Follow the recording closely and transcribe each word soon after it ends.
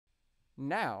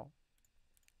now.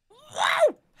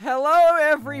 Wow! Hello,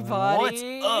 everybody. What's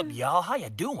up, y'all? How you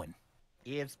doing?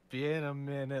 It's been a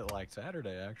minute, like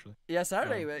Saturday, actually. Yeah,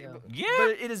 Saturday. Yeah.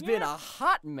 But it has been a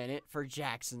hot minute for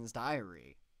Jackson's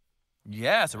Diary.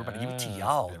 Yeah, so we're about to give it to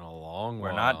y'all. It's been a long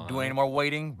We're while. not doing any more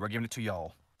waiting. We're giving it to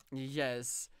y'all.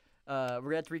 Yes. We're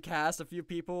gonna have to recast a few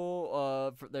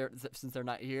people since they're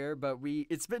not here, but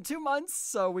it's been 2 months,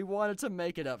 so we wanted to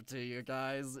make it up to you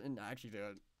guys and actually do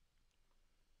it.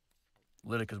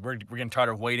 Literally, because we're getting tired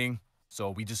of waiting, so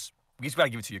we just gotta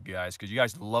give it to you guys, because you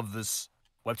guys love this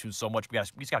webtoon so much. We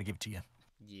just gotta give it to you.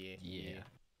 Yeah.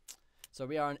 So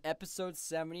we are on episode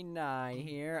 79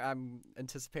 here. I'm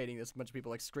anticipating this bunch of people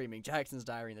like screaming Jackson's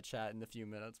Diary in the chat in a few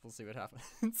minutes. We'll see what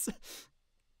happens.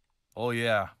 Oh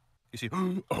yeah. You see,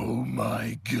 oh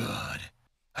my god.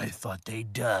 I thought they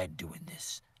died doing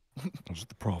this. Was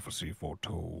the prophecy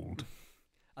foretold?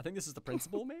 I think this is the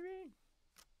principal, maybe?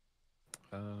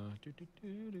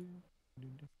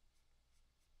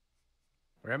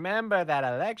 Remember that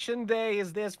election day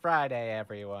is this Friday,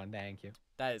 everyone. Thank you.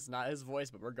 That is not his voice,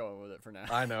 but we're going with it for now.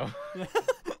 I know.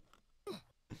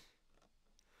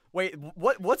 Wait,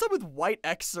 what's up with White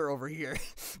Xer over here?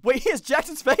 Wait, he has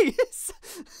Jackson's face!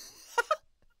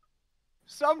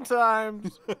 Sometimes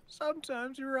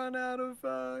you run out of,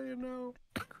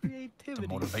 creativity.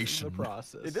 motivation. In the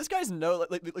process. This guy's nose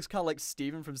looks kind of like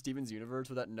Steven from Steven's Universe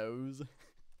with that nose.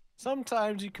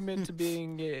 Sometimes you commit to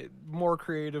being more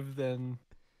creative than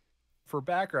for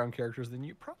background characters than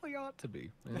you probably ought to be.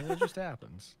 And it just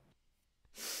happens.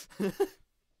 Hey,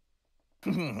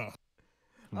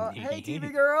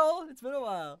 TV girl, it's been a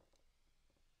while.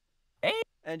 Hey,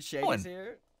 and Shady's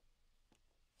here.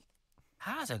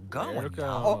 How's it going?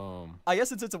 Oh, I guess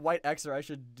since it's a White Xer, I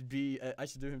should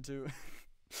do him too.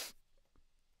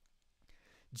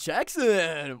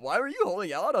 Jackson, why were you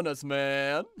holding out on us,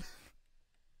 man?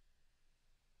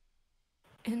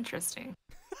 Interesting.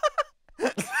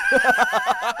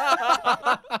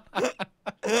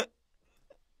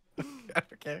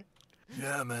 Okay.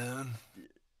 Yeah, man.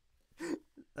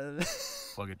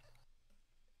 Fuck it.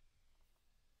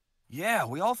 Yeah,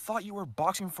 we all thought you were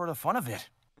boxing for the fun of it.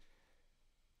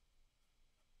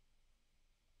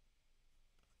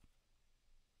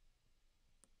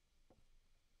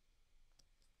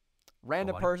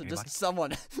 Random person, anybody? just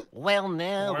someone. Well,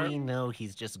 now we know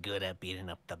he's just good at beating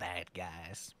up the bad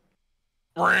guys.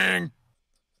 Ring!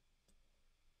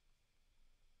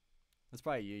 That's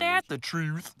probably you. That's the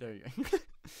truth. There you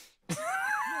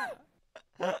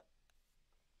go.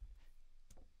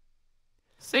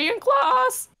 See you in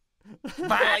class.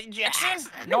 Bye,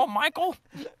 Jackson. No, Michael.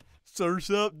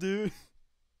 Surf's up, dude.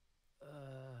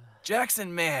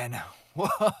 Jackson, man.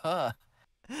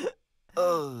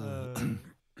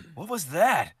 What was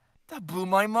that? That blew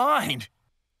my mind.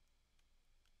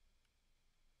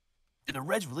 Did the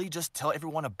Reds really just tell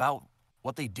everyone about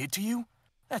what they did to you?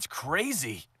 That's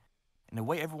crazy. And the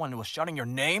way everyone was shouting your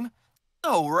name?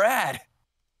 So rad.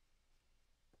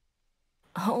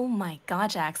 Oh my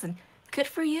god, Jackson. Good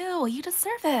for you. You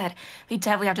deserve it. We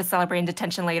definitely have to celebrate in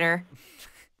detention later.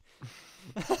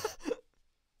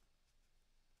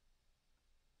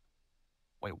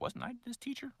 Wait, wasn't I this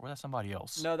teacher? Or was that somebody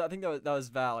else? No, I think that was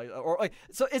Val. Or like,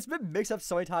 so it's been mixed up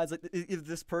so many times. Like, if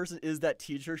this person is that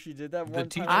teacher, she did that one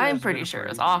time. I'm pretty sure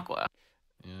it's Aqua.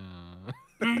 Yeah.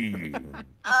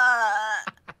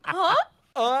 Huh?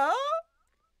 Huh?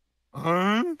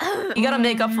 You gotta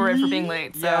make up for it for being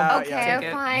late, so Yeah, Okay, take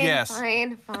it. fine, Yes.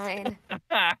 fine.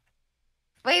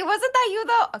 Wait, wasn't that you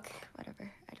though? Okay,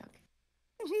 whatever. I don't.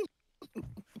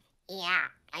 Yeah,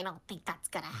 I don't think that's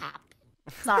gonna happen.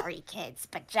 Sorry, kids,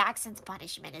 but Jackson's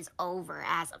punishment is over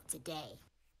as of today.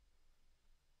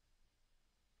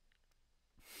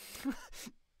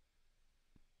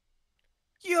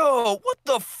 Yo, what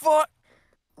the fuck?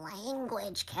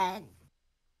 Language, Ken.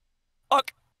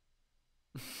 Fuck.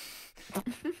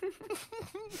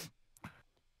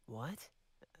 What?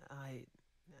 I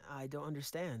don't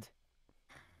understand.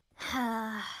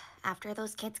 After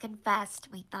those kids confessed,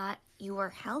 we thought you were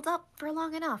held up for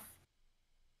long enough.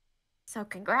 So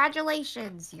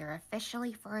congratulations, you're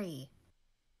officially free.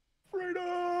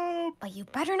 Freedom! But you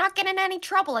better not get in any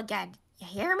trouble again. You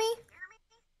hear me?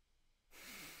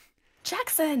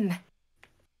 Jackson!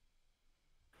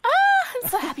 Ah, I'm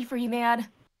so happy for you, man.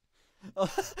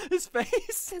 His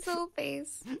face. His little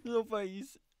face. His little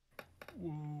face.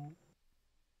 Whoa.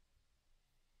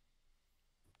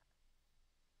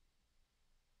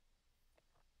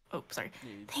 Oh, sorry.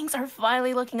 Things are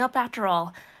finally looking up after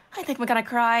all. I think I'm gonna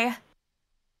cry.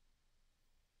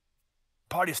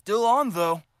 Party's still on,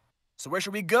 though. So where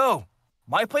should we go?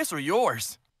 My place or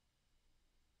yours?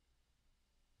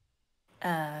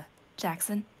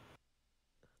 Jackson?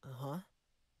 Uh-huh.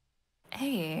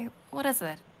 Hey, what is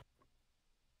it?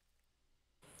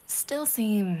 Still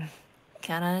seem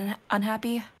kinda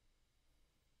unhappy?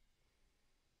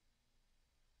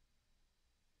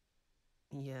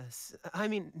 Yes. I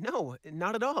mean, no,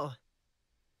 not at all.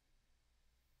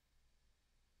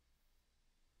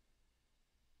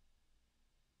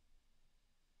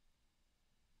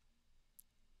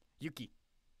 Yuki.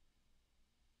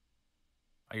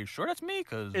 Are you sure that's me?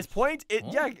 Cause It's point.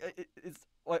 Oh. Yeah. It's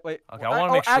wait. Okay, I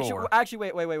wanna make sure.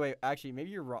 Actually, wait. Actually, maybe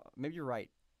you're wrong. Maybe you're right.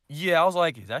 Yeah, I was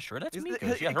like, is that sure that's me?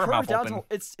 Cause she has her mouth open.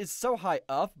 It's so high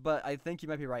up, but I think you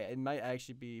might be right. It might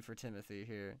actually be for Timothy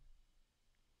here.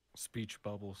 Speech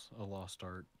bubbles, a lost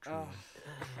art. Truly.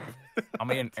 I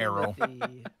made an arrow.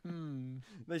 Timothy.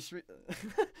 They should...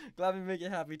 Glad we make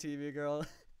it happy, TV girl.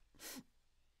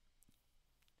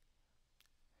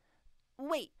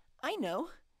 Wait, I know.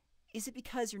 Is it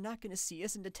because you're not going to see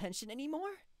us in detention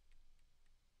anymore?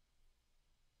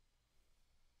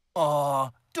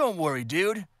 Aw, don't worry,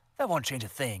 dude. That won't change a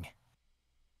thing.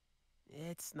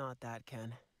 It's not that,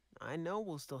 Ken. I know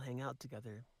we'll still hang out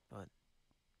together, but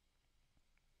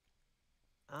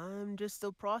I'm just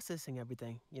still processing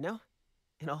everything, you know?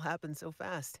 It all happened so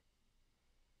fast.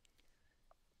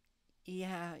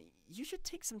 Yeah, you should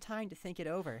take some time to think it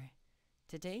over.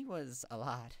 Today was a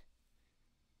lot.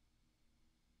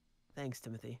 Thanks,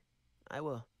 Timothy. I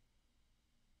will.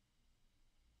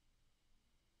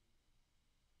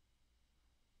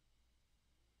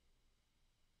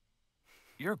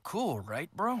 You're cool, right,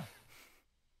 bro?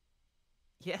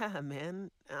 Yeah,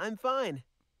 man. I'm fine.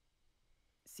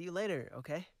 See you later,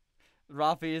 okay?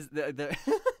 Rafi is there. There,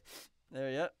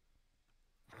 yep.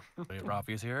 Hey,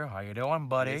 Rafi's here. How you doing,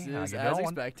 buddy? This How is you as doing?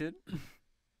 expected.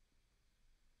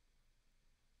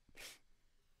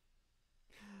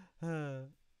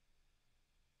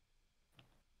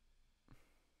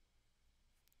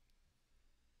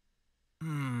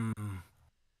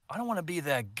 I don't want to be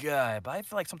that guy, but I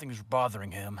feel like something's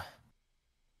bothering him.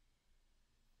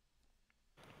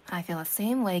 I feel the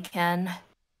same way, Ken.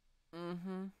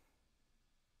 Mm-hmm.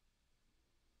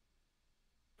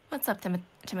 What's up,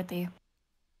 Timothy?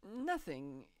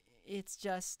 Nothing. It's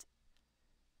just...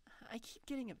 I keep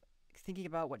thinking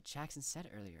about what Jackson said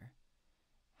earlier.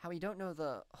 How we don't know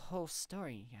the whole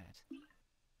story yet.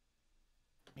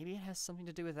 Maybe it has something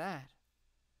to do with that.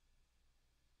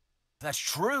 That's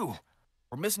true.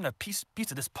 We're missing a piece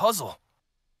of this puzzle.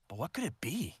 But what could it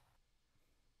be?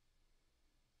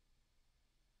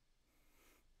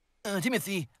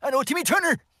 Timothy. I know, Timmy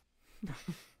Turner!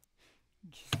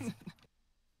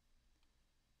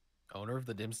 Owner of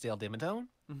the Dimsdale Dimmadome?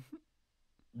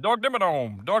 Dog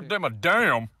Dimmadome. Dog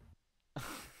Dimmadam.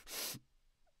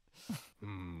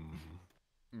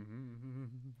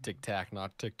 Tic tac,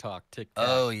 not tick tock. Tick tac.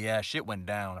 Oh, yeah, shit went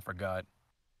down. I forgot.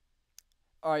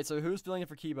 Alright, so who's filling in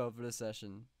for Kibo for this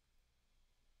session?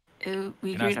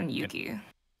 We agreed on Yuki.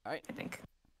 Alright. I think.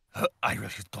 I really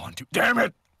was blonde too. Damn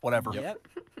it! Whatever. Yep.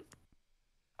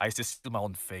 I used to steal my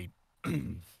own fate.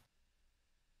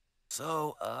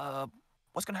 So,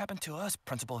 what's gonna happen to us,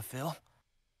 Principal Phil?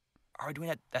 Are we doing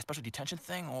that special detention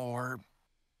thing, or...?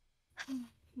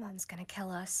 Mom's gonna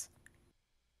kill us.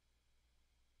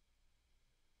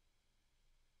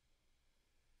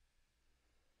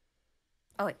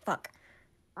 Oh wait, fuck.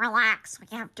 Relax, we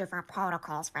have different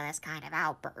protocols for this kind of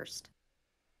outburst.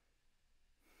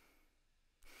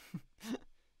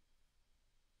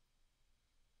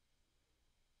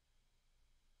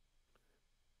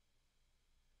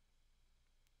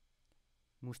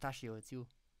 Mustachio, it's you.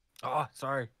 Oh,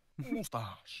 sorry.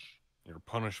 Mustache. Your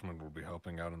punishment will be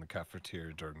helping out in the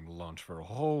cafeteria during lunch for a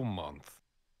whole month.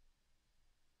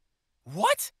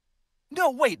 What? No,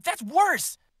 wait, that's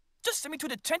worse! Just send me to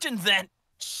detention then!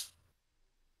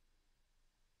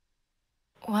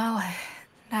 Well,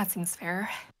 that seems fair.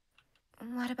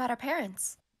 What about our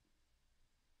parents?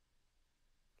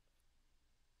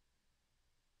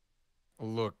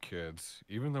 Look, kids,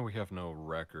 even though we have no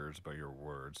records by your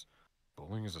words,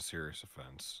 bullying is a serious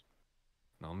offense.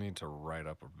 And I'll need to write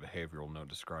up a behavioral note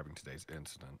describing today's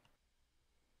incident.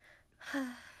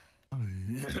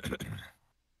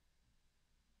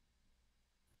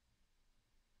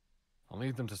 I'll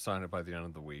need them to sign it by the end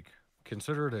of the week.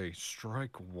 Consider it a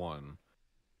strike one.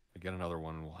 Again, another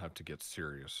one will have to get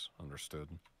serious. Understood?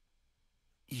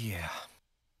 Yeah.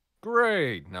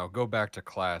 Great! Now go back to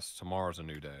class. Tomorrow's a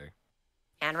new day.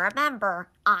 And remember,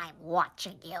 I'm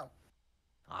watching you.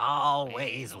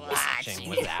 Always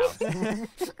watching Wazowski.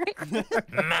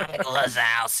 Mike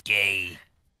Lazowski.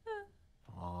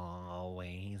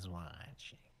 Always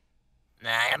watching.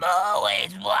 I'm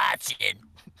always watching.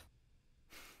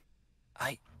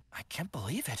 I can't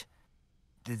believe it.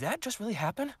 Did that just really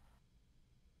happen?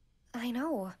 I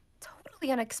know.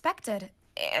 Totally unexpected.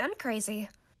 And crazy.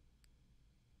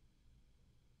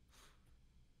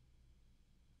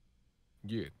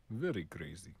 Yeah, very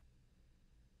crazy.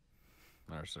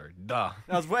 Oh, sorry. Duh.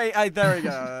 I was there we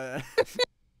go.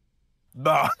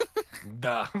 Duh.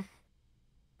 Duh.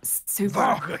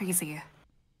 Super crazy.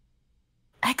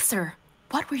 Exer,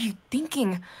 what were you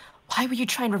thinking? Why would you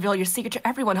try and reveal your secret to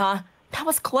everyone, huh? That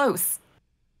was close.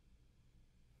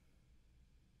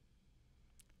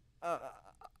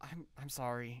 I'm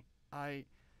sorry. I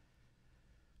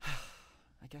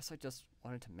guess I just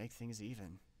wanted to make things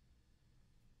even.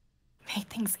 Make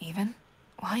things even?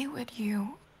 Why would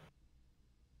you...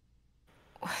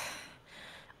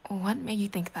 What made you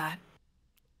think that?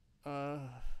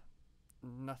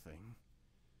 Nothing.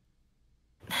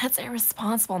 That's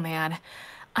irresponsible, man.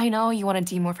 I know you want to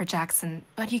do more for Jackson,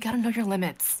 but you gotta know your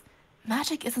limits.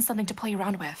 Magic isn't something to play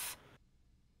around with.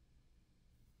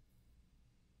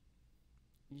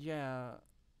 Yeah,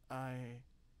 I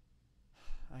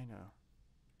know.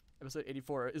 Episode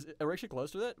 84. Are we actually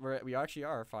close to it? We actually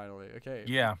are, finally. Okay.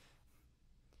 Yeah.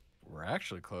 We're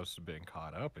actually close to being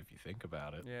caught up if you think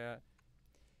about it. Yeah.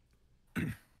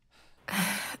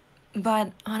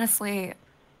 But honestly,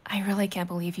 I really can't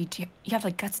believe you have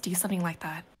the guts to do something like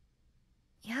that.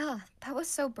 Yeah, that was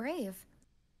so brave.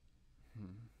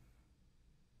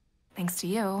 Thanks to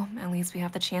you, at least we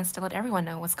have the chance to let everyone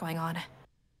know what's going on.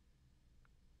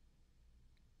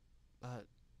 But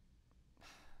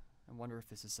I wonder if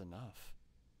this is enough.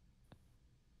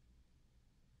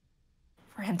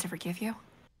 For him to forgive you?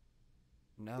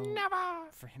 No. Never.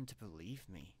 For him to believe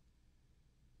me.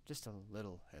 Just a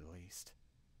little, at least.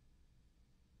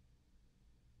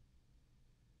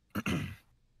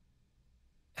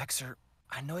 Exer,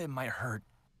 I know it might hurt,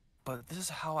 but this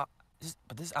is out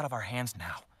of our hands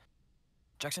now.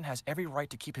 Jackson has every right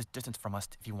to keep his distance from us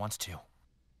if he wants to.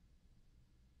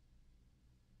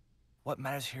 What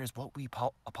matters here is what we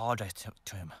apologize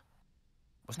to him.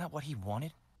 Wasn't that what he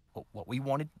wanted? What we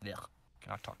wanted? Ugh,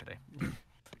 cannot talk today.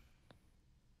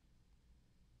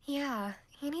 Yeah,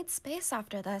 he needs space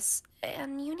after this,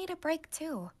 and you need a break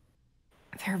too.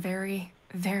 They're very,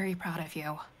 very proud of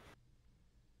you.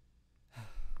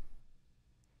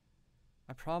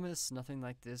 I promise nothing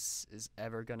like this is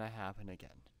ever gonna happen again.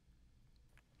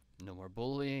 No more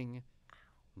bullying,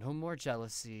 no more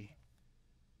jealousy,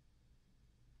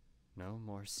 no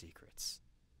more secrets.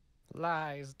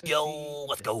 Lies. Yo,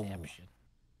 let's go. Deception.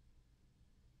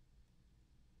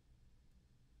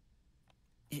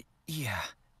 Yeah,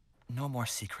 no more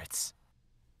secrets.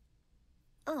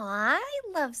 Aw, I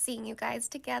love seeing you guys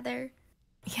together.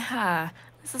 Yeah,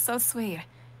 this is so sweet.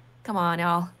 Come on,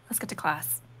 y'all. Let's get to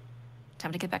class.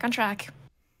 Time to get back on track.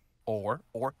 Or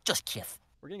just kiss.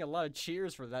 We're getting a lot of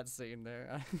cheers for that scene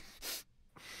there.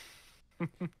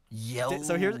 Yo.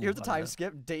 So here's the time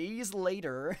skip. Days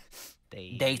later.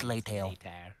 Days later.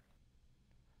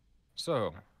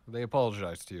 So, they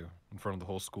apologized to you in front of the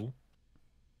whole school?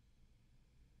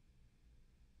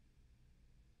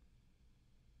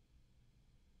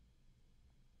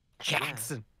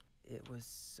 Jackson. It was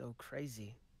so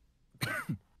crazy.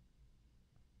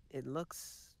 It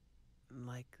looks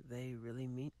like they really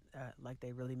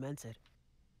meant it.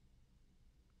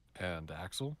 And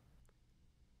Axel?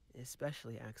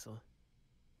 Especially Axel.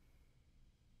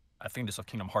 I think this of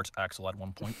Kingdom Hearts Axel at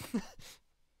one point.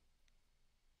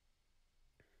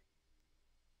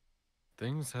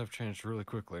 Things have changed really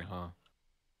quickly, huh?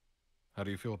 How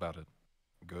do you feel about it?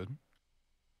 Good?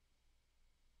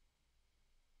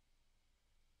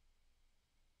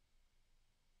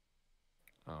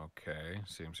 Okay,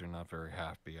 seems you're not very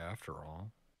happy after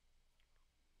all.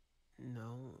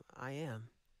 No, I am.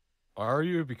 Are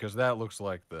you? Because that looks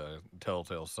like the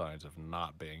telltale signs of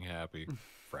not being happy.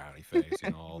 Frowny face,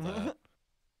 you know, all that.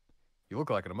 You look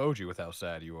like an emoji with how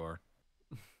sad you are.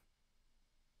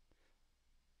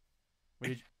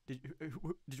 Wait, did you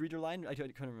read your line? I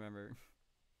couldn't remember.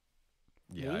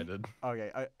 Yeah, Me? I did.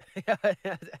 Okay.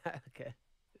 Okay.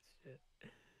 Shit.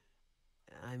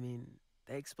 I mean,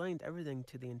 they explained everything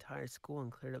to the entire school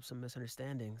and cleared up some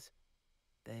misunderstandings.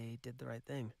 They did the right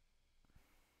thing.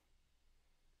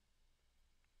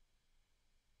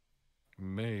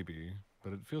 Maybe,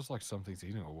 but it feels like something's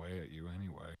eating away at you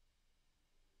anyway.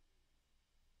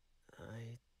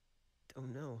 I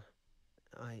don't know.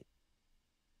 I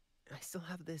still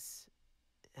have this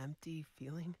empty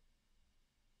feeling.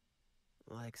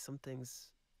 Like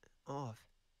something's off.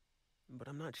 But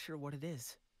I'm not sure what it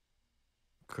is.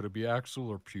 Could it be Axel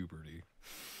or puberty?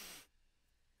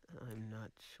 I'm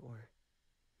not sure.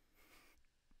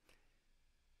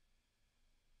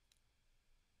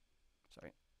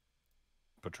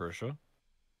 Patricia?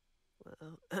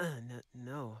 Well,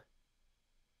 no.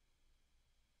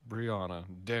 Brianna,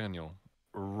 Daniel,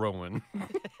 Rowan.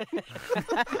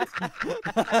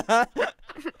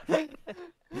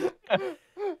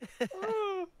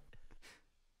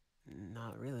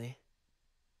 Not really.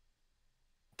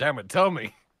 Damn it, tell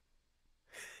me.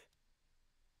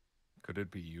 Could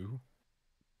it be you?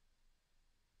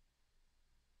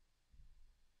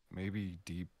 Maybe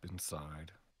deep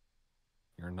inside,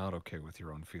 you're not okay with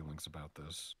your own feelings about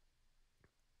this.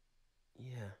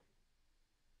 Yeah.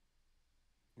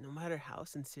 No matter how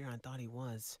sincere I thought he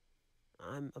was,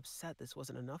 I'm upset this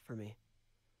wasn't enough for me.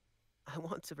 I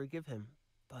want to forgive him,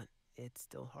 but it's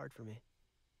still hard for me.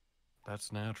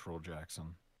 That's natural,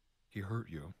 Jackson. He hurt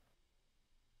you.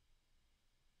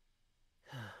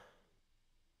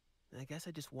 I guess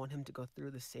I just want him to go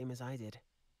through the same as I did.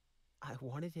 I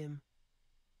wanted him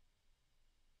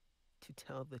to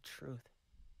tell the truth.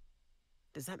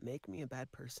 Does that make me a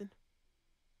bad person?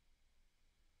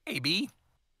 Hey, B.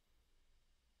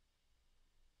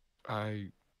 I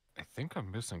think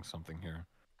I'm missing something here.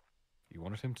 You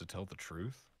wanted him to tell the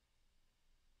truth?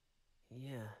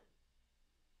 Yeah.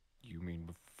 You mean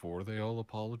before they all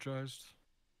apologized?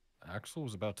 Axel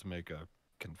was about to make a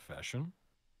confession?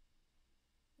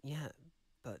 Yeah,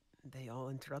 but they all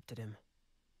interrupted him.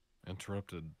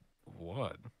 Interrupted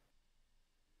what?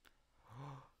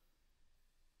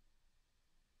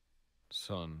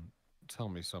 Son, tell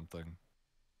me something.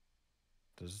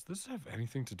 Does this have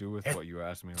anything to do with what you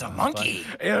asked me It's a last monkey.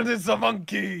 time? And it's a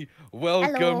monkey!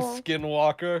 Welcome, Hello.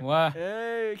 Skinwalker. What?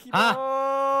 Hey, keep Huh?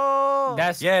 on!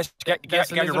 That's Yes, get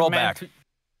that's your lizard roll man back.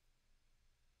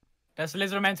 That's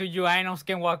lizard man to you. I ain't no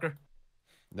skinwalker.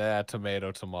 Nah,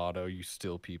 tomato, you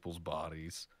steal people's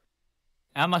bodies.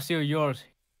 I'ma steal yours.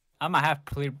 I'ma have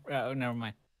clear. Never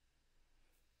mind.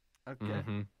 Okay.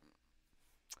 Mm-hmm.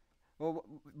 Well,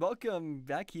 welcome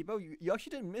back, Hebo. You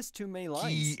actually didn't miss too many lines.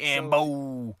 Key so- and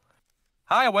Bo.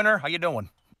 Hi, winner. How you doing?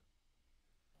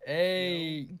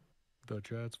 Hey. The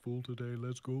chat's full today,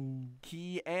 let's go.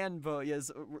 Key and Bo,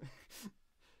 yes.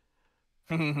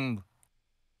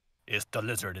 It's the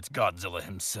lizard. It's Godzilla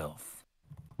himself.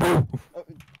 Oh,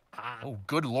 Oh,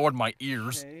 good lord, my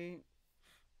ears. okay.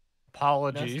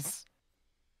 Apologies.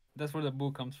 That's where the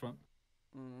boo comes from.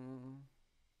 Mm,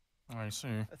 I see.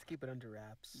 Let's keep it under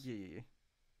wraps. yeah.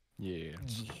 Yeah.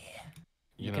 Yeah.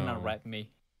 You cannot rap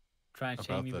me. Try and About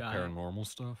shame me the behind. paranormal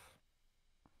stuff?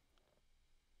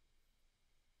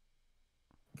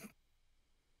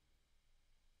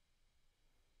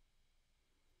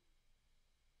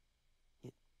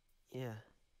 Yeah.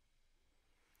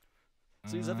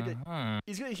 So he's gonna Mhm.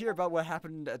 he's gonna hear about what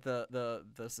happened at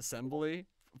this assembly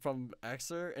from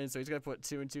Xer, and so he's gonna put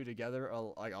two and two together,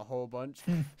 like a whole bunch.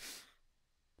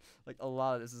 Like a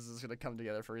lot of this is just gonna come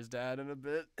together for his dad in a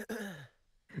bit.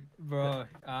 Bro,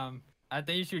 I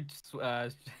think you should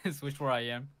switch where I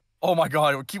am. Oh my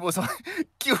god, Q was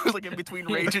like in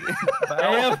between rage and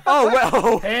Ham. Oh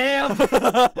well. Ham.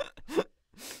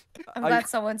 I'm I- glad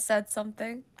someone said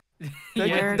something. Thank you.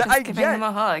 You're Th- just I giving get- him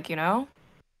a hug, you know?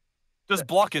 Just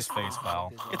block his face,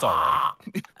 Val. It's alright.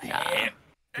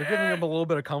 You're giving him a little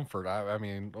bit of comfort. I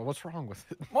mean, what's wrong with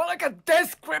it? More like a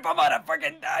death grip. I'm gonna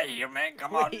freaking die here, man.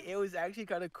 Come on. Wait, it was actually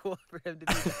kind of cool for him to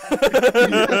do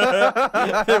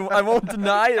that. I won't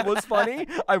deny it was funny.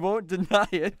 I won't deny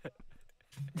it.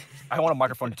 I want a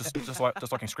microphone just so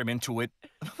I can scream into it.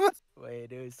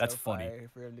 Wait, it was That's so funny. fire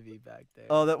for him to be back there.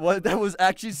 Oh, that was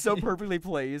actually so perfectly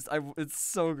placed. It's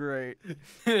so great.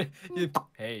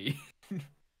 Hey.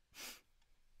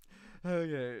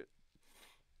 Okay.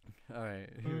 All right,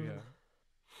 here we go.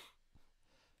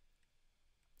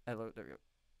 There we go.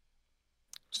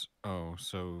 Oh,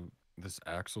 so this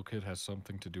Axel kid has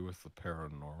something to do with the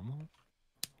paranormal?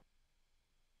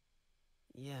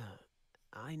 Yeah,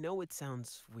 I know it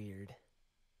sounds weird.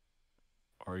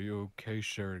 Are you okay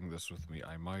sharing this with me?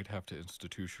 I might have to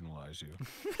institutionalize you.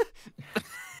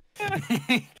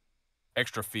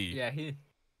 Extra fee. Yeah,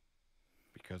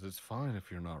 Because it's fine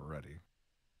if you're not ready.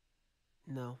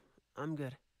 No, I'm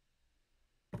good.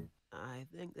 I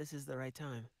think this is the right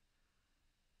time.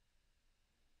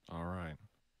 All right.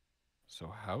 So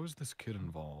how is this kid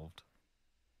involved?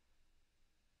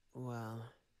 Well,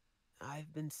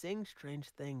 I've been seeing strange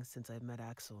things since I met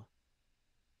Axel.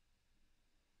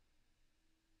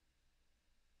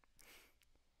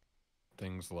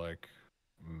 Things like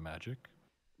magic?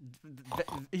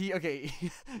 Okay.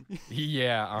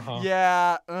 Yeah, uh-huh.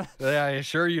 Yeah. Yeah,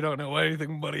 sure you don't know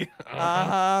anything, buddy.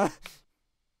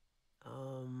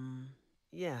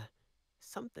 Yeah,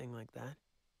 something like that.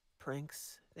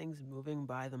 Pranks, things moving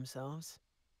by themselves.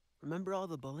 Remember all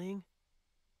the bullying?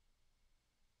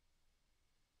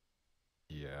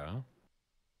 Yeah?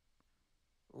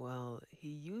 Well, he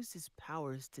used his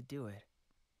powers to do it.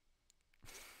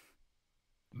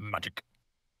 Magic.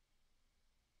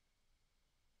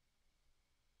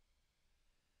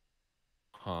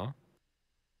 Huh?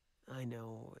 I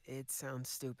know, it sounds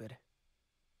stupid.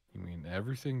 You mean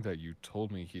everything that you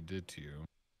told me he did to you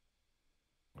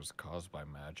was caused by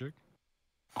magic?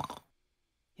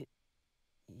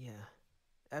 Yeah,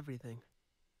 everything.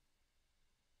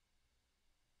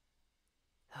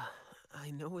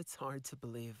 I know it's hard to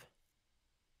believe.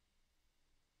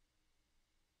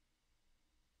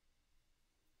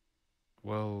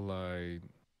 Well, I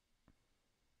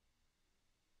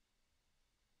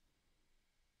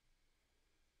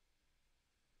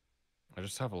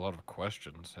just have a lot of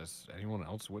questions. Has anyone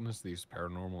else witnessed these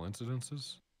paranormal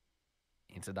incidences?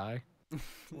 Incidai?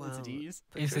 Well, Entities? Is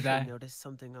Patricia that- noticed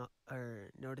something,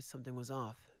 noticed something was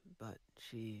off, but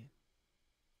she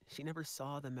never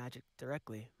saw the magic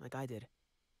directly, like I did.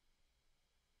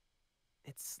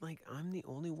 It's like I'm the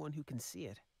only one who can see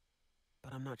it,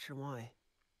 but I'm not sure why.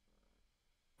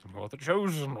 Well, the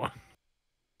chosen one.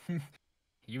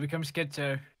 You become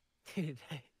Schizo.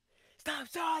 Stop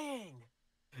sighing!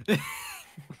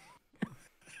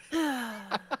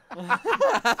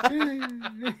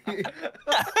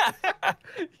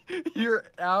 You're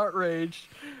outraged.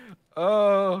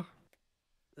 Oh.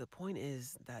 The point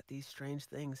is that these strange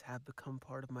things have become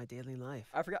part of my daily life.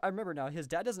 I forgot. I remember now. His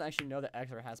dad doesn't actually know that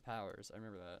Exor has powers. I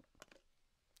remember that.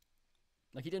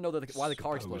 Like he didn't know that why the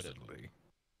car exploded. Supposedly.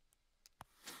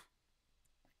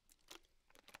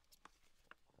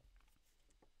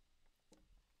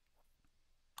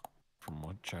 From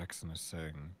what Jackson is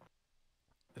saying,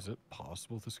 is it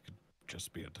possible this could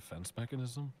just be a defense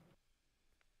mechanism?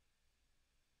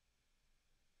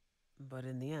 But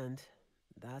in the end,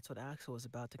 that's what Axel was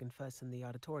about to confess in the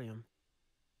auditorium.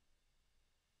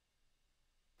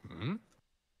 Hmm?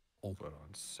 But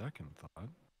on second thought...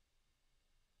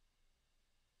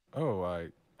 Oh,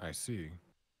 I see.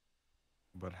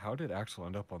 But how did Axel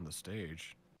end up on the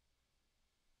stage?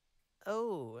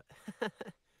 Oh,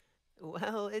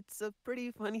 well, it's a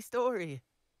pretty funny story.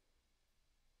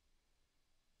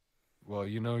 Well,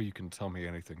 you know you can tell me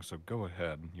anything, so go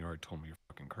ahead. You already told me you're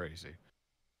fucking crazy.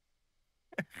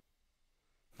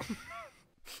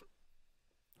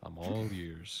 I'm all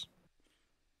ears.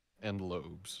 And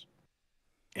lobes.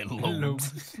 And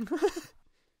lobes.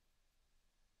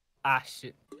 Ah,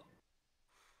 shit.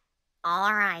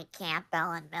 All right,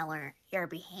 Campbell and Miller. Your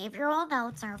behavioral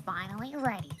notes are finally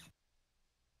ready.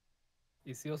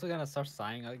 Is he also gonna start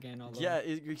sighing again? Although? Yeah,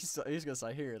 he's gonna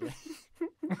say here.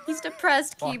 He's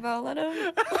depressed, Kibo. Let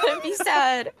him be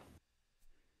sad.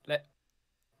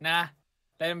 Nah,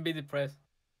 let him be depressed.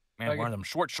 Man, Okay. one of them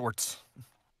short shorts.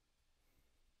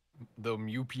 Them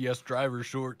UPS driver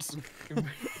shorts.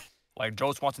 Like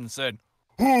Joe Swanson said,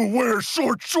 who wears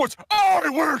short shorts? I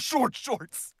wear short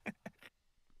shorts.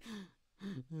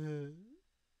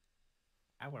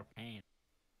 I wear pants.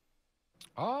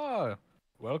 Ah,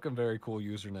 welcome, very cool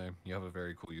username. You have a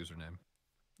very cool username.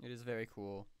 It is very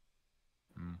cool.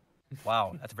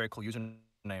 Wow, that's a very cool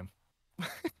username.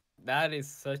 That is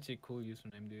such a cool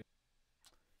username, dude.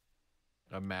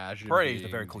 Imagine Praise the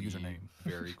being very cool username.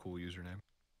 Very cool username.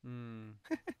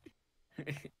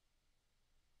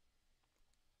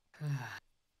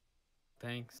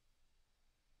 Thanks.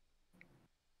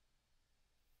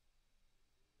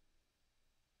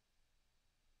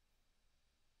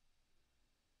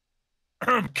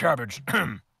 Cabbage.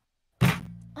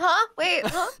 Huh? Wait,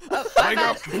 huh? Oh, my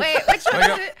bad. Wait, which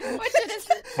one is it? Which one is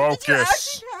it?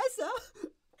 Focus.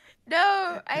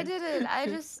 No, I didn't. I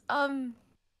just, I'm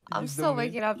still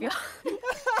waking up, y'all.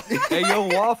 Hey, yo,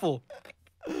 Waffle.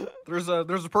 There's a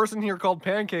person here called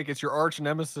Pancake. It's your arch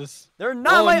nemesis. They're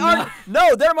not my art.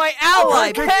 No, they're my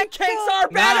ally. Pancakes are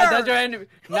better. Nah, that's your enemy.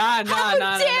 Nah.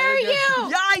 How dare you?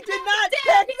 Yeah, I did not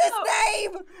pick this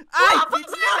name. I did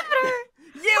not.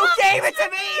 You gave it to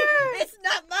me. It's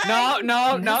not mine.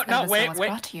 No. Wait.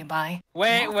 Brought to you by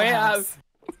Wait.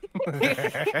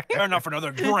 Enough for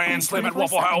another grand slam at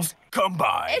Waffle House. Come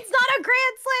by. It's not a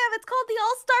grand slam. It's called the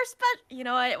All-Star Special. You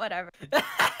know what? Whatever.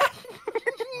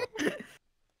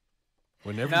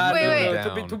 Whenever Nah, you Wait, go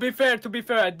no, down, to be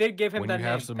fair, I did give him when that you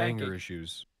name. have some anger Pancake.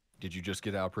 issues, did you just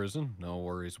get out of prison? No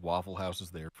worries, Waffle House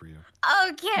is there for you.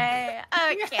 Okay.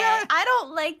 I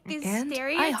don't like this And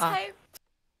stereotype.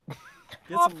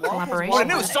 Get some collaboration. What a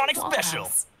new with Sonic Waffle special.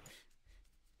 House.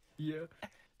 Yeah.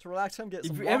 To relax him, get If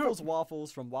some you ever-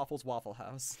 waffles from Waffles Waffle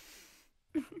House.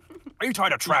 Are you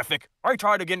tired of traffic? Are you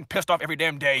tired of getting pissed off every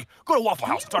damn day? Go to Waffle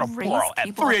House. Start a Raise brawl at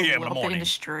people up 3 a a.m. in the little bit morning. into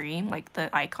stream, like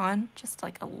the icon, just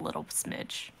like a little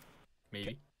smidge.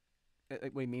 Maybe.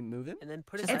 What do you mean, move him? And then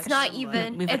put his It's icon not like-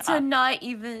 even. Move it It's a up. not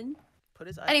even. Put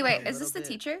his icon Anyway, a is this little the bit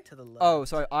teacher? To the left. Oh,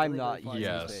 sorry, I'm Really, not. really far He's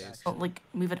to in the space. left, Oh, actually. like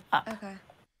move it up. Okay.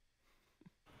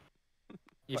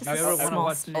 If Just you a ever want to small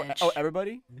watch smidge. Oh,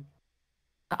 everybody?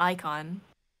 The icon.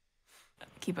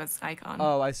 Kibo's icon.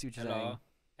 Oh, I see what you're saying. hello,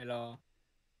 hello,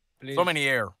 please. Throw me in the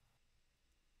air.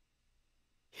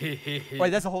 Wait,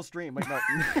 that's a whole stream. Wait, no.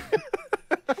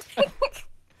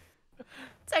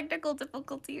 Technical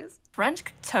difficulties. French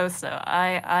toast, though.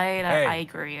 I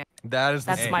agree. That is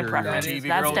the That's my superior preference. TV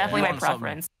That's girl, definitely you my want something.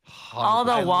 preference. 100%. All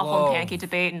the I waffle and love- pancake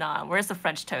debate, nah. Where's the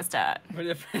French toast at?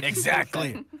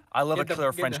 Exactly. I love a Get the- killer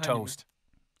get the French honey. toast.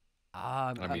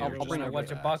 I mean, I'll you're bring just everybody-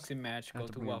 watch a boxing match. I Go have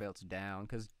to to bring waffle. everybody else down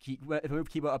because if we move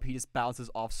Kibo up, he just bounces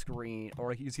off screen,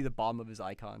 or you can see the bottom of his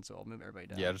icon. So I'll move everybody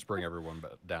down. Yeah, just bring everyone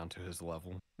down to his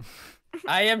level.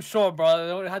 I am short, bro. I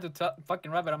don't have to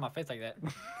fucking rub it on my face like that.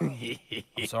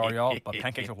 I'm sorry, y'all, but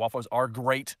pancakes and waffles are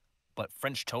great, but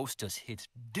French toast just hits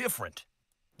different.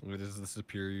 It is the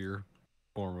superior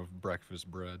form of breakfast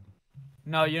bread.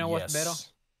 No, you know what's better?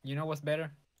 Yes. You know what's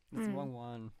better? That's the wrong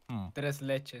one. Tres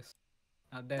leches.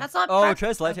 Not that. That's not. Oh, breakfast.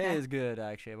 tres leche Okay. is good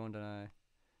actually. I won't deny. I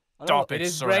don't Stop know- it,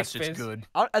 is sir. That's just breakfast.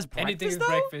 good. As Anything is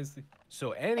breakfast, though? breakfast.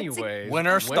 So, anyways, Winner,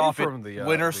 away stop it. from the,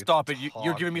 Winner, the stop it.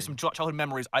 You're giving me some talking. childhood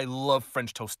memories. I love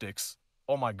French toast sticks.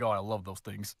 Oh my god, I love those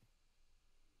things.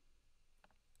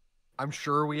 I'm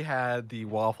sure we had the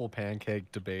waffle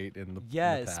pancake debate in the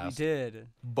Yes, past, we did.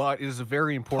 but it is a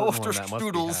very important Toaster one that must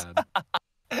strudels.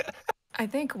 be had. I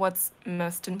think what's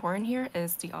most important here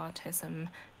is the autism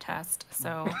test.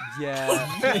 So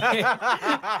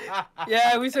Yeah.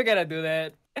 Yeah, we still gotta do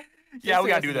that. Yeah, we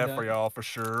gotta do Yes, that for y'all for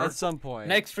sure. At some point.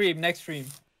 Next stream.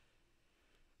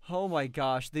 Oh my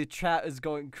gosh, the chat is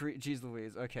going Jeez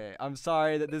Louise. Okay, I'm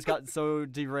sorry that this got so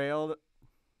derailed.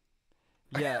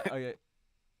 Yeah, okay.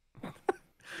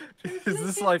 Is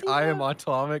this like I am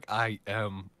atomic? I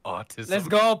am autism. Let's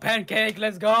go, pancake.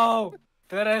 Let's go.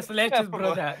 Tres leches,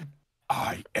 brother.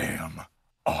 I am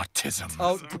autism.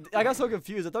 Oh, I got so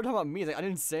confused. I thought you were talking about me. Like, I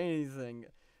didn't say anything.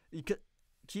 You could,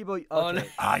 Kibo, okay. Oh, no.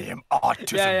 I am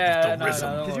autism Yeah, with the no,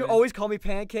 rhythm. no, Did you worry. always call me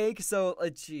Pancake? So,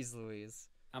 jeez Louise.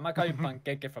 I'm gonna call you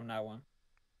pancake from now on.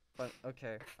 But,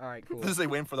 okay. Alright, cool. This is a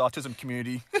win for the autism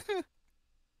community.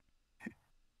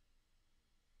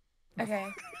 Okay.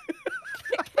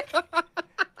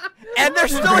 And they're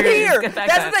still Let's here! get back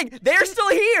That's up. the thing! They're still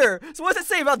here! So what does it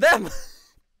say about them?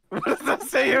 What does that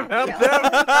say about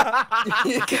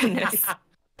them? goodness.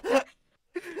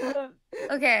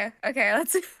 Okay.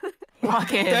 Let's.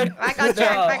 Lock in. Back on track.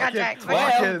 Back on track. Back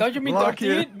on Well, don't you mean Lock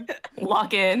 13?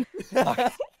 Lock in.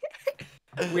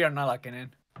 We are not locking in.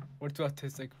 We're too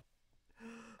autistic.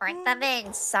 Bring them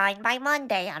in. Signed by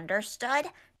Monday. Understood?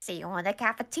 See you in the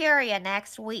cafeteria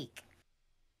next week.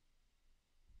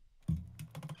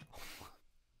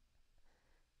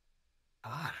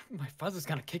 Ah, my father's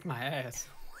gonna kick my ass.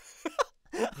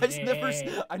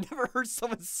 I never heard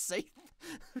someone say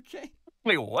Okay.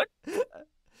 Wait, what?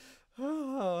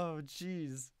 Oh,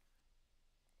 jeez.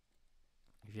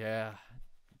 Yeah,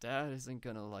 Dad isn't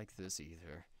gonna like this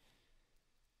either.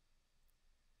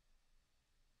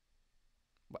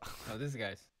 Oh, this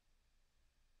guy's.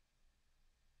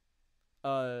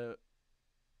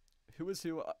 Who is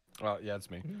who? Oh, yeah, it's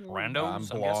me. Randos? I'm I'm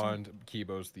guessing? blonde.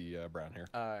 Kibo's the brown hair.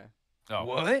 Oh.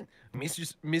 What?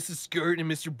 Mrs. Skirt and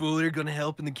Mr. Buller are gonna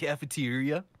help in the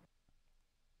cafeteria?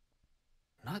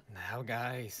 Not now,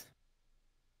 guys.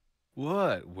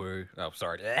 What? We're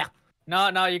sorry.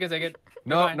 No, you can take it.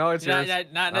 No, Fine. no, it's yours. No,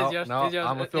 No, that's yours. no, It's yours.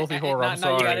 I'm a filthy whore, No, I'm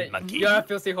no, you got sorry. it. Monkey. You're a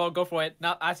filthy whore. Go for it.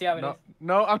 No, I see how it is.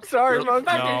 No, I'm sorry, monkey.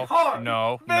 Fucking whore.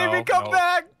 No, Baby, no, come no.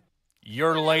 back.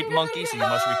 You're late, monkey, so you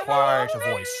must require to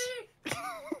voice.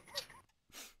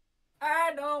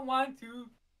 I don't want to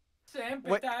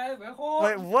sympathize with whore.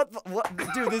 Wait, what? What?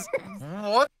 Dude, this.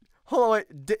 What? Hold on, wait.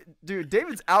 Dude,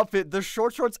 David's outfit, the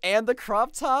short shorts and the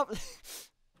crop top.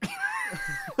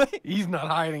 He's not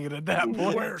hiding it at that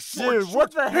point. Wear Dude,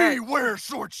 what the heck? He wears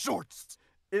short shorts.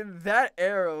 In that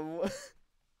era.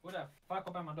 What the fuck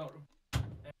about my daughter? There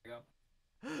you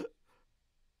go.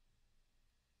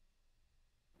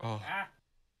 Oh, Ah.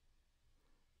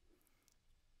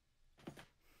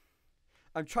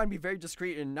 I'm trying to be very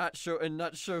discreet and not show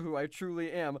who I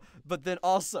truly am, but then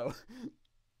also.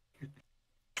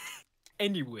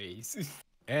 Anyways.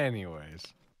 anyways.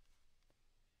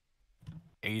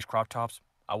 80s crop tops?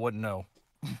 I wouldn't know.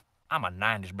 I'm a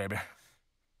 90s baby.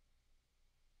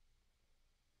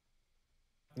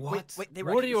 What? wait, they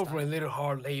were What are actually you over a styled. little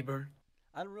hard labor?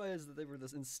 I didn't realize that they were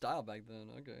this in style back then.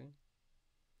 Okay.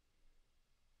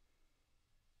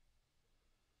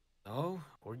 No,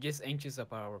 we're just anxious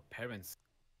about our parents.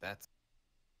 That's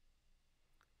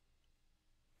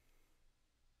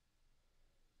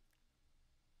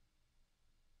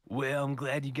Well, I'm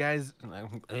glad you guys.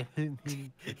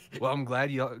 Well, I'm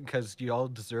glad you all, because you all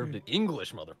deserved an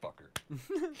English, motherfucker.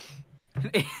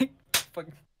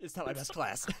 It's not my best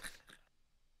class.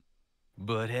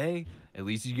 But hey, at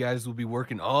least you guys will be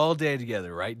working all day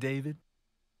together, right, David?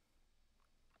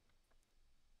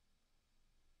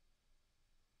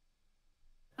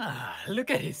 Ah,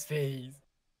 look at his face.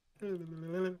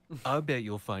 I bet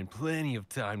you'll find plenty of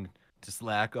time to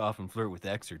slack off and flirt with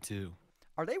Exer too.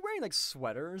 Are they wearing like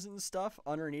sweaters and stuff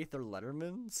underneath their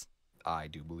Lettermans? I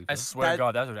do believe I that. swear to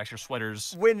God, those are extra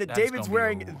sweaters. When That is David's gonna be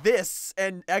wearing ooh. this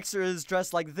and Exer is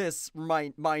dressed like this,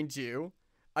 mind you,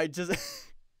 I just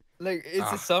Like, it's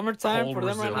the summertime cold for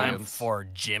them right now. Time for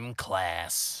gym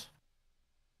class.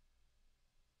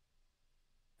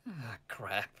 Ah,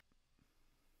 crap.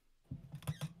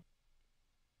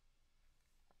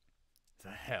 the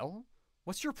hell?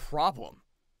 What's your problem?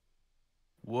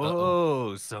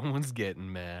 Whoa, someone's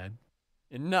getting mad.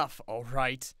 Enough, all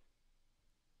right.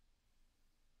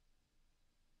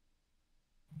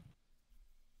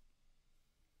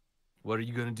 What are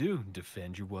you gonna do?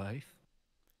 Defend your wife?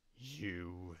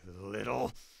 You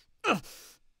little.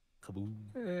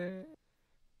 Kaboom.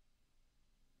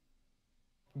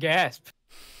 Gasp.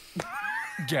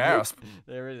 Gasp.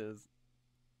 There it is.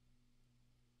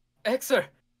 Exer!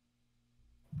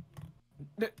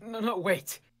 No,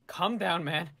 wait. Calm down,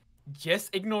 man.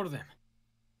 Just ignore them.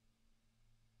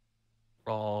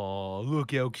 Aw,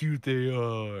 look how cute they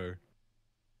are.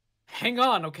 Hang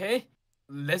on, okay?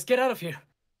 Let's get out of here.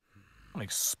 I'm gonna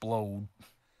explode.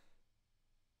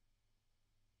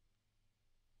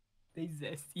 They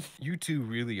zesty. You two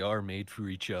really are made for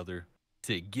each other.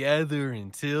 Together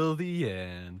until the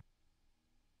end.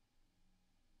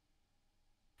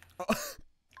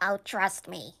 Oh, trust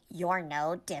me, you're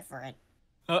no different.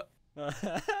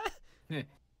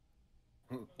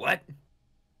 What?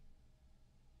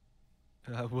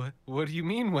 What do you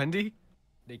mean, Wendy?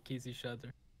 They kiss each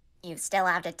other. You still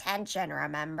have detention,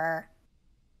 remember?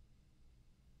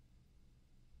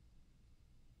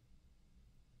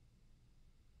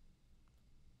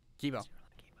 Kibo.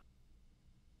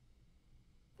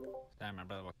 Damn, my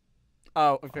brother.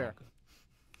 Oh, fair.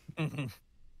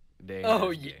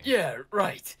 Oh, yeah,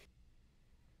 right.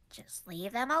 Just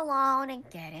leave them alone and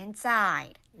get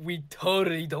inside. We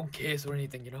totally don't kiss or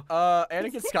anything, you know?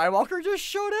 Anakin Skywalker just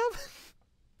showed up?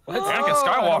 What? Anakin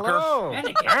Skywalker. hello.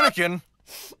 Anakin.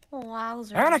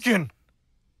 Wowzers. Anakin.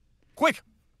 Quick.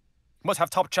 He must have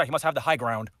top check. He must have the high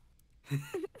ground.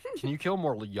 Can you kill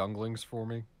more younglings for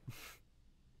me?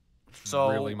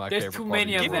 So really my there's favorite too part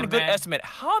many of give me them, a good man. estimate.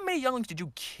 How many younglings did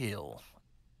you kill?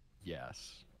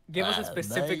 Yes. Give us a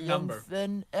specific number.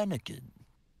 Then Anakin.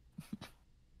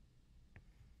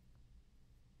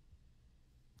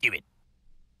 Give it.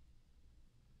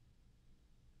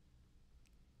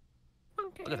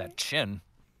 Look at that chin.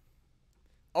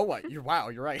 Oh, what? You're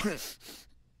right.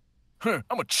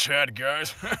 I'm a Chad,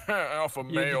 guys. Alpha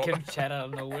You male. can chat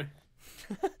out of nowhere.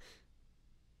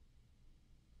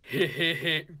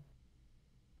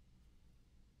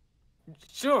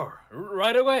 Sure,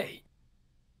 right away.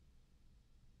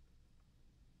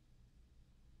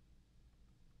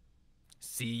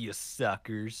 See you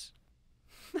suckers.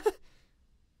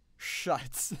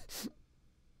 Shuts.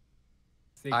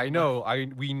 I know.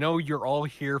 We know you're all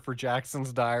here for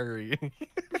Jackson's diary.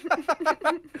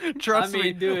 Trust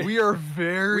me, dude, we are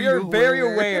very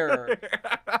aware.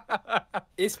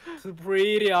 It's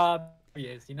pretty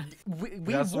obvious, you know. We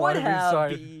That's why would we have.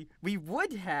 decided- We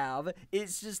would have.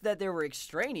 It's just that there were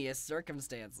extraneous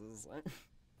circumstances.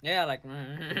 Yeah, like.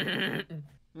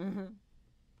 Mm-hmm.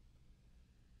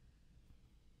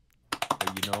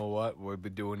 But you know what? We'll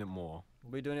be doing it more.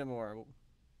 We'll be doing it more.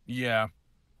 Yeah.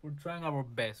 We're trying our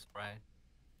best, right?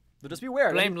 But just be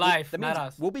aware. Blame life, that not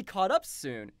means us. we'll be caught up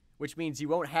soon, which means you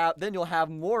won't have. Then you'll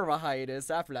have more of a hiatus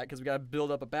after that because we gotta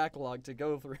build up a backlog to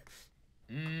go through.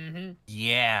 Mm-hmm.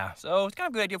 Yeah. So it's kind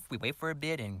of a good idea if we wait for a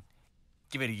bit and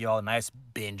give it y'all a nice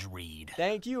binge read.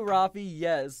 Thank you, Rafi.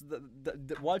 Yes,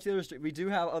 watch the other stream. We do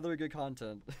have other good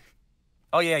content.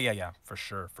 Oh yeah. For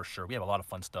sure. We have a lot of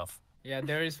fun stuff. Yeah,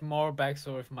 there is more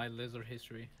backstory of my lizard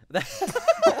history.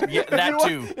 Yeah, that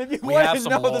too. If you We want have to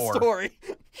some know lore. the story.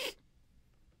 If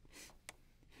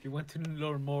you want to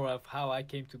learn more of how I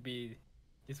came to be,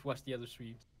 just watch the other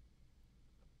streams.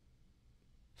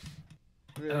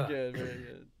 Very good. Very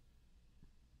good.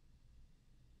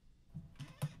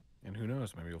 And who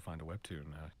knows? Maybe you'll find a webtoon you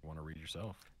want to read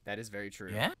yourself. That is very true.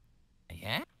 Yeah.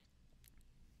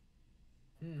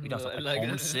 We done stuff like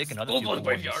Homesick and other School people bus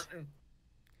ones. backyard.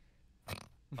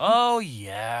 Oh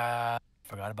yeah.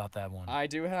 Forgot about that one. I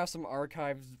do have some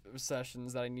archive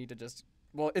sessions that I need to just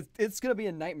Well, it's gonna be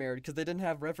a nightmare because they didn't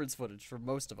have reference footage for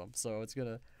most of them, so it's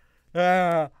gonna.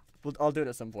 I'll do it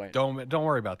at some point. Don't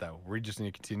worry about that. We just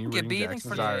need to continue reading Gibby, Jackson's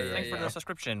thanks diary. for the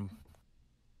subscription.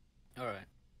 All right.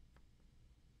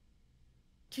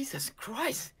 Jesus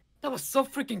Christ, that was so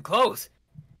freaking close.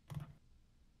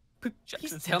 Please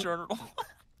Jackson's tell journal.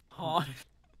 Oh.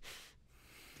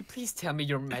 Please tell me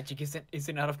your magic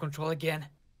isn't out of control again.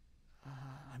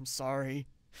 I'm sorry.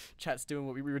 Chat's doing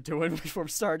what we were doing before we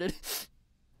started.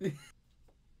 I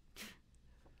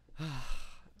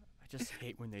just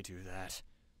hate when they do that.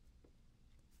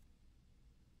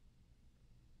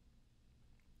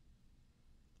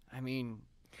 I mean,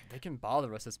 they can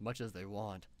bother us as much as they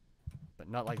want, but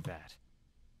not like that.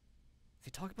 They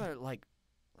talk about it like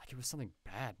it was something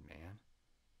bad, man.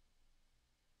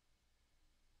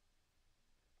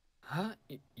 Huh?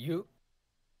 You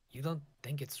don't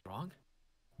think it's wrong?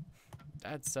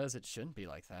 Dad says it shouldn't be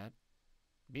like that.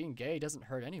 Being gay doesn't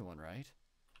hurt anyone, right?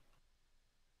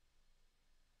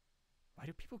 Why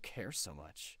do people care so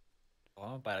much?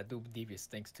 Oh, but I do devious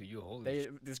things to you. Holy They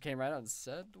shit. just came right out and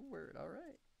said the word. All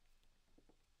right.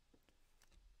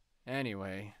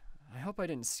 Anyway, I hope I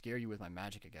didn't scare you with my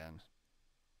magic again.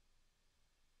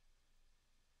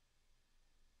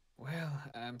 Well,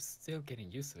 I'm still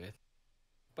getting used to it.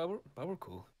 But we're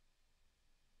cool.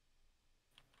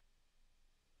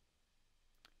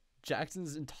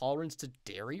 Jackson's intolerance to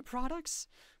dairy products?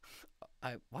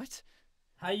 What?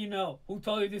 How you know? Who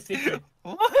told you this secret?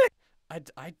 What?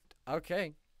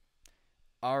 Okay.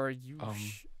 Are you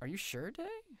sure, Day?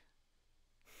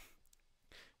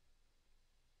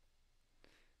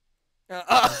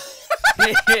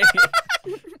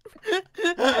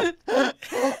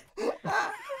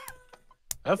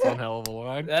 That's one hell of a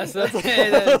line. That's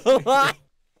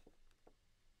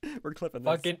We're clipping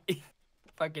this.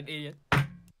 fucking idiot.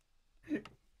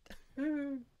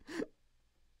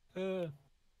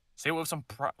 Say it with some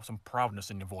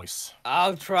proudness in your voice.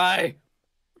 I'll try.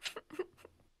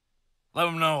 Let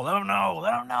them know. Let them know.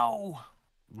 Let them know.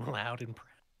 Loud and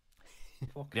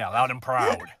proud. Yeah, loud and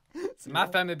proud. My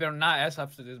family better not ass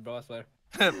up to this, bro. I swear.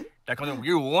 That comes from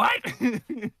you. What?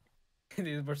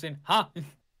 This person, huh?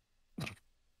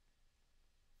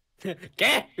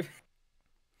 Gay.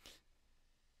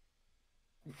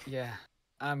 Yeah,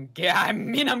 I'm gay. I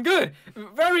mean, I'm good.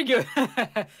 Very good.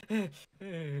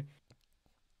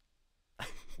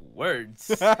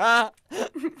 Words.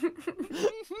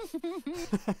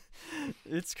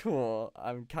 It's cool.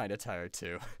 I'm kind of tired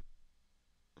too.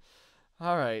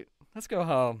 All right, let's go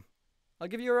home. I'll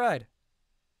give you a ride.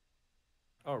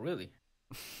 Oh, really?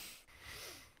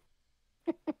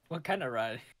 What kind of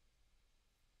ride?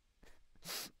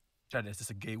 Chad, is this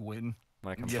a gay win?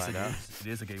 Wanna come Yes, find it out? is. It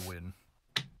is a gay win.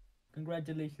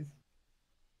 Congratulations.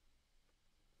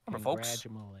 Remember, folks.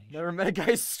 Congratulations. Never met a guy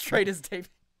as straight as David.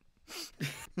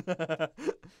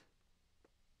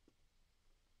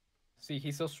 See,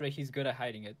 he's so straight, he's good at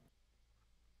hiding it.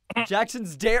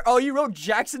 Jackson's Dairy. Oh, you wrote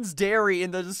Jackson's Dairy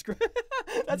in the description.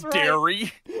 That's right.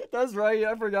 Dairy. That's right.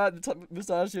 I forgot.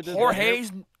 Nostalgia did that.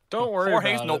 Jorge's. Don't worry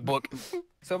Jorge's about notebook.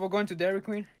 So we're going to Dairy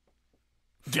Queen?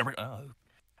 Dairy.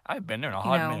 I've been there in a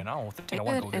hot No. minute. I don't think I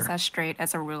want to go David is there. as straight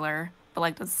as a ruler, but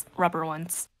like those rubber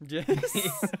ones. Yes.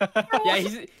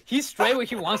 Yeah, he's straight where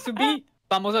he wants to be,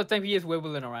 but most of the time he is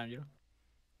wiggling around, you know?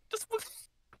 Just what?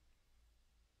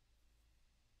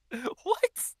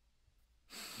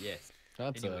 Yes.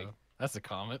 That's that's a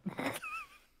comment.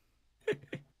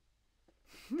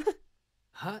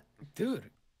 Huh? Dude,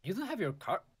 you don't have your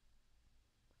car?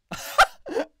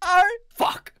 Alright.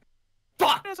 Fuck!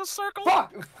 Fuck! There's a circle.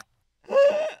 Fuck!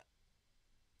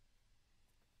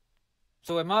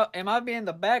 So am I being in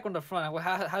the back or in the front?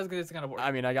 How's this gonna work?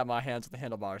 I mean, I got my hands on the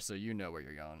handlebars, so you know where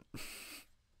you're going.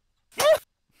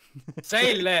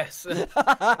 Say less.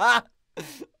 I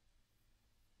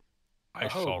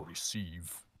shall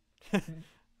receive.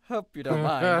 Hope you don't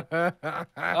mind.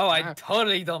 Oh, I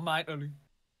totally don't mind.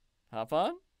 Hop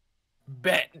on?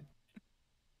 Bet.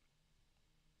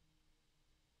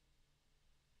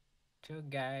 Two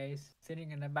guys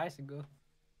sitting in a bicycle.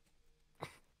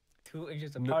 2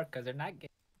 inches apart because they're not gay.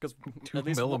 Because 2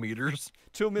 millimeters.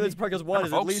 2 millimeters apart because one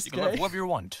is at Folks, least you can love gay. whoever you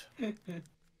want.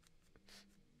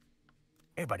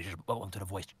 Everybody just welcome to the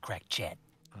voice crack chat.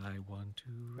 I want to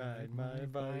Ride my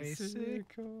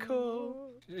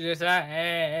bicycle. Just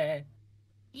hey.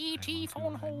 E.T.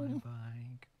 phone home.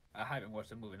 I haven't watched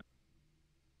the movie.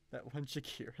 That one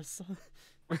Shakira song.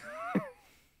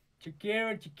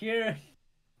 Shakira,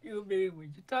 you baby,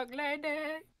 when you talk like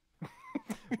that.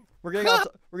 We're getting off.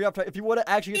 We're getting off track. If you want to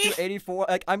actually get through 84,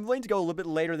 like I'm willing to go a little bit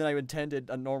later than I intended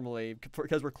normally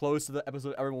because we're close to the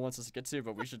episode everyone wants us to get to,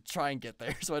 but we should try and get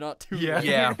there so I don't too.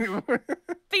 Yeah.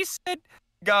 They said,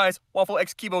 guys, Waffle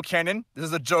X Kibo Cannon. This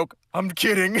is a joke. I'm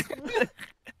kidding.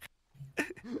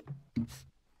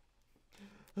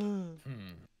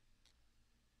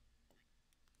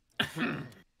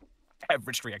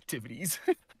 Average reactivities.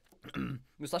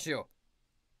 Mustachio.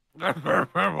 Why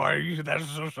are you? That's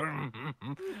so.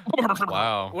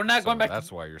 Wow. We're not going back to- That's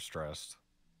why you're stressed.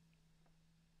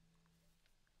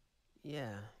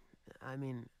 Yeah, I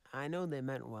mean, I know they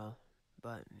meant well,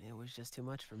 but it was just too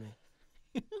much for me.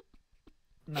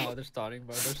 No, they're starting,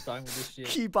 bro. They're starting with this shit.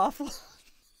 Keep awful.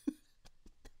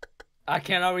 I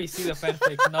can already see the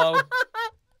fanfic. No.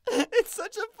 It's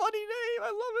such a funny name.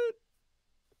 I love it.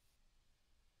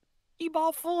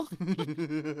 E-Bawful.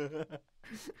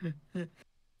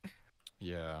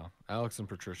 Yeah, Alex and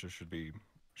Patricia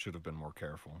should have been more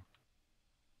careful.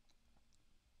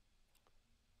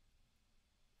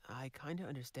 I kind of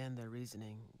understand their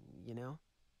reasoning, you know?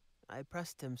 I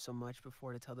pressed him so much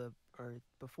before to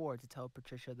tell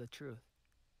Patricia the truth.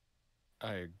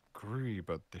 I agree,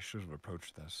 but they should have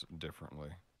approached this differently.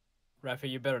 Rafi,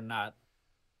 you better not.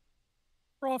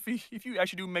 Rafi, if you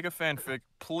actually do make a fanfic,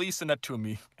 please send that to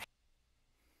me.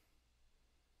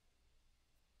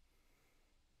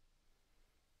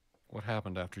 What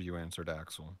happened after you answered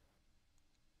Axel?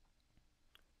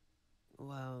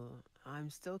 Well, I'm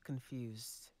still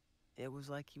confused. It was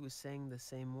like he was saying the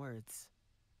same words.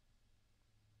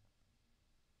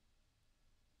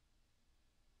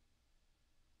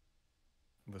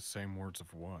 The same words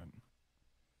of what?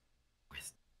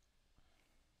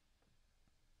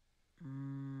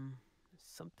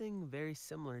 Something very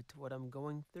similar to what I'm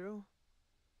going through,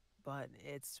 but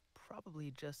it's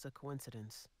probably just a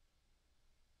coincidence.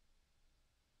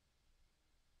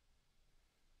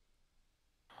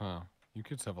 Huh. You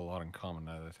kids have a lot in common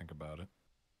now that I think about it.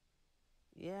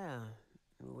 Yeah,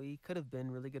 we could have been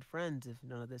really good friends if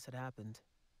none of this had happened.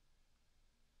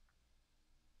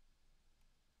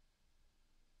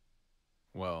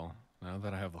 Well, now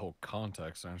that I have the whole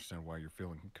context, I understand why you're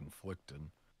feeling conflicted.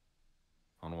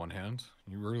 On one hand,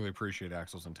 you really appreciate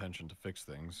Axel's intention to fix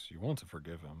things. You want to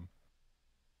forgive him.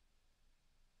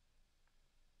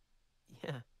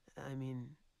 Yeah, I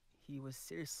mean, he was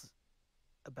seriously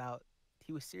about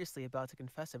to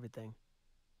confess everything.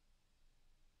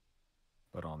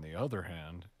 But on the other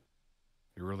hand,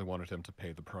 you really wanted him to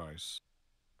pay the price.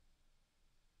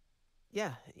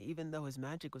 Yeah, even though his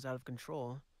magic was out of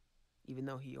control, even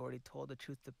though he already told the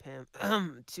truth to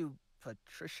to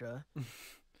Patricia,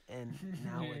 and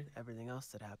now with everything else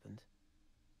that happened,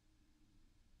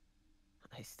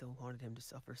 I still wanted him to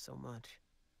suffer so much.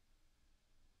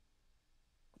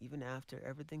 Even after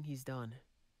everything he's done,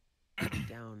 deep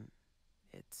down,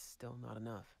 it's still not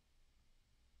enough.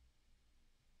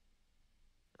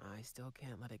 I still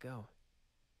can't let it go.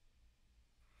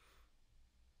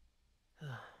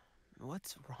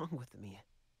 What's wrong with me?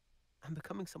 I'm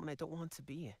becoming someone I don't want to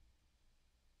be.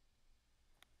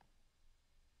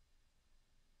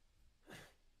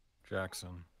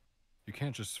 Jackson, you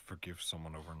can't just forgive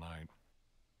someone overnight.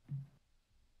 It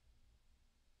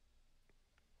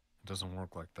doesn't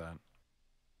work like that.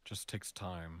 It just takes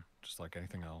time, just like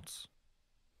anything else.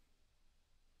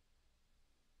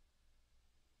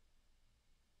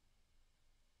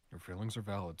 Your feelings are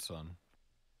valid, son.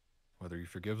 Whether you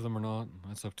forgive them or not,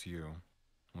 that's up to you.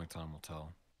 Only time will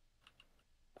tell.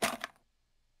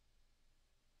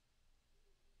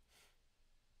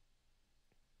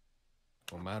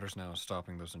 What matters now is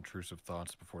stopping those intrusive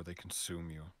thoughts before they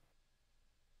consume you.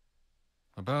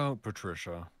 About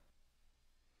Patricia,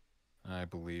 I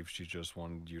believe she just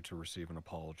wanted you to receive an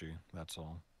apology, that's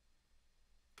all.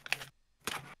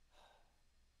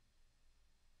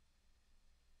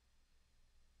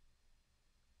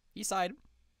 He sighed.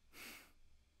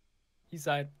 He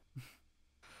sighed.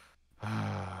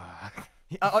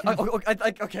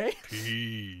 Okay.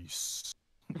 Peace.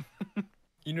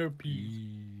 Inner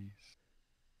peace.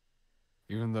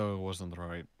 Even though it wasn't the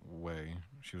right way,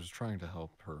 she was trying to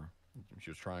help her. She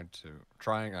was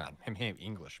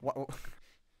English. What?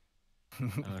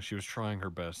 She was trying her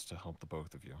best to help the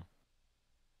both of you.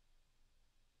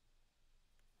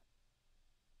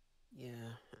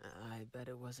 Yeah, I bet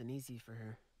it wasn't easy for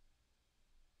her.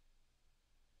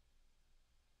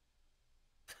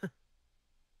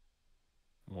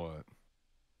 What?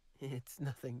 It's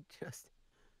nothing,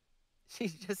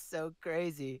 she's just so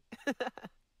crazy.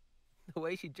 The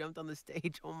way she jumped on the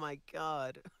stage, oh my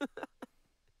god.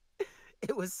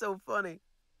 It was so funny.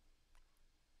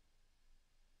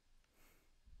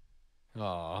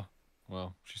 Aw,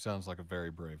 well, she sounds like a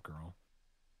very brave girl.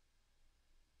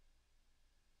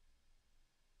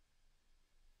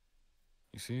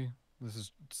 You see, this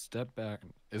is step back.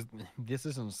 This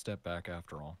isn't a step back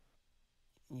after all.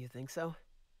 You think so?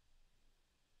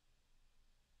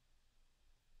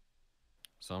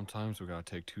 Sometimes we gotta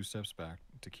take 2 steps back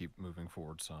to keep moving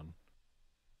forward, son.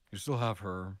 You still have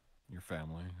her, your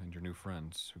family, and your new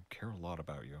friends who care a lot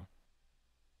about you.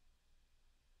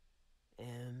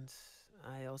 And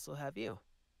I also have you.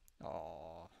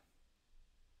 Aww.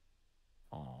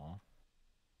 Aww.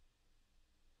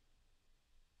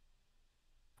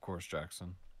 Of course,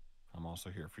 Jackson. I'm also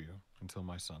here for you until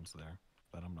my son's there.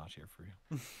 But I'm not here for you.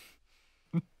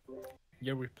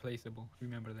 You're replaceable.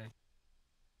 Remember that.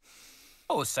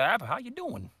 Oh, Sab, how you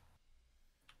doing?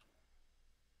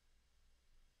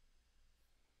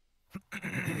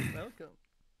 Welcome.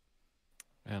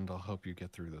 And I'll help you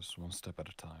get through this one step at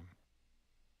a time.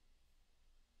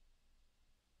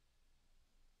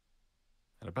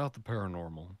 And about the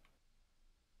paranormal.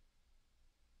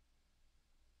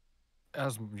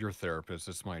 As your therapist,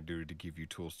 it's my duty to give you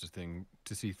tools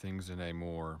to see things in a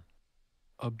more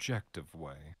objective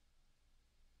way.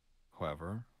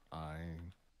 However, I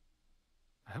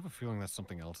have a feeling that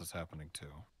something else is happening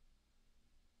too.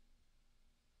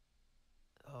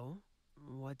 Oh?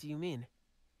 What do you mean?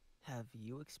 Have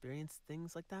you experienced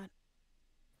things like that?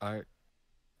 I'm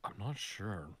not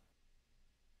sure.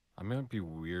 I might be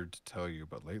weird to tell you,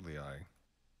 but lately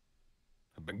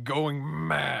have been going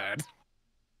mad.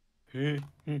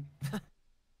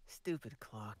 Stupid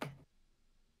clock.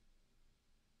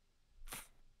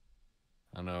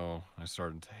 I know, I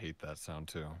started to hate that sound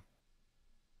too.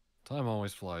 Time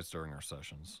always flies during our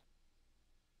sessions.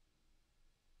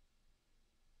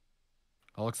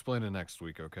 I'll explain it next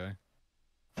week, okay?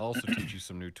 I'll also teach you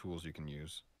some new tools you can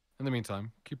use. In the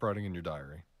meantime, keep writing in your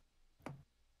diary.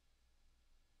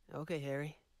 Okay,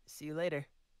 Harry. See you later.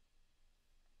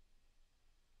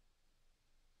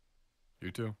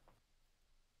 You too.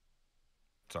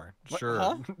 Sorry. What? Sure.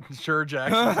 Huh? Sure,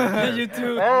 Jackson. You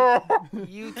too.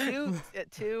 You too.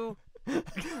 Two.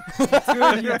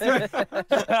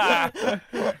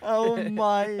 Oh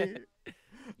my.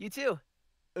 You too.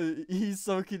 He's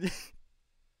so cute.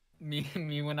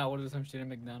 Me when I order some shit at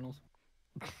McDonald's.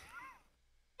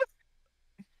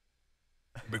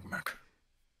 Big Mac.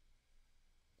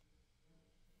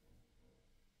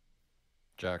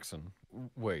 Jackson,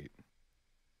 wait.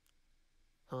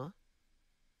 Huh?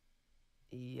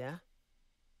 Yeah?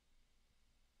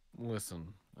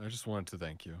 Listen, I just wanted to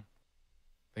thank you.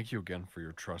 Thank you again for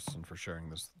your trust and for sharing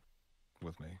this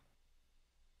with me.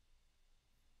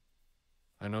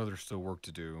 I know there's still work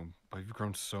to do, but you've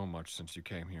grown so much since you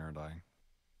came here, and I'm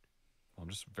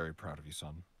just very proud of you,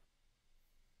 son.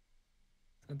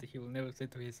 Something he will never say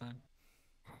to his son.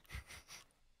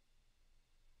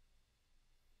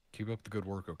 Keep up the good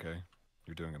work, okay?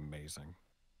 You're doing amazing.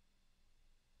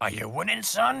 Are you winning,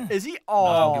 son? Is he?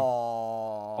 Oh.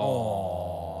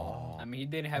 Oh. I mean, he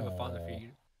didn't have a father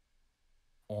figure.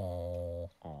 Oh.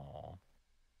 Aw.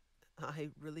 I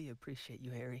really appreciate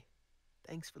you, Harry.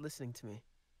 Thanks for listening to me.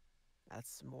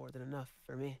 That's more than enough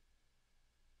for me.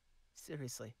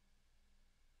 Seriously.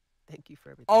 Thank you for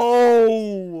everything.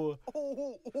 Oh.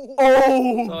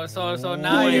 Oh. So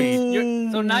now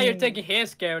you're taking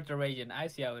his character region. I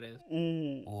see how it is.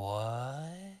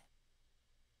 What?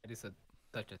 It is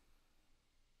such a.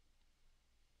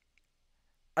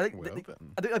 I think, Well,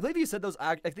 I believe you said those.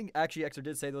 I think actually Exer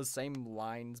did say those same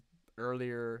lines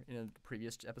earlier in a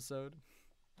previous episode.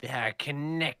 They are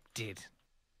connected.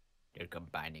 You're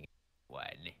combining one.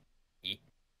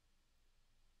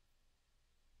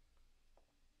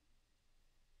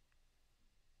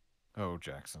 Oh,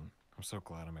 Jackson, I'm so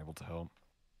glad I'm able to help.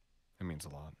 It means a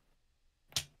lot.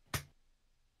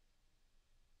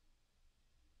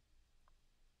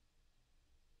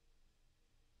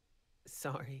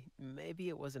 Sorry, maybe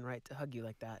it wasn't right to hug you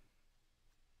like that.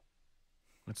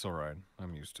 It's alright,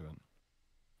 I'm used to it.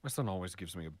 My son always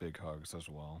gives me a big hugs as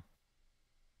well.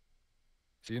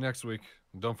 See you next week,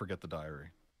 and don't forget the diary.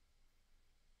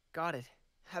 Got it.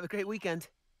 Have a great weekend.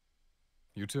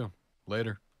 You too.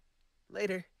 Later.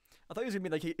 Later. I thought he was gonna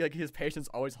be like his patients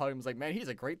always hug him. I was like, man, he's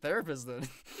a great therapist then.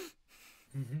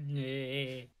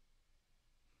 Yeah.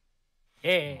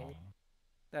 Yeah.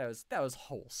 That was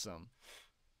wholesome.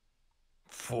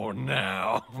 For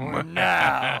now. For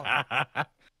now.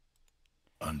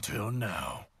 Until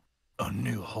now. A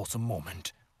new wholesome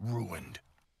moment ruined.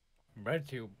 Brought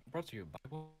to you by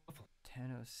Waffle.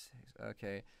 10:06.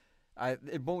 Okay,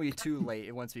 it won't be too late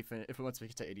once we finish. If once we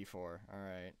get to 84. All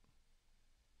right.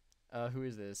 Who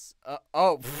is this?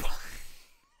 Oh.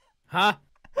 Huh?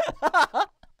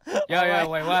 Yeah,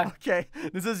 wait, what? Okay,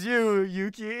 this is you,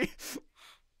 Yuki.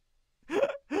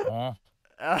 Oh.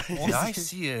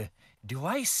 Do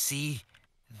I see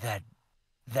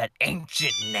that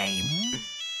ancient name?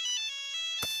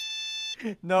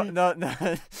 No,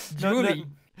 Julie.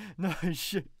 no,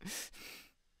 shit.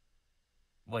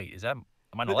 Wait, am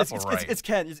I on the left or right? It's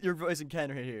Ken. Your voice and Ken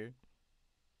right here.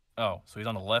 Oh, so he's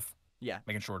on the left? Yeah.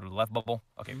 Making sure the left bubble?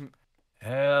 Okay. Mhm.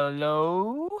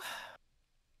 Hello?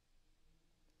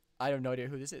 I have no idea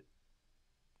who this is.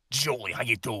 Julie, how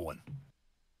you doing?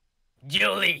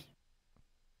 Julie.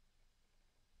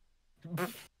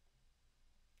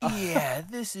 Yeah,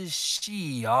 this is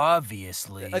she,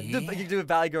 obviously. You can do a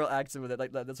Valley Girl accent with it.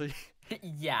 Like that's what.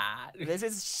 Yeah. This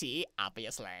is she,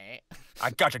 obviously.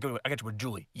 I got you with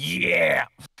Julie. Yeah!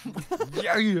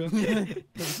 Yeah.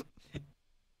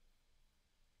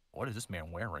 What is this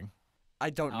man wearing? I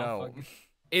don't Oh, know. fuck.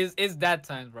 It's that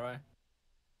time, bro.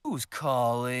 Who's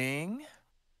calling?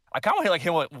 I kind of like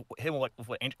him with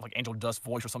Angel Dust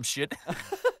voice or some shit.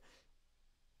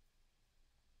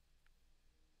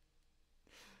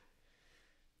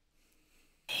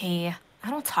 Hey, I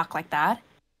don't talk like that.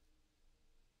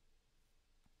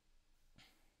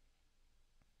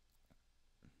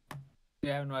 You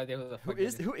have no idea who the fuck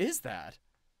it Who is that?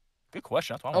 Good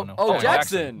question. That's what I want to know. Oh,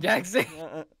 Jackson. Jackson.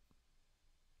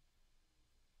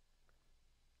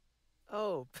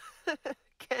 Oh,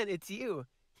 Ken, it's you.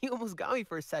 You almost got me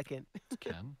for a second.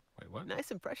 Ken? Wait, what?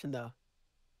 Nice impression, though.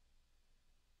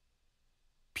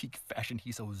 Peak fashion,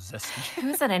 he's so zesty. Who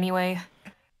is it anyway?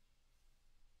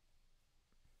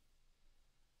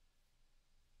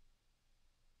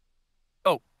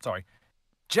 Oh, sorry.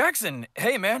 Jackson,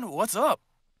 hey man, what's up?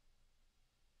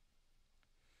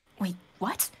 Wait,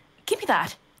 what? Give me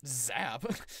that. Zap.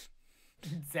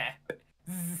 Zap.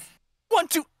 1,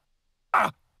 2.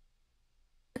 Ah!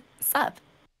 Sup?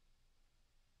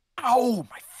 Ow,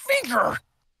 my finger!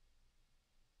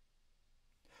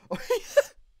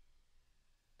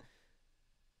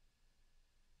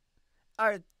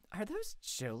 Are those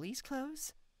Jolie's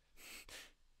clothes?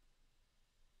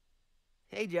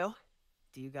 Hey, Joe.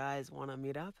 Do you guys want to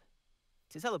meet up?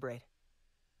 To celebrate?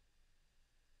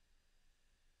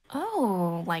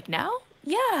 Oh, like now?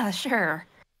 Yeah, sure.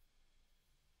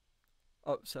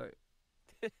 Oh, sorry.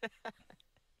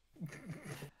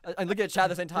 I'm looking at chat at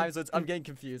the same time, so I'm getting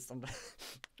confused.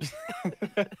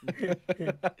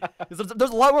 There's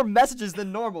a lot more messages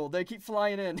than normal. They keep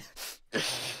flying in.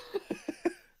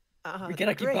 We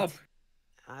cannot keep great. up.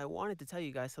 I wanted to tell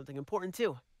you guys something important,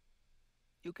 too.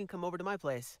 You can come over to my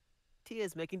place.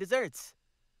 Tia's making desserts.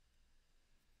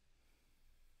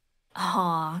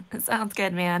 Aw, sounds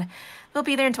good, man. We'll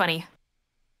be there in 20.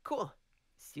 Cool.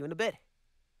 See you in a bit.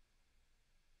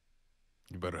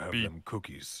 You better have Beep. them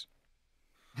cookies.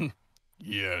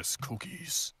 Yes,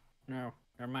 cookies. No,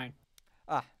 never mind.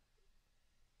 Ah.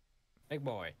 Big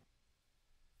boy.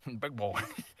 Big boy.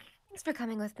 Thanks for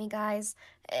coming with me, guys,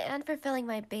 and for filling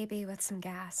my baby with some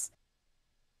gas.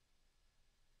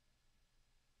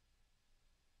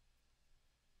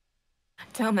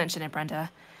 Don't mention it, Brenda.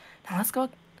 Now let's go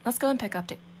and pick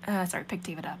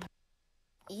David up.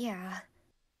 Yeah.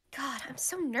 God, I'm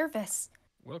so nervous.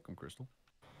 Welcome, Crystal.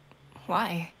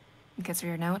 Why? Because of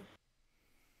your note?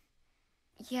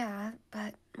 Yeah,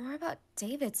 but more about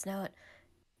David's note.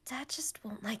 Dad just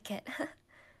won't like it.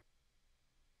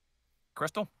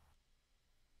 Crystal?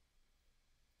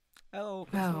 Oh.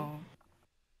 Oh.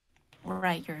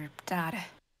 Right, your dad.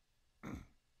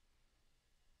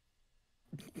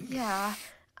 Yeah.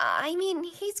 I mean,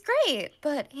 he's great,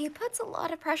 but he puts a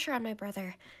lot of pressure on my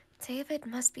brother. David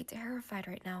must be terrified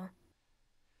right now.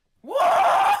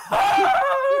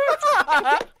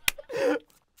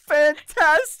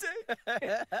 Fantastic!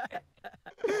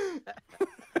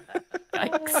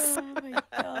 Yikes. Oh my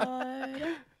god.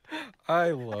 I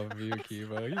love you,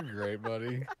 Kiva. You're great,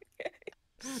 buddy.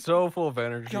 So full of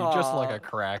energy, just like a God.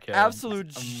 crackhead. Absolute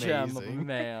It's gem of a amazing.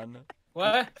 man.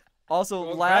 What? Also,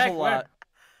 Well, laugh a crack, lot.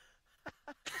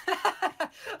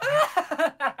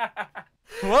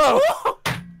 Whoa! Whoa!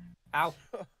 Ow.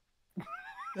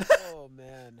 Oh,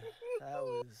 man. That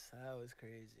was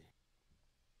crazy.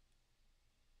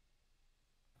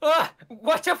 Ah,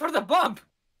 watch out for the bump.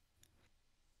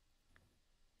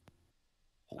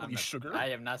 Holy sugar. I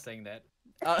am not saying that.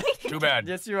 Too bad.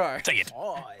 Yes, you are. Say it.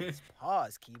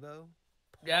 Pause, Kibo.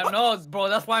 Yeah, no, bro,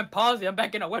 that's why I'm pausing. I'm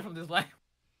backing away from this line.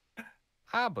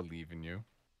 I believe in you.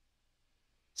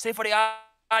 Say for the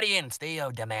audience, they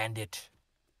demand it.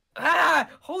 Ah,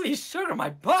 holy sugar, my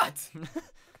butt.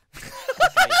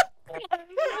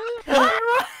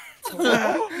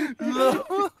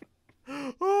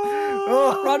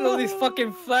 Ronald is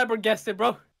fucking flabbergasted,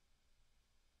 bro.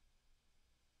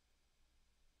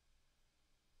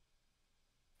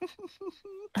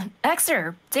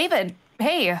 Exer, David,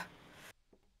 hey.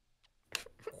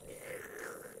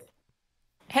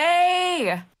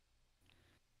 Hey!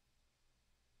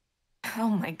 Oh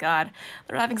my god,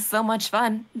 they're having so much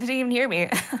fun. Didn't even hear me.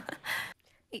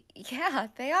 Yeah,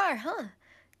 they are, huh?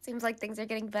 Seems like things are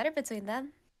getting better between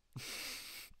them.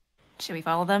 Should we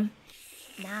follow them?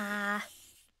 Nah.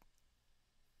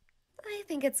 I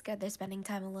think it's good they're spending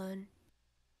time alone.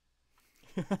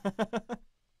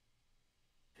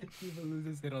 He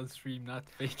loses it on stream, not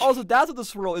fake. Also, that's what the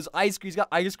swirl is. Ice cream. He's got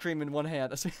ice cream in one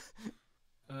hand. This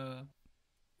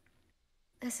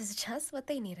is just what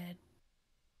they needed.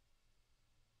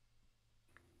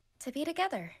 To be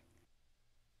together.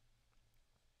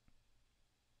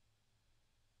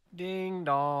 Ding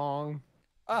dong.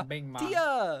 Bing Mom.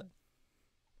 Tia!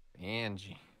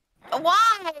 Angie.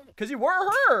 Why? Because you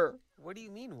weren't her! What do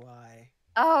you mean, why?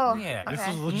 Oh, Yeah, okay. This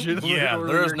is legitimately. Yeah, one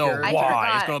of there's your no characters. I why.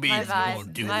 forgot. It's gonna be My bad. we'll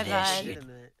do My this bad. shit.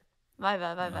 My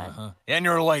bad, my bad. Uh-huh. And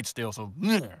you're late still, so.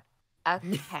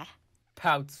 Okay.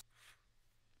 Pouts.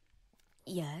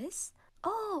 Yes?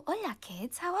 Oh, hola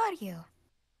kids, how are you?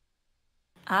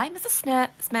 I'm Mrs.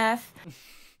 Smith.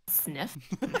 Sniff.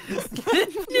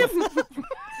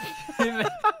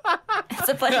 It's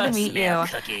a pleasure to meet you.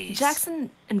 Cookies. Jackson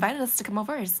invited us to come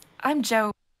over. I'm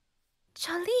Joe.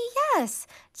 Jolie, yes.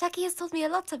 Jackie has told me a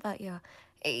lot about you.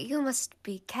 You must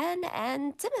be Ken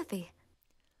and Timothy.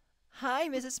 Hi,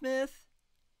 Mrs. Smith.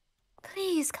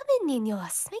 Please, come in,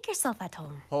 niños. Make yourself at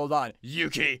home. Hold on.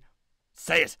 Yuki!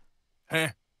 Say it! Huh?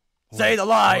 Say the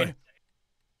line!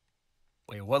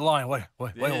 Wait, what line? Wait,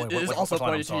 It is also what line?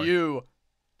 I'm pointed to sorry. you.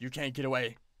 You can't get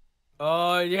away.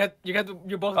 Oh, you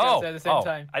both got to say at the same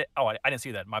time. I didn't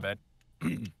see that. My bad.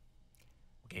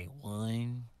 Okay,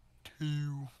 1,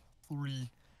 2, 3.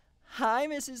 Hi,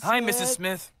 Mrs. Smith. Hi, Mrs.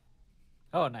 Smith.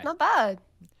 Oh, nice. Not bad.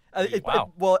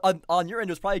 Wow. Well, on your end,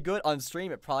 it was probably good. On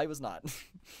stream, it probably was not.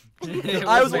 It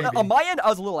I was maybe. on my end. I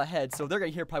was a little ahead, so they're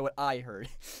gonna hear probably what I heard.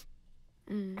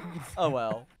 Mm. Oh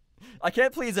well, I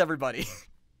can't please everybody.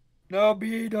 No,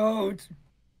 B, don't.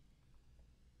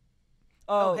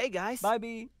 Oh, hey guys. Bye,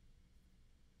 B.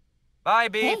 Bye,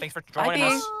 B. Hey, Thanks for bye, joining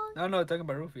B. us. No, talking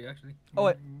about Rufy, actually. Oh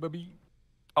wait,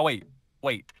 Oh,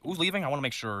 wait. Who's leaving? I want to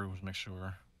make sure.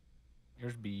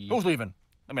 Here's B. Who's leaving?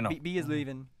 Let me know. B is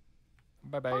leaving.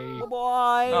 Bye bye. Bye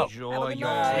bye. Oh. Enjoy good your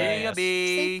night. See ya, ass.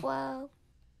 B. Sleep well.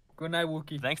 Good night,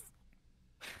 Wookie. Thanks.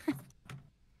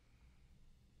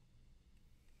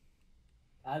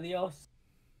 Adios.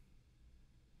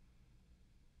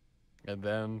 And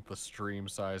then the stream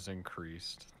size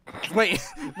increased. Wait,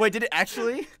 did it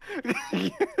actually?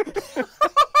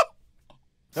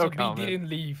 So No B comment. didn't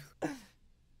leave.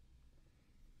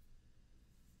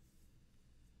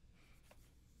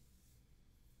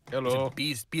 Hello.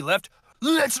 B left.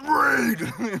 Let's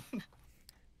raid.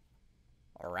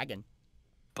 Regan.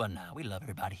 But nah, we love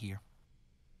everybody here.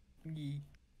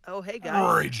 Oh, hey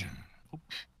guys. Raging.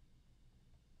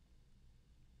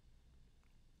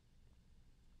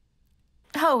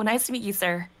 Oh, nice to meet you,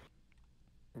 sir.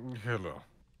 Hello.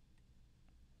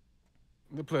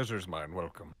 The pleasure's mine.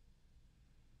 Welcome.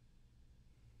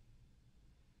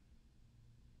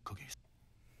 Cookies.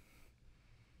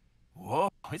 Whoa,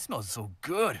 it smells so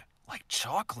good. Like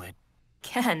chocolate.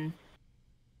 Ken.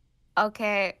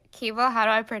 Okay, Kibo, how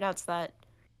do I pronounce that?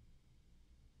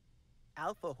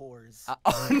 Alpha whores.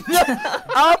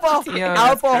 Alpha Yeah.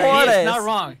 Alpha He Hordes. is not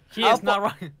wrong. He is not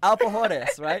wrong. Alpha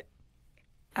Hordes, right?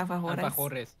 Alfajores.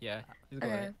 Alfajores, yeah. He's got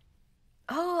Okay. it.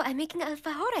 Oh, I'm making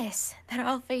alfajores. They're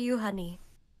all for you, honey.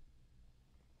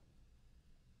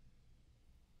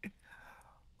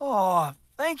 Oh,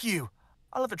 thank you.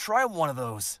 I'd love to try one of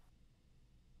those.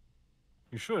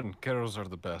 You should. Carols are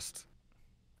the best.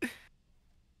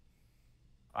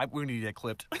 We need to get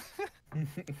clipped.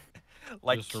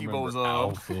 Like Just Kibo's, remember,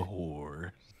 alpha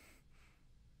whore.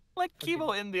 like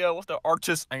Kibo in the, what's the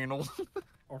artist anal?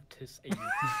 Ortiz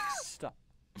Stop.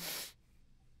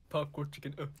 popcorn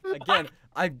chicken. Again,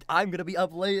 I'm gonna be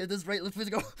up late at this rate. Let's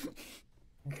go.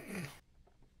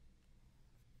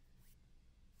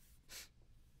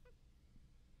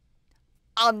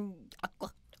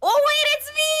 Oh wait,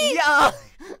 it's me! Yeah.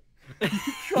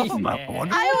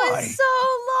 I was so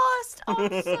lost.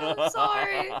 I'm so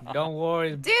sorry. Don't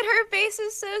worry. Dude, her face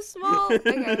is so small. It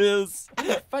Okay. is.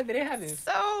 Why did they have this?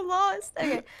 So lost.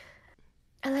 Okay.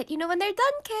 I'll let you know when they're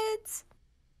done, kids.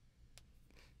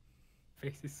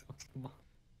 Face is so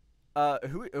small.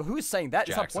 Who's saying that?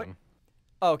 It's not point. Jackson.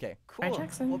 Oh, okay. Cool.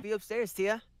 Jackson. We'll be upstairs,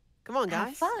 Tia. Come on, Have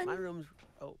guys. fun. My room's.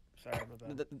 Oh, Sorry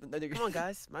about that. Come on,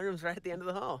 guys. My room's right at the end of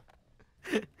the hall.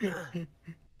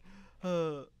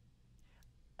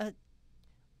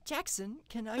 Jackson,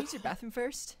 can I use your bathroom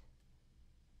first?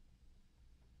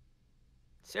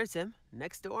 Sure, Tim.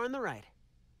 Next door on the right.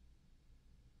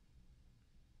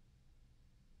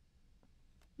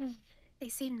 They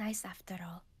seem nice after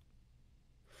all.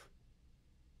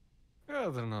 Yeah,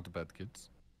 they're not bad kids.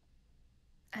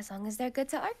 As long as they're good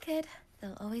to our kid,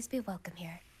 they'll always be welcome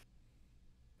here.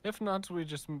 If not, we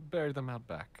just bury them out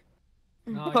back.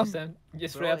 No,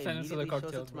 just Bro, wrap them into the immediately shows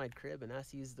cocktail. up to my crib and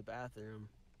asks to use the bathroom.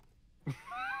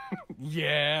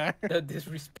 Yeah. The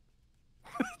disrespect.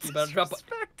 You better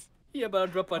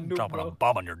drop a nuke, Dropping a bro.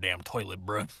 bomb on your damn toilet,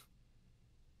 bro.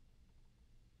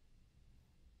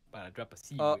 Better drop a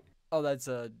C. Oh, that's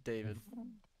David.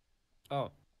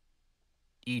 Oh.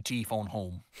 E.T. phone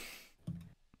home.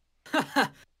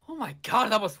 Oh my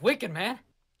god, that was wicked, man.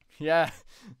 Yeah.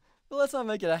 But let's not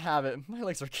make it a habit. My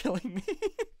legs are killing me.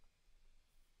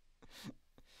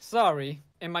 Sorry,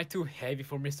 am I too heavy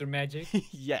for Mr. Magic?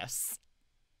 Yes.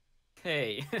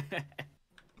 Hey.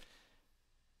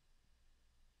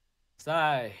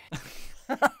 Sigh.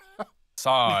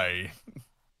 Sigh.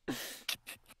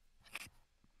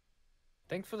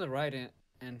 Thanks for the ride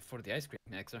and for the ice cream,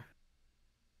 Exer.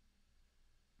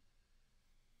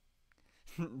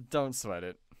 Don't sweat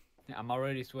it. Yeah, I'm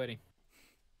already sweating.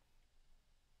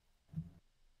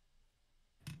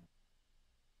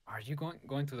 Are you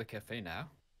going to the cafe now?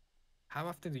 How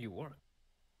often do you work?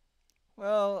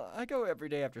 Well, I go every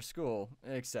day after school,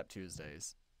 except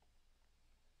Tuesdays.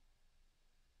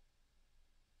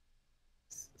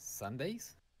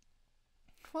 Sundays?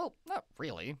 Well, not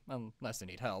really, unless I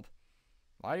need help.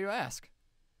 Why do you ask?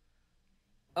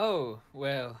 Oh,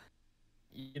 well,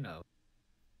 you know.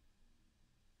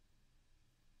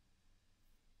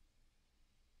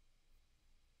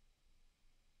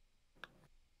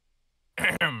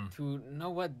 To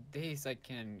know what days I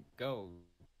can go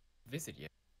visit you.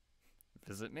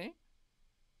 Visit me?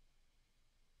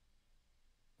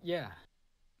 Yeah.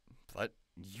 But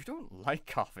you don't like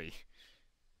coffee.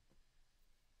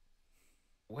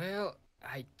 Well,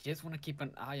 I just want to keep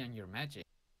an eye on your magic.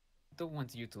 Don't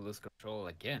want you to lose control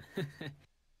again.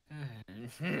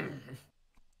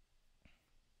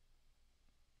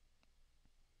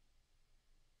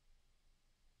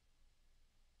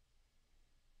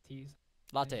 Teas?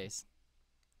 Lattes.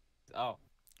 Oh.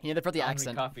 Yeah, they put the I don't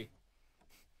accent. drink coffee.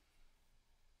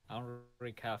 I don't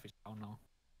drink coffee. Oh no.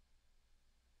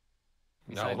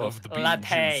 I love the bean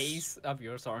lattes juice. of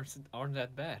yours aren't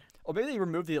that bad. Or maybe they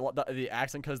removed the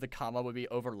accent because the comma would be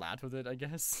overlapped with it, I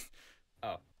guess.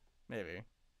 Oh. Maybe.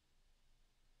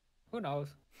 Who knows?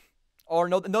 Or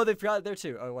no, they forgot it there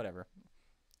too. Oh, whatever.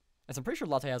 And so I'm pretty sure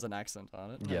latte has an accent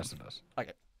on it. Yes, it does.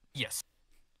 Okay. Yes.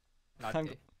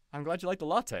 I'm glad you like the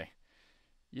latte.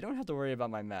 You don't have to worry about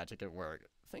my magic at work.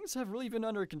 Things have really been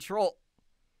under control.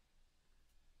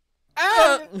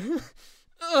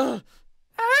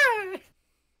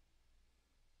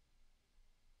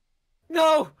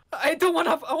 No! I don't want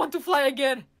to. I want to fly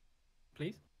again.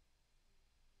 Please?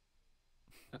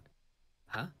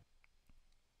 Huh?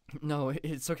 No,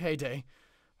 it's okay, Day.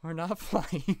 We're not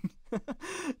flying.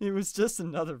 It was just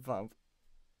another bump.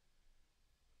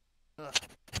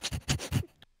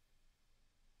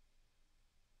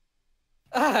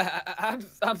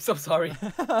 I'm so sorry.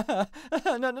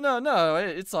 No.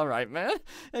 It's all right, man.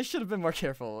 I should have been more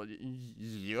careful.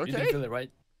 You okay? You didn't feel it,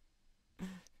 right?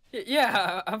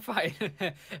 Yeah, I'm fine.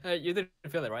 You didn't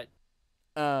feel it, right?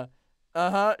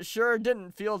 Sure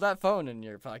didn't feel that phone in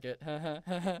your pocket.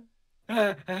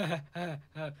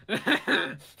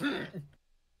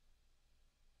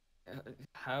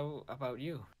 How about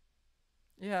you?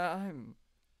 Yeah,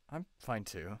 I'm fine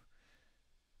too.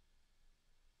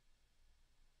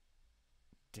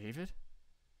 David?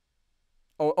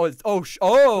 Is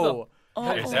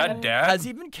that Dad? Has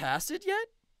he been casted yet?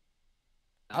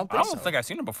 I don't I think don't so. think I've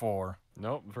seen him before.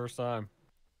 Nope, first time.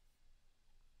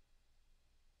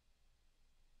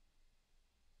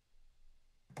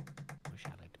 Who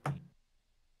shall it be?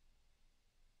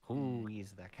 Who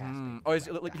is the casting? Oh, here's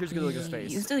a good look at his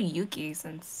face. Use the Yuki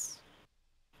since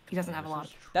he doesn't have a lot.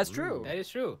 That's true. That is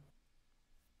true.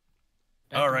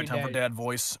 That All could right, be time for Daddy. Dad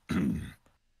voice.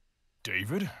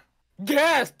 David?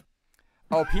 Gasp!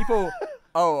 Oh,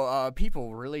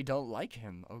 people really don't like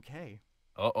him. Okay.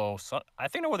 Uh-oh. So, I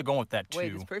think I know where they're going with that, too.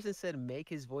 Wait, this person said make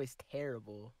his voice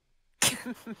terrible.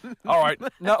 All right.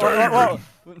 No, David.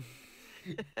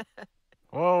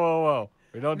 Whoa.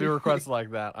 We don't do requests like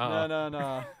that.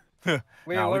 No.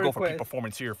 Wait, Nah, what we go for peak request?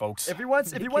 performance here, folks. If he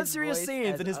wants Make serious his voice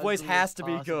scenes, as then his voice ugly has as to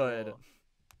be good. possible.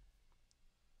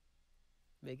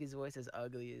 Make his voice as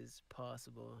ugly as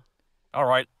possible. All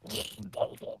right.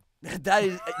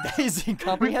 that is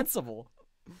incomprehensible.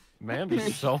 Man,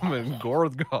 just summon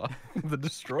Gorgoth, the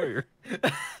Destroyer.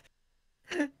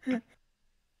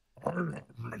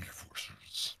 Many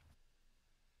forces.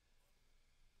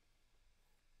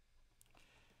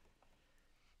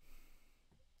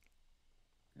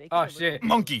 Make Oh, it a little shit. bit of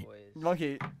Monkey. voice.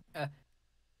 Monkey.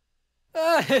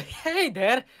 Hey,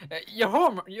 Dad.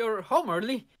 You're home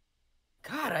early.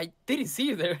 God, I didn't see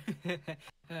you there.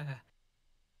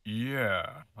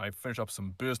 Yeah, I finished up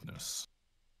some business.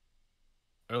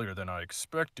 Earlier than I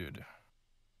expected.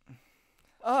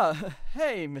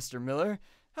 Hey, Mr. Miller.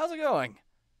 How's it going?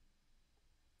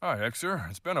 Hi, Exer.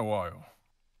 It's been a while.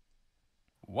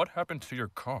 What happened to your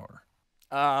car?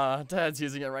 Dad's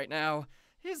using it right now.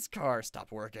 His car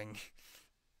stopped working.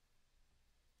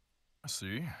 I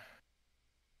see.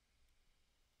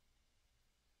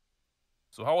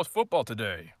 So how was football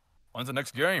today? When's the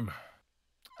next game?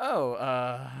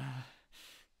 Oh,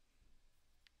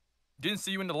 Didn't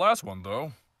see you in the last one,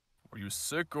 though. Were you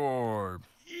sick or...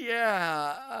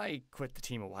 yeah, I quit the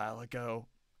team a while ago.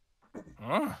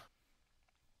 Huh?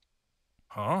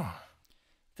 Huh?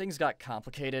 Things got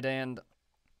complicated and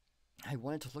I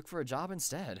wanted to look for a job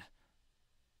instead.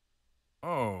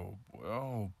 Oh,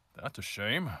 well, that's a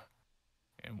shame.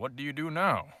 And what do you do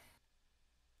now?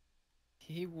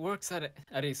 He works at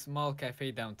a small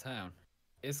cafe downtown.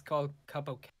 It's called Cup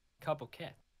of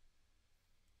Cat.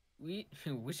 We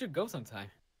should go sometime.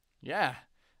 Yeah,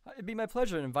 it'd be my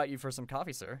pleasure to invite you for some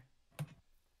coffee, sir.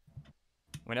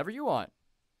 Whenever you want.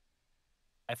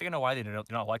 I think I know why they do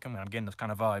not like him, and I'm getting those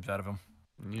kind of vibes out of him.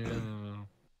 Yeah.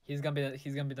 He's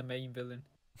gonna be the main villain.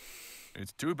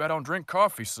 It's too bad I don't drink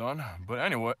coffee, son.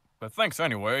 But thanks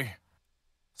anyway.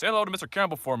 Say hello to Mr.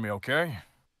 Campbell for me, okay?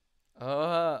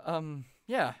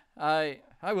 Yeah, I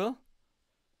will.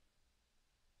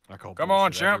 I call Come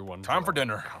on, bullshit. champ. Everyone's Time for allowed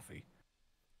dinner. Coffee.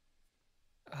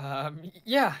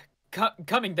 Yeah,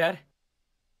 coming, Dad.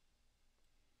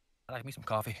 I like me some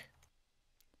coffee.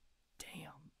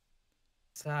 Damn.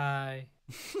 Sigh.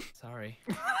 Sorry.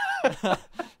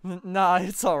 Nah,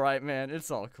 it's alright, man. It's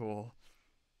all cool.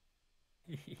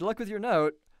 Good luck with your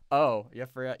note. Oh, you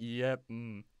forgot. Yep.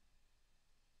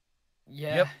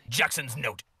 Yeah. Yep, Jackson's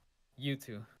note. You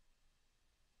too.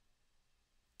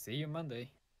 See you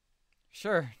Monday.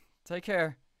 Sure. Take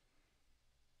care.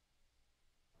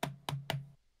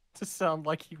 To sound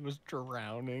like he was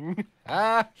drowning.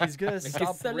 He's gonna Make it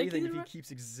stop sound like breathing he's if he dra- keeps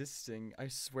existing. I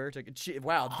swear to.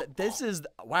 Wow, this is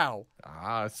wow.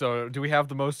 So do we have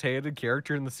the most hated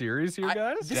character in the series here,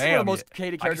 guys? This is one of the most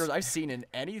hated characters I've seen in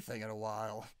anything in a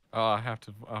while. Oh, I have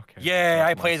to. Okay. Yeah, I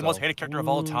correct played the most myself. hated character of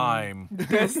all time.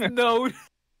 Best note.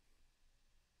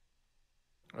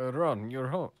 Ron, you're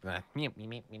home.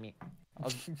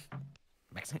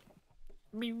 Mexican.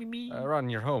 Me. Ron,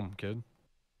 you're home, kid.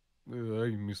 Hey,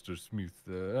 Mr. Smith.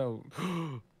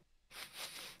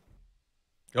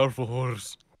 Alpha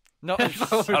horse. No.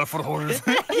 Alfred Horse.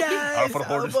 Yes, Alpha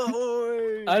horse.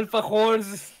 Alpha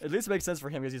horse. At least it makes sense for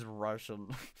him because he's Russian.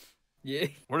 Yeah.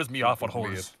 Where does me Alfred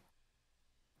Horse?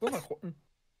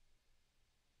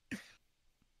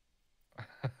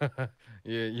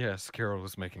 Yes, Carol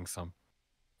is making some.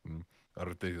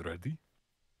 Are they ready?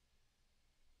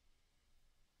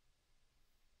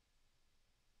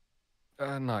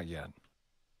 Not yet.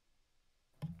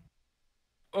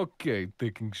 Okay,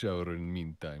 taking shower in the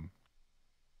meantime.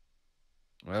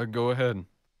 Go ahead.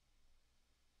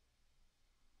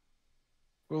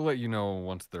 We'll let you know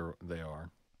once they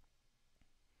are.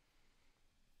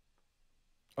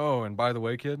 Oh, and by the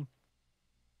way, kid.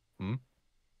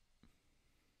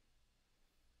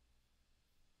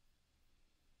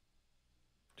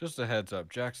 Just a heads up,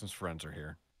 Jackson's friends are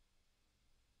here.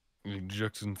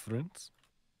 Jackson's friends?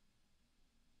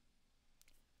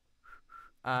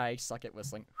 I suck at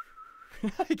whistling.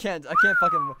 I can't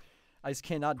I just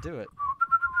cannot do it.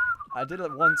 I did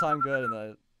it one time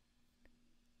good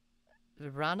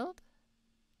and Ronald?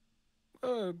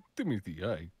 Timothy,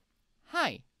 hi.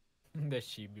 Hi. The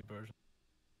chibi version.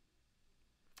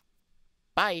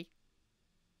 Bye.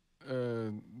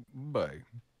 Bye.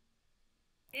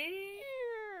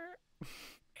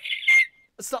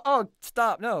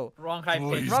 Stop, no. Wrong high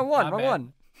pitch. Wrong one, My wrong bad.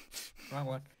 one. Wrong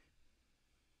one.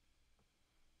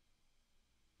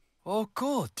 Oh,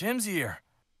 cool. Tim's here.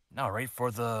 Now, right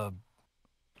for the...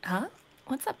 Huh?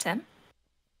 What's up, Tim?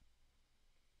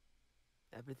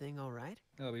 Everything all right?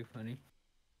 That'll be funny.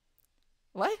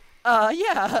 What?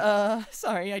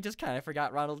 Sorry, I just kind of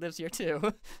forgot Ronald lives here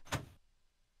too.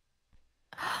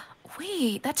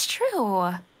 Wait, that's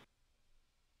true.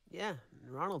 Yeah,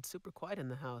 Ronald's super quiet in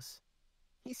the house.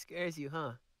 He scares you,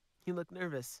 huh? You look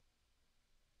nervous.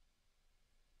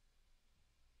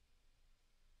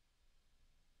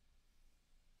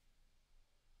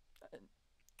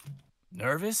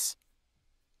 Nervous?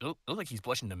 Look like he's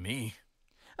blushing to me.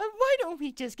 Why don't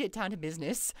we just get down to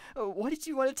business? What did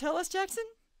you want to tell us, Jackson?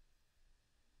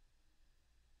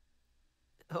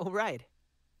 Oh, right.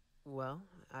 Well,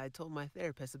 I told my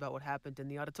therapist about what happened in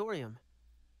the auditorium.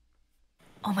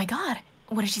 Oh my god,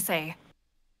 what did she say?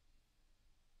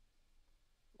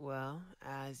 Well,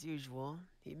 as usual,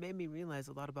 he made me realize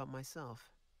a lot about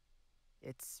myself.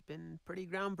 It's been pretty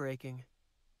groundbreaking.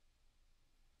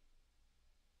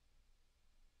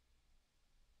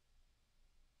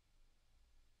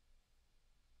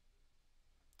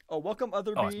 Oh, welcome,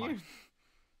 other Oh, it's B. mine.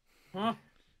 Huh?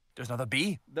 There's another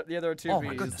B? Yeah, there are two Oh Bs.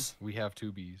 my goodness. We have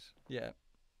 2 Bs. Yeah.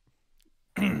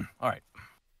 All right.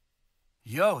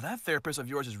 Yo, that therapist of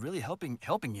yours is really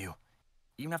helping you.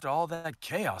 Even after all that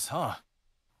chaos, huh?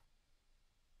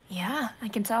 Yeah, I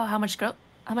can tell how much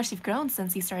you've grown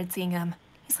since you started seeing him.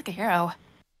 He's like a hero.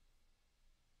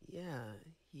 Yeah,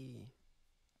 he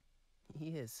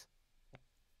is.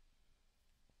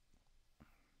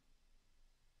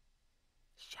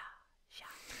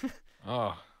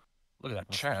 Oh, Look at that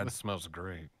that Chad. smells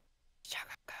great.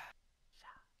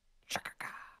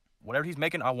 Whatever he's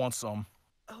making, I want some.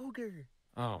 Ogre.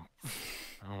 Oh,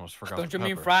 I almost forgot Don't the you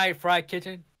mean pepper. fried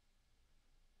kitchen?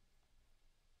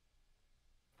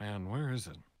 Man, where is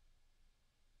it?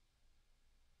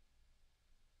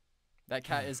 That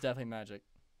cat is definitely magic.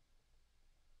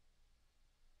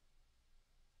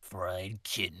 Fried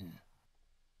kitten.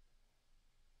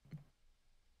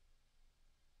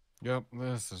 Yep,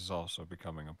 this is also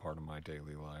becoming a part of my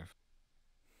daily life.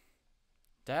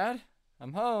 Dad,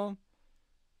 I'm home.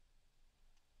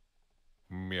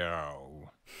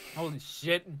 Meow. Holy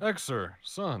shit. Exer,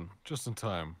 son, just in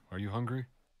time. Are you hungry?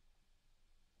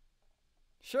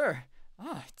 Sure.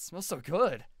 Ah, it smells so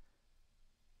good.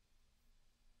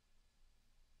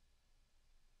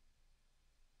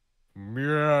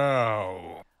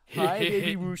 Meow. Hi,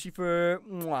 baby Wushifer.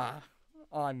 Mwah.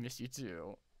 Oh, I miss you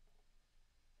too.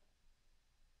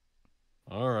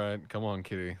 All right, come on,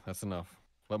 kitty. That's enough.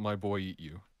 Let my boy eat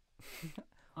you.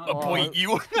 A boy,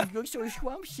 you. You look so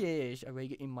scrumptious. Are we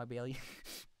getting my belly?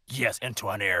 Yes, into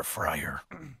an air fryer.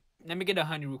 Let me get a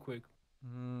honey real quick.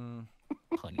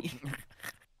 Honey.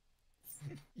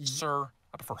 Sir,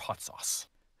 I prefer hot sauce.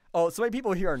 Oh, so many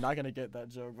people here are not gonna get that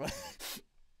joke.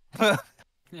 But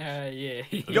Yeah.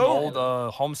 The Go-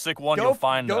 old homesick one, go you'll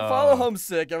find. go follow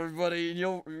Homesick, everybody.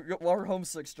 You'll our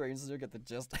Homesick strains. You'll get the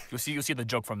gist. You'll see the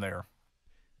joke from there.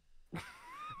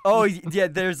 Oh yeah,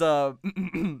 there's a.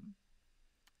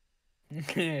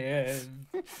 Yeah.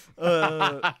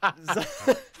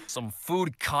 Some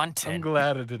food content. I'm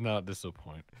glad it did not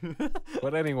disappoint.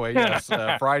 But anyway, yes,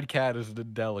 fried cat is a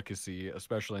delicacy,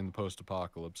 especially in the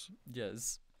post-apocalypse.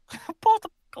 Yes.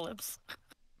 Apocalypse.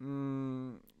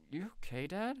 You okay,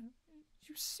 Dad?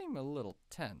 You seem a little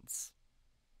tense.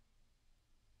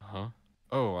 Huh?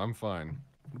 Oh, I'm fine.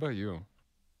 What about you?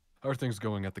 How are things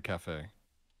going at the cafe?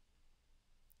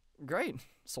 Great.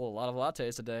 Sold a lot of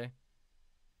lattes today.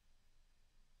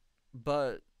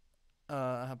 But,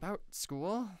 about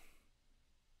school?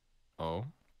 Oh?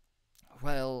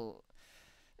 Well,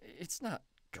 it's not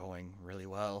going really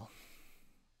well.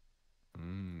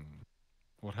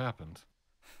 What happened?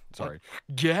 Sorry.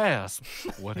 Gasp!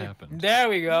 What happened? There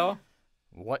we go.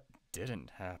 What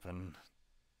didn't happen?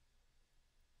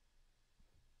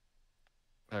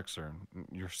 Exer,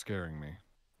 you're scaring me.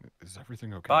 Is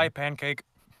everything okay? Bye, pancake.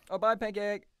 Oh, bye,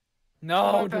 Pancake.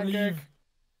 No, Bye, to leave. Pancake.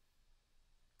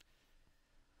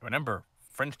 Remember,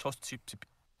 French toast.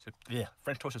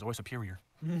 French toast is always superior.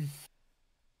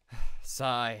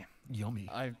 Sigh. Yummy.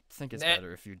 I think it's Nah.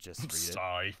 better if you just read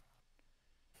Sigh.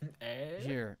 it.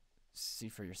 Here, see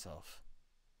for yourself.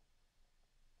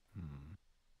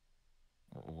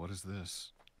 What is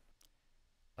this?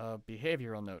 A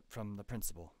behavioral note from the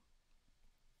principal.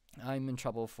 I'm in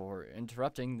trouble for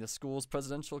interrupting the school's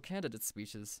presidential candidate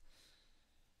speeches.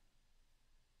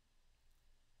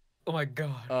 Oh my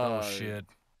god. Oh shit.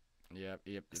 Yep,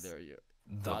 there you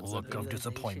The Thoughts look of Realization Your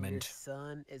disappointment.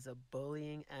 son is a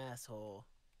bullying asshole.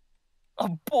 A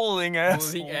bullying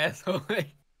asshole. Bullying asshole.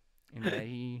 And that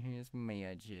he has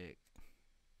magic.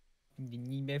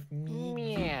 Magic.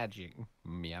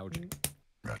 Meowgic.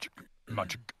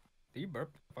 Magic. Did you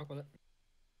burp? Fuck with it.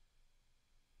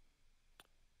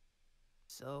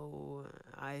 So,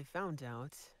 I found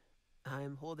out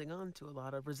I'm holding on to a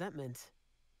lot of resentment.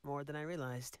 More than I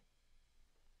realized.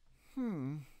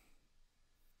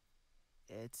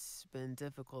 It's been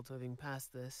difficult moving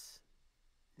past this.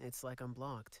 It's like I'm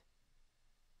blocked.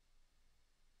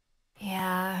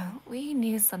 Yeah, we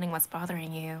knew something was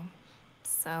bothering you.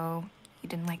 So, you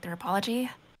didn't like their apology?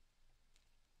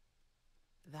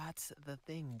 That's the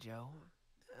thing, Joe.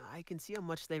 I can see how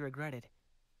much they regretted.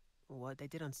 What they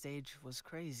did on stage was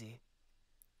crazy,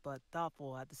 but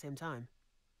thoughtful at the same time.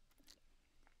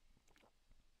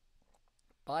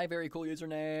 Bye, very cool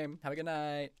username. Have a good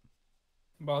night.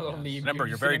 But only if Remember, your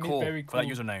you're very username is cool very for that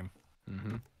cool. username.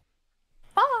 Mm-hmm.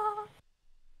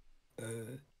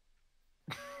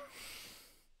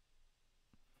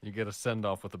 You get a send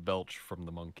off with a belch from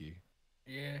the monkey.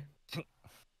 Yeah.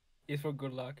 It's for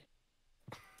good luck.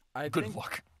 Good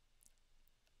luck.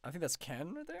 I think that's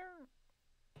Ken right there.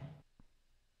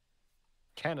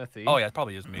 Kennethy. Oh yeah, it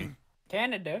probably is me.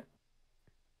 Canada.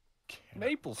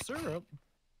 Maple syrup.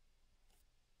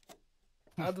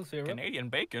 Apple syrup. Canadian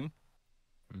bacon.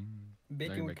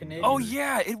 Bacon with bacon. Canadian. Oh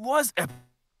yeah, it was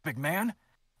epic, man.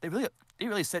 They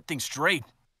really set things straight.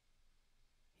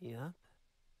 Yep.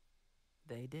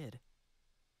 They did.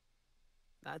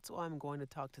 That's why I'm going to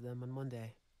talk to them on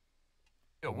Monday.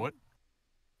 Yeah, what?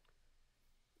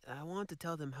 I want to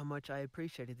tell them how much I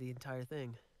appreciated the entire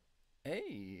thing.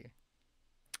 Hey.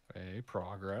 Hey,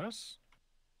 progress.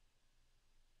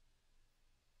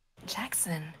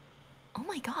 Jackson, oh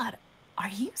my god, are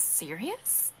you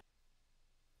serious?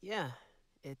 Yeah,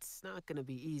 it's not gonna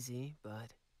be easy,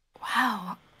 but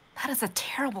Wow, that is a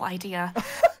terrible idea.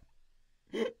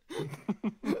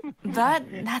 But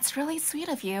that's really sweet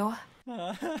of you.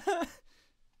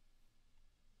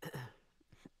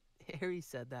 Harry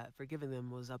said that forgiving them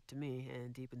was up to me,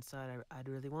 and deep inside, I'd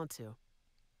really want to.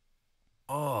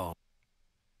 Oh.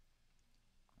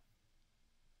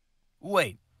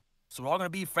 Wait, so we're all gonna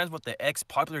be friends with the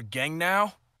ex-popular gang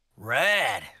now?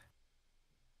 Rad.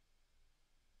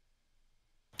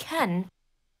 Ken,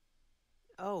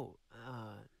 Oh,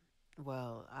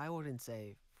 well, I wouldn't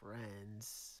say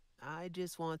friends. I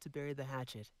just want to bury the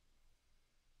hatchet.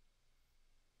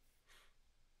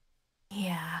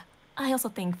 yeah, I also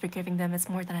think forgiving them is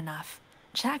more than enough.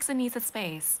 Jackson needs a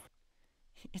space.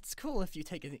 It's cool if you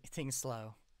take things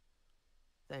slow.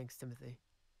 Thanks, Timothy.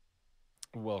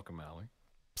 Welcome, Allie.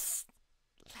 Psst.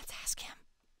 Let's ask him.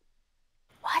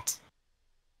 What?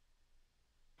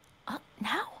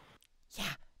 Now?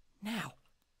 Yeah, now.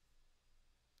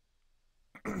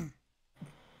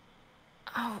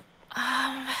 Oh,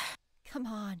 Come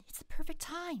on, it's the perfect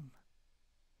time.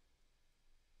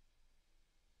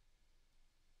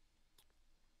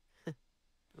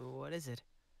 What is it?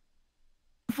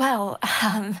 well,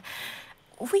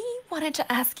 we wanted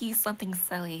to ask you something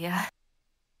silly.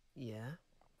 Yeah?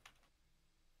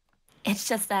 It's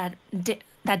just that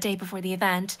that day before the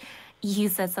event, you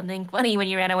said something funny when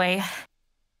you ran away.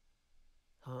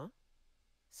 Huh?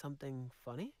 Something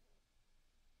funny?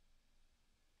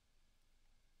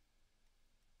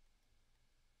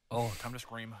 Oh, time to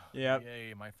scream. Yep.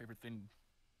 Yay, my favorite thing.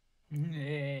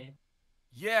 Yeah.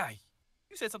 Yeah,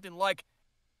 you said something like,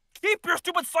 "Keep your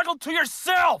stupid cycle to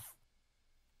yourself!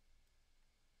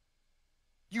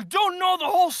 You don't know the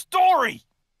whole story!"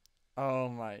 Oh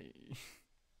my.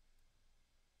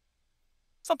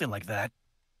 Something like that.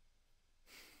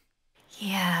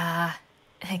 Yeah,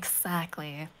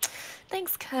 exactly.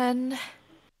 Thanks, Ken.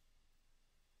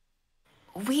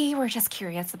 We were just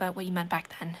curious about what you meant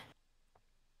back then.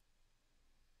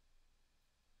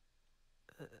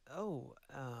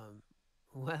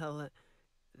 Well,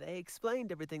 they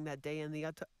explained everything that day in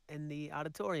the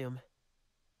auditorium.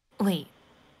 Wait,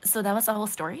 so that was the whole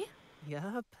story?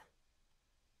 Yup.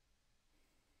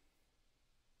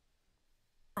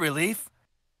 Relief.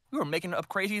 We were making up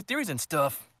crazy theories and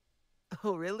stuff.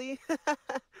 Oh, really?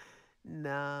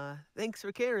 Nah, thanks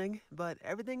for caring, but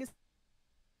everything is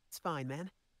it's fine,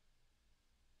 man.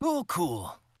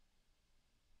 Cool.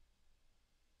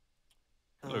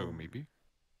 Hello, Um, Meepy.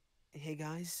 Hey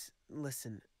guys,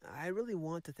 listen, I really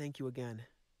want to thank you again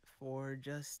for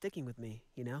just sticking with me,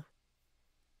 you know?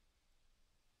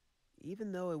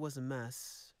 Even though it was a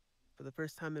mess, for the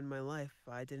first time in my life,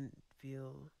 I didn't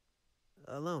feel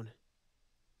alone.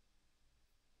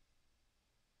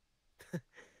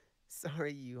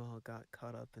 Sorry you all got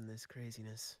caught up in this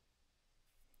craziness.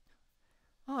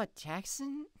 Oh,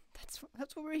 Jackson,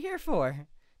 that's what we're here for.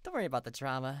 Don't worry about the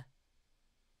drama.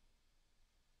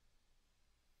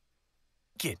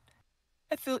 Kid,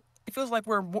 it feels like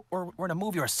we're in a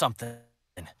movie or something.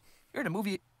 You're in a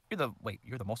movie. You're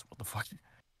the most. What the fuck?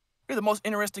 You're the most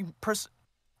interesting person.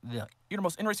 Yeah, you're the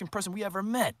most interesting person we ever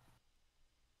met.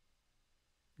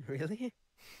 Really?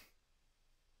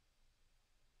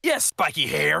 Yes, spiky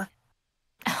hair.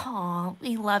 Aw,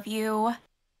 we love you.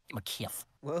 Give him a kiss.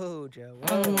 Whoa, Joe.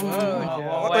 Oh, Whoa, whoa,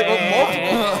 Joe.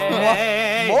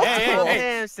 whoa,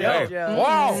 Damn, still, Joe.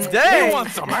 Wow. Dang. He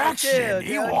wants some action. Chill,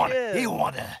 He Joe, want. chill. He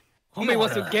want to. Homie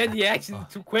wants to get the action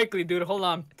too quickly, dude. Hold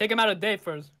on. Take him out a date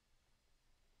first.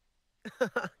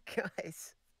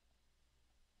 Guys.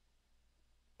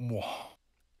 Whoa.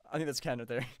 I think that's canon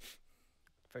there.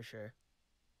 For sure.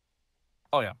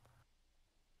 Oh yeah.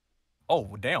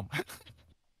 Oh damn.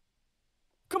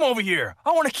 Come over here.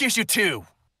 I want to kiss you too.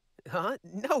 Huh?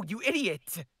 No, you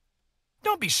idiot.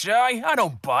 Don't be shy. I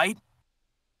don't bite.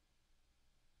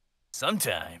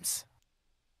 Sometimes.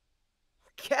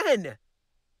 Ken.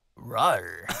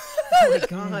 Rawr. Oh my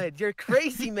god, you're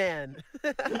crazy, man.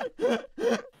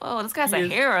 Oh, this guy's a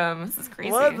harem. This is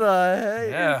crazy. What the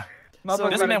heck? Yeah. So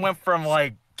This we're- man went from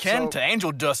like Ken So- to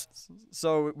angel dust.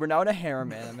 So we're now in a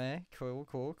harem anime. Cool,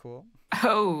 cool, cool.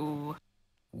 Oh.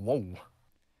 Whoa. Hey,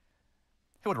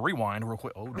 what a rewind real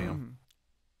quick. Oh damn.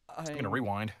 Speaking of I'm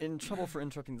rewind, in trouble for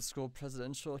interrupting the school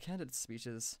presidential candidate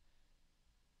speeches.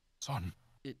 son.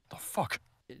 It- The fuck.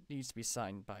 It needs to be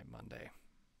signed by Monday.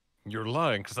 You're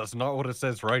lying, because that's not what it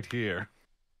says right here.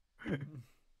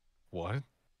 What?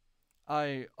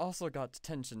 I also got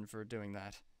detention for doing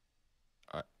that.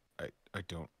 I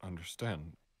don't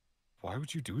understand. Why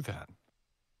would you do that?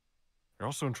 You're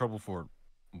also in trouble for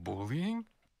bullying?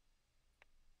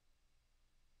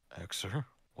 Exer,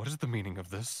 what is the meaning of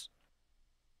this?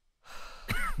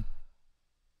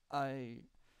 I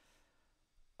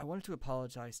wanted to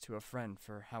apologize to a friend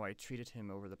for how I treated him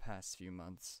over the past few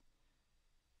months.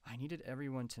 I needed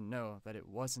everyone to know that it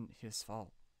wasn't his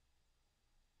fault.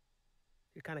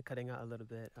 You're kind of cutting out a little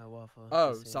bit, Waffle. Oh,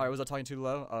 just so you sorry, know. was I talking too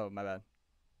low? Oh, my bad.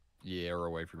 Yeah, or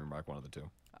away from your mic, one of the two.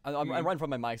 I'm right from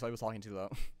my mic, so I was talking too low.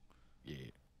 Yeah.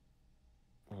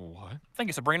 What? Thank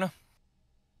you, Sabrina.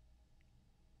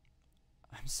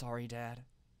 I'm sorry, Dad.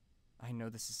 I know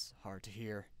this is hard to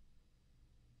hear.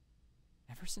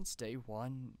 Ever since day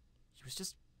one, he was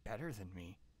just better than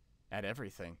me at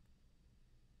everything.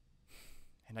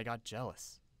 And I got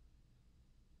jealous.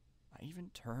 I even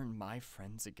turned my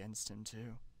friends against him,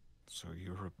 too. So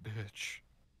you're a bitch.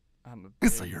 I'm a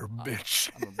So big- you're a bitch.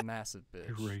 I'm a massive bitch.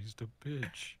 You raised a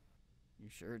bitch. You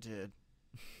sure did.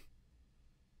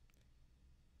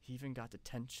 He even got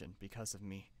detention because of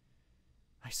me.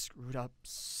 I screwed up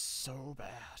so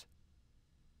bad.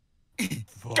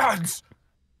 Gods.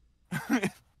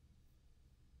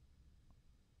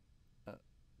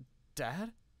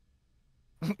 Dad?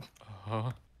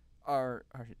 Huh? Are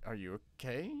you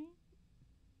okay?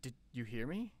 Did you hear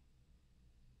me?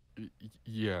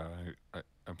 Yeah,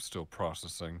 I'm still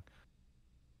processing.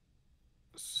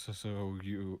 So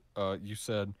you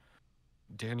said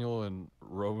Daniel and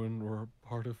Rowan were a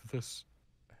part of this?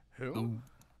 Who?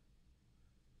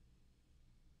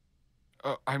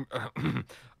 I'm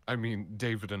I mean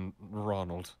David and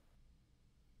Ronald.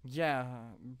 Yeah,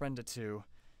 Brenda too.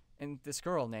 And this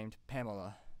girl named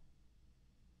Paola.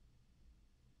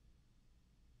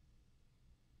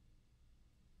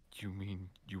 You mean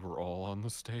you were all on the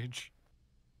stage?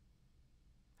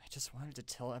 I just wanted to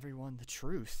tell everyone the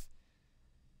truth.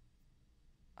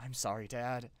 I'm sorry,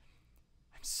 Dad.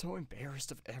 I'm so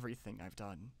embarrassed of everything I've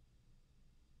done.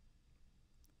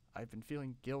 I've been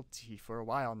feeling guilty for a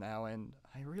while now, and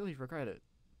I really regret it.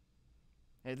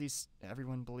 At least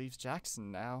everyone believes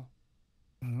Jackson now.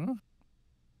 Hmm?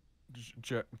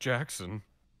 Jackson?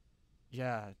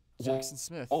 Yeah, Jackson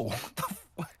Smith. Oh.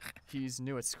 He's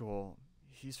new at school.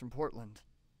 He's from Portland.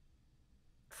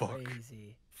 Fuck.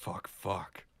 Crazy. Fuck.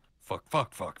 Fuck.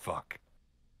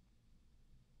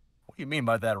 What do you mean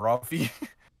by that, Rafi?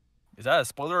 Is that a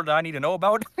spoiler that I need to know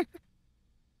about?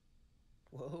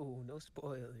 Whoa, no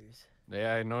spoilers.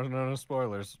 Yeah, no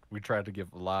spoilers. We tried to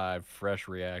give live, fresh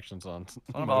reactions on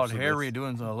Something about Harry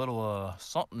doing a little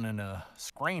something in a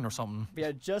screen or something.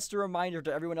 Yeah, just a reminder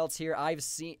to everyone else here, I've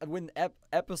seen, when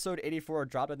episode 84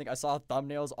 dropped, I think I saw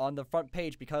thumbnails on the front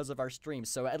page because of our stream,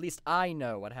 so at least I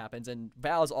know what happens, and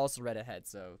Val's also read ahead,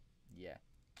 so, yeah.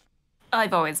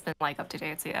 I've always been like up to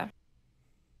date, so yeah.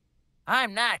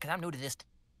 I'm not, because I'm new to this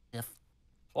stuff.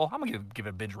 Well, I'm going to give it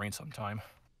a binge read sometime.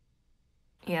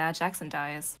 Yeah, Jackson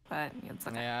dies, but it's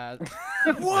okay. Yeah.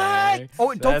 What?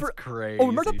 Oh, and don't That's for- crazy. Oh,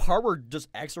 remember the part where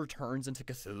just Exor turns into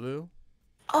Cthulhu?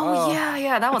 Oh,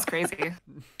 yeah, that was crazy.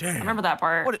 Damn. I remember that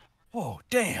part. What? Whoa,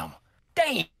 damn.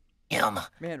 Damn.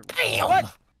 Man, Damn.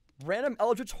 what? Random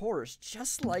Eldritch Horrors,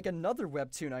 just like another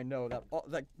webtoon I know that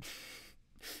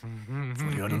For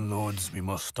the other lords, we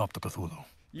must stop the Cthulhu.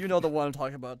 you know the one I'm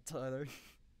talking about, Tyler.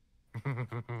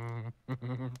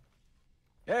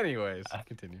 Anyways,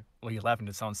 continue. Well, you're laughing.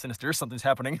 It sounds sinister. Something's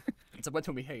happening. It's a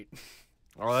webtoon we hate.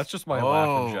 Oh, that's just my laugh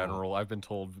in Oh. general. I've been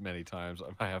told many times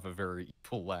I have a very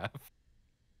evil laugh.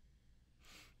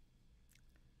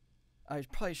 I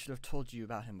probably should have told you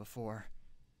about him before.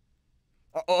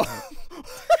 Oh.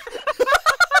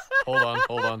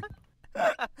 Hold on.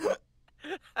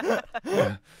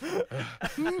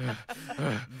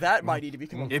 That might need to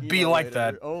become a It meme be like later.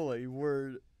 that. Holy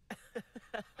word.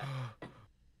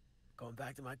 Going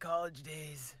back to my college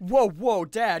days. Whoa,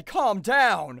 Dad, calm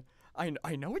down.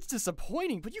 I know it's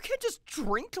disappointing, but you can't just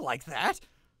drink like that.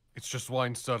 It's just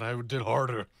wine, son. I did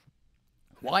harder.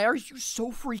 Why are you so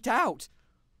freaked out?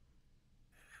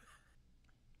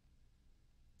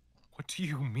 What do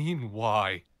you mean,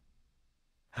 why?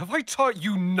 Have I taught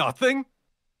you nothing?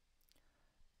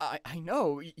 I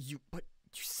know, but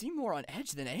you seem more on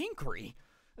edge than angry.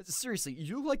 Seriously,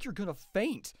 you look like you're gonna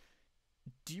faint.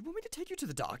 Do you want me to take you to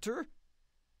the doctor?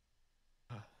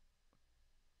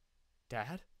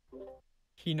 Dad?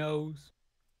 He knows.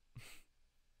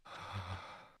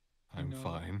 I'm No.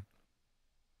 fine.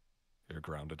 You're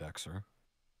grounded, Exer.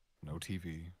 No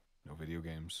TV, no video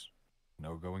games,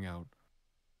 no going out,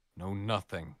 no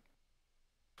nothing.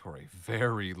 For a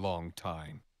very long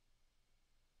time.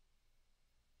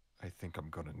 I think I'm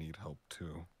gonna need help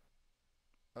too.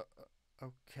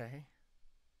 Okay.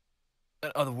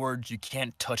 In other words, you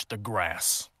can't touch the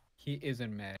grass. He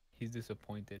isn't mad. He's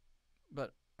disappointed.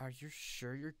 But are you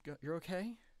sure you're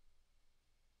okay?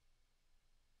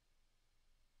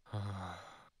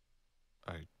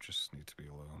 I just need to be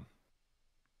alone.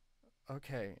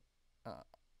 Okay.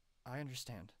 I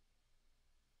understand.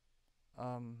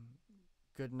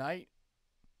 Good night.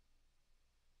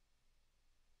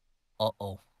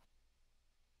 Uh-oh.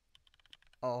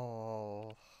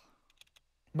 Oh.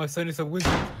 My son is a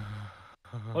wizard.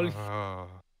 Holy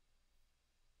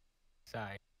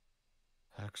Sigh.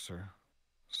 Exer,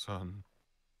 son,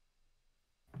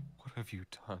 what have you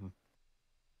done?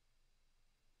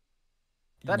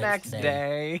 The next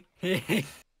day.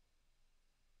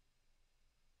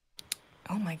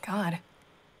 Oh my god.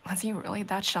 Was he really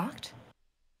that shocked?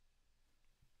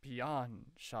 Beyond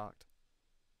shocked.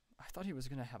 I thought he was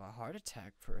gonna have a heart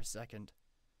attack for a second.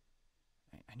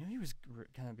 I knew he was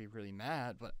gonna be really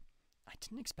mad, but I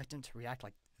didn't expect him to react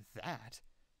like that.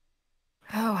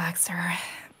 Oh, Axer.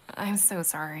 I'm so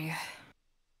sorry.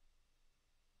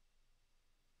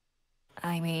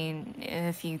 I mean,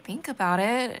 if you think about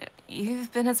it,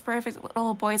 you've been his perfect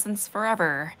little boy since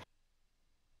forever.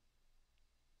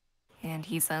 And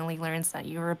he suddenly learns that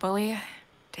you were a bully?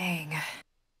 Dang.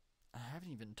 I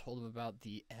haven't even told him about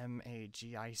the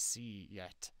MAGIC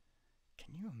yet.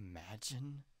 Can you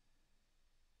imagine?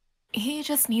 He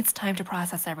just needs time to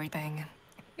process everything.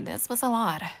 This was a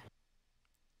lot.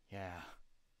 Yeah.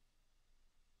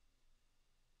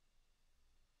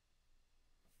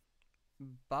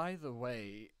 By the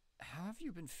way, how have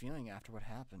you been feeling after what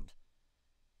happened?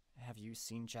 Have you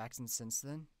seen Jackson since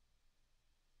then?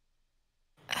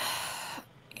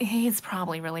 He's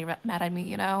probably really mad at me,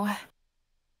 you know?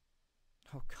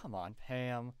 Oh, come on,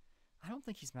 Pam. I don't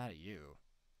think he's mad at you.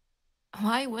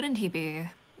 Why wouldn't he be?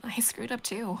 I screwed up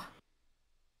too.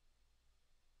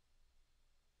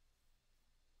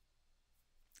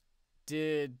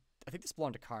 I think this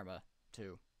belonged to Karma,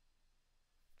 too.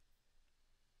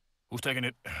 Who's taking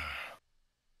it?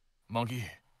 Monkey?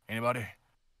 Anybody?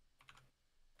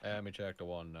 Let me check the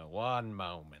one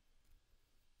moment.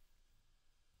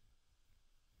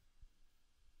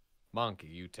 Monkey,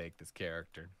 you take this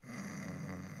character.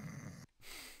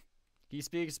 He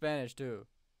speaks Spanish, too.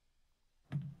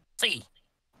 See.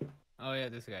 Oh yeah,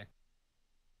 this guy.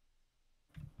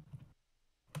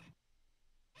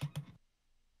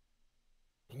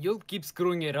 You'll keep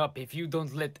screwing it up if you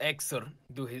don't let Exor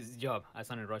do his job. I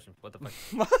sounded Russian. What the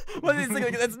fuck? What is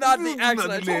it? That's not the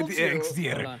accent I told you.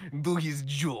 Hold on. Do his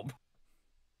job.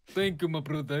 Thank you, my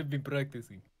brother. I've been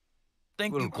practicing.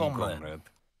 Thank you, comrade.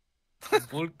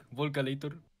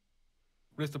 Volcalator.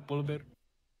 Rest of polar bear.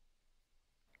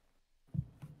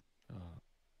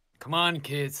 Come on,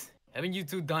 kids. Haven't you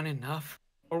two done enough?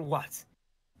 Or what?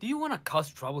 Do you want to cause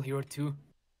trouble here too?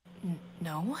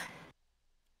 No?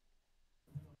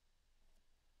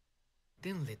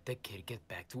 Then let the kid get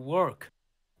back to work.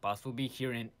 Boss will be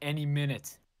here in any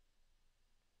minute.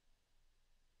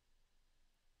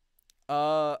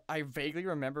 I vaguely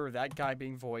remember that guy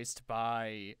being voiced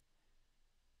by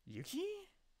Yuki?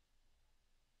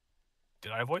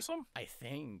 Did I voice him? I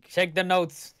think. Check the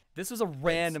notes. This was a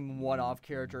random one-off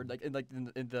character, like in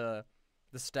the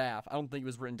staff. I don't think it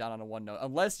was written down on a OneNote,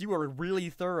 unless you were really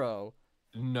thorough.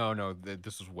 No,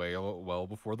 this was well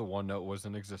before the OneNote was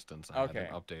in existence. I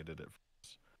hadn't updated it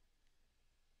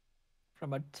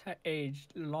from a age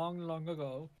long, long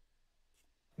ago,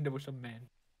 there was a man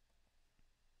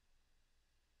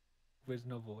with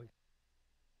no voice.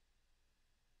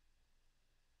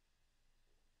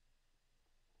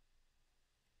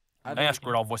 I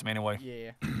screwed off voice man anyway.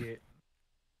 Yeah. Yeah.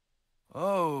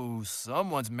 Oh,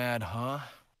 someone's mad, huh?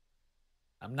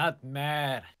 I'm not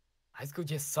mad. High school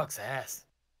just sucks ass.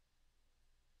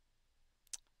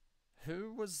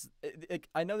 Who was?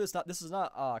 I know this. This is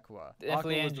not Aqua.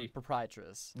 Definitely Aqua was the Angie.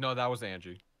 proprietress. No, that was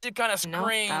Angie. It kind of No,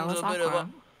 screams that was a bit of Aqua. a.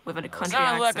 With a country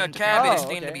Sounds like a accent. cat Oh, that's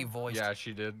needing to okay. be voiced. Yeah,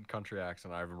 she did country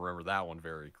accent. I remember that one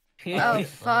very. Oh,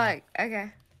 fuck.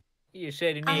 Okay. You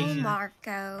said it Oh, nation.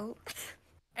 Marco.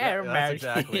 Air that's Max.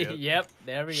 exactly it. Yep,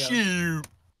 there we go. Shoot.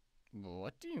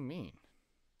 What do you mean?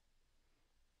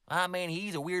 I mean,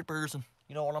 he's a weird person.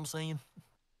 You know what I'm saying?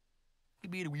 He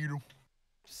be a weirdo.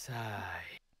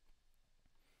 Sigh.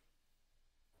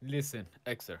 Listen,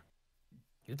 Exer.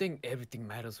 You think everything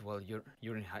matters while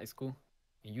you're in high school?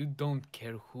 And you don't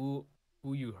care who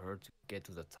you hurt to get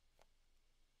to the top.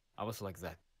 I was like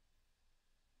that.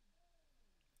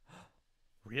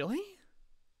 Really?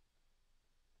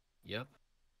 Yep.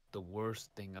 The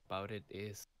worst thing about it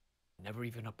is never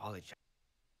even apologize.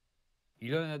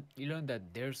 You learn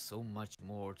that there's so much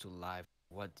more to life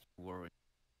than what you were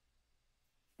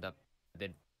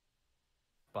then,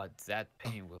 but that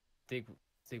pain will stick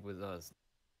with us.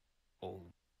 Oh,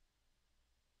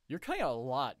 You're cutting a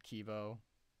lot, Kibo.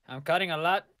 I'm cutting a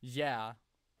lot. Yeah.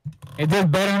 Is it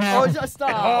better now? Oh, just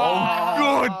stop.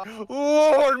 Good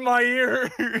Lord, my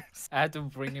ears. I had to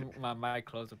bring my mic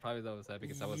closer. Probably that was that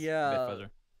because I was a Yeah. bit further.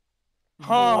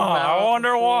 Huh, I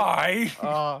wonder why.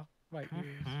 My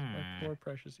ears. My poor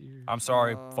precious ears. I'm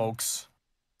sorry, folks.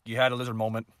 You had a lizard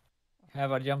moment.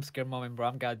 Have a jump scare moment, bro.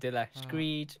 I'm Godzilla.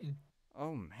 Screech.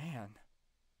 Oh man.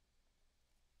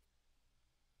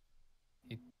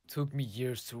 It took me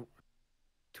years to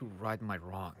right my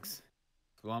wrongs.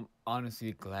 So I'm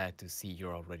honestly glad to see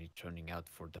you're already turning out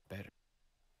for the better.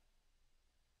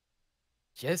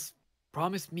 Just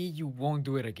promise me you won't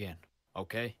do it again,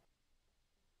 okay?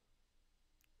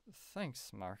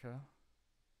 Thanks, Marco.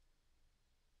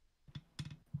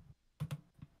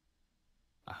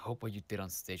 I hope what you did on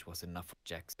stage was enough for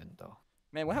Jackson, though.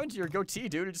 Man, what happened to your goatee,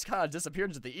 dude? It just kind of disappeared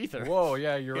into the ether. Whoa,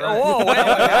 yeah, you're Yeah, right. whoa,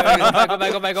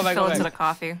 wait, Go back. Fill into the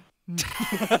coffee.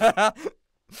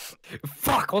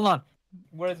 Fuck, hold on.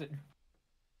 Where is it?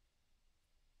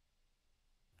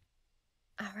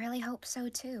 I really hope so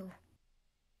too.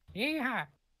 Yeah.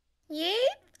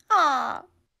 Yeehaw!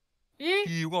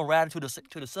 You gonna ride it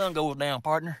till the sun goes down,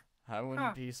 partner? I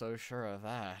wouldn't be so sure of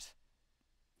that.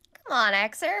 Come on,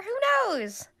 Exer. Who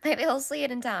knows? Maybe he'll see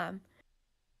it in time.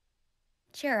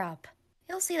 Cheer up.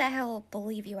 You'll see that he'll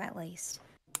believe you at least.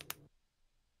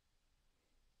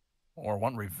 Or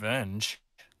want revenge?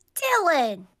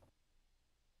 Dylan!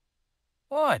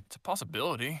 What? It's a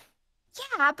possibility.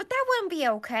 Yeah, but that wouldn't be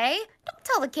okay. Don't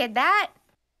tell the kid that.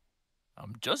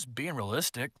 I'm just being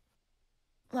realistic.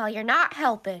 Well, you're not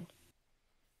helping.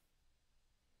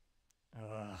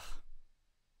 Ugh.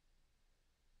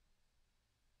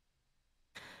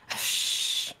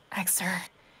 Shh, Exer.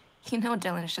 You know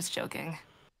Dylan is just joking.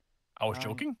 I was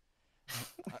joking.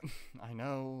 I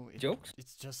know. Jokes?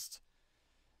 It's just...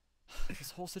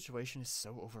 This whole situation is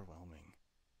so overwhelming.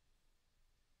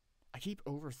 I keep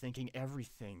overthinking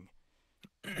everything.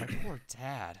 My poor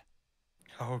dad.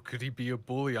 How could he be a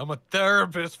bully? I'm a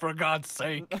therapist, for God's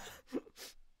sake.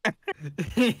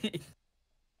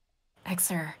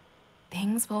 Exer,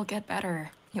 things will get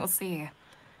better. You'll see.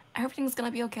 Everything's gonna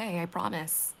be okay, I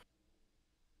promise.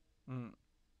 Mm.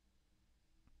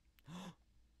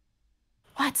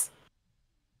 What?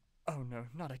 Oh no,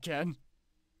 not again.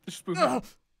 Ugh.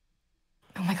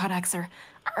 Oh my god, Exer.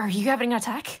 Are you having an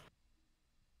attack?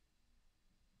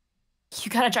 You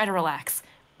gotta try to relax.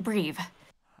 Breathe.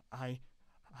 I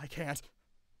can't.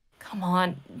 Come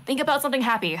on, think about something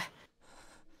happy.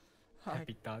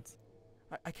 Happy thoughts.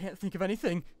 I can't think of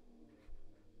anything.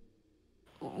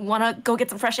 Wanna go get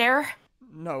some fresh air?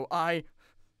 No,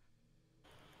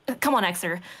 Come on,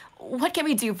 Exer. What can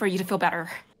we do for you to feel better?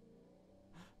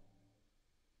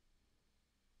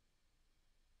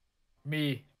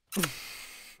 Me.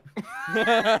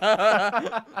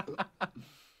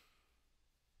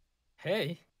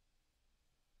 Hey.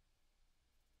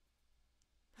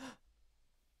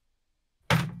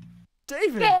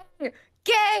 David! Gay!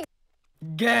 Gay!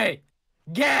 Gay!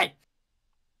 Gay!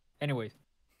 Anyways.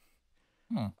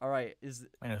 Alright, is...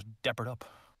 Man, it's dappered up.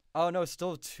 Oh no, it's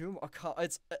still two more...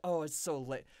 It's so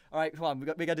late. Alright, come on,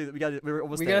 we gotta do it. We're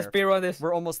almost We there. gotta speed run this.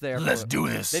 We're almost there. Let's do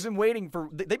this. They've been waiting for...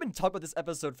 They've been talking about this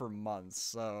episode for months,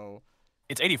 so...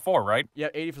 It's 84, right? Yeah,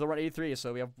 80 for the run 83,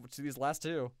 so we have to these last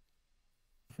two.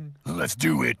 Let's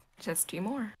do it. Just 2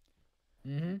 more.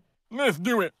 Mm-hmm. Let's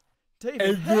do it.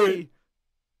 David, hey!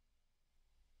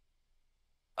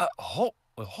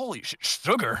 Holy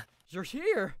sugar. You're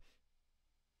here!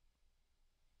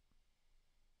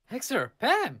 Hexer,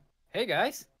 Pam. Hey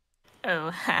guys. Oh,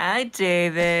 hi,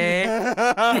 David.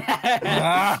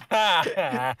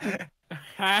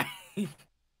 Hi.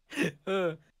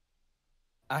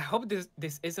 I hope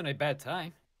this isn't a bad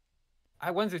time.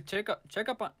 I wanted to check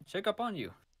up on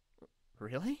you.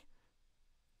 Really?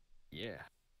 Yeah.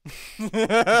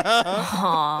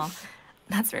 Aw,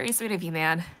 that's very sweet of you,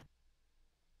 man.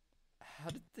 How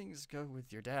did things go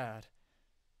with your dad?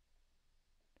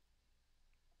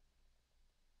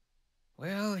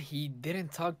 Well, he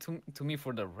didn't talk to me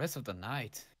for the rest of the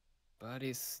night, but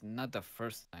it's not the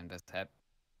first time that's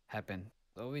happened,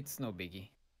 so it's no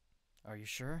biggie. Are you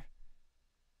sure?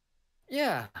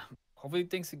 Yeah, hopefully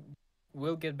things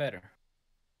will get better.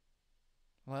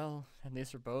 Well, at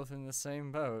least we're both in the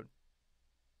same boat.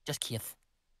 Just kiss.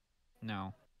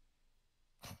 No.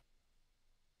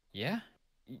 Yeah?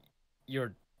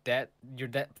 Your dad.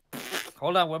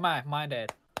 Hold on, where my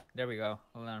dad? There we go.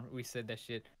 Hold on, we said that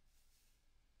shit.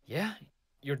 Yeah?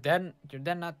 Your dad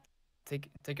not take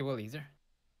it well either?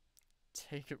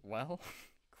 Take it well?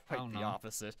 I Quite don't the know.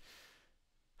 opposite.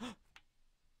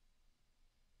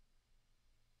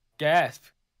 Gasp.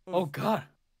 Oh god.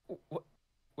 What?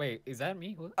 Wait, is that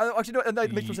me? What? Actually, no,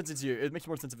 that makes more sense as you. It makes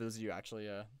more sense if it was you, actually,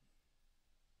 yeah.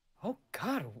 Oh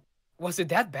god. Was it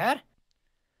that bad?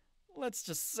 Let's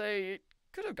just say it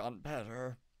could have gone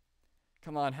better.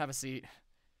 Come on, have a seat. Do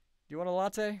you want a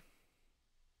latte?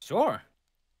 Sure.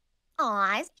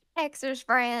 Aw, it's Hexer's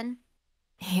friend.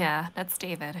 Yeah, that's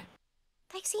David.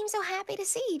 They seem so happy to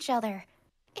see each other.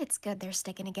 It's good they're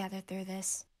sticking together through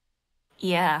this.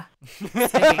 Yeah.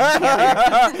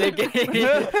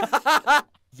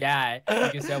 Yeah,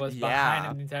 because I was Yeah. behind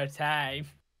him the entire time.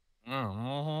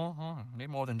 They're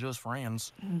more than just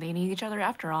friends. They need each other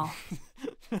after all.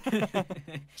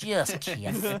 Just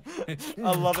kiss. I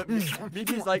love it.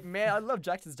 Miki's like, man, I love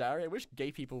Jackson's Diary. I wish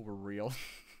gay people were real.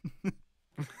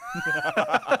 Oh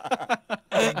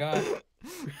my god.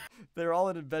 They're all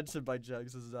invented by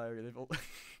Jackson's Diary. They've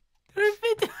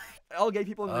all gay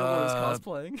people in the middle is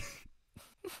cosplaying.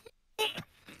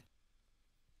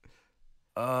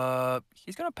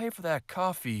 He's gonna pay for that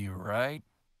coffee, right?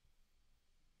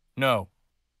 No.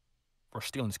 We're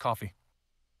stealing his coffee.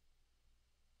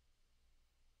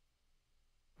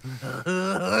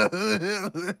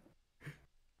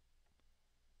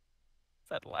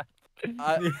 That laugh.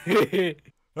 Hey,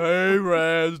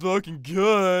 Raz, looking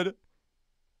good.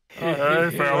 Hey,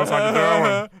 fellas,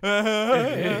 how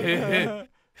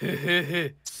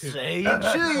Say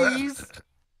cheese.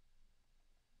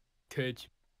 Touch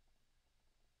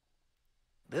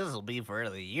This'll be for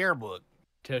the yearbook.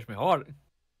 me hard.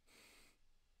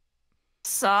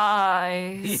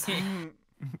 Size.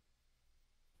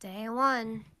 Day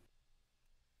one.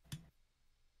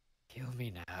 Kill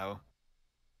me now.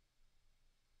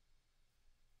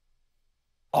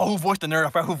 Oh, who voiced the nerd? I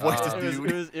forgot who voiced this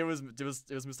It dude.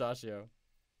 was Mustachio.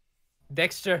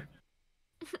 Dexter.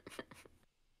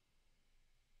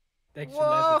 Dexter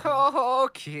left it. Whoa,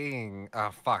 King.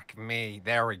 Oh, fuck me.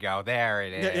 There we go. There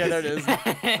it is. Yeah, there it is.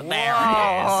 There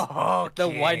Whoa, The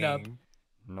wind-up. King.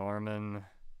 Norman.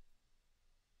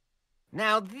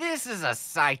 Now this is a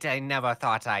sight I never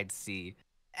thought I'd see.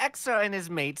 Exo and his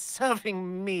mate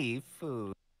serving me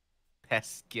food.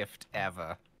 Best gift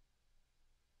ever.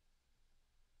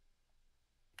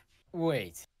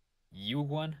 Wait, you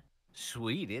won?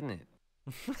 Sweet, isn't it?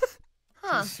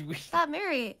 Huh. Sweet. That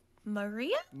Maria?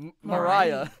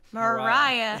 Mariah.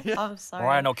 Mariah. Oh, sorry.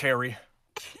 Mariah, no carry.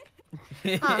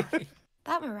 Huh.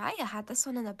 That Mariah had this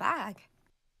one in the bag.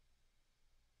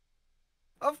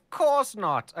 Of course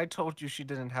not. I told you she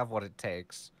didn't have what it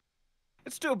takes.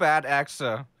 It's too bad,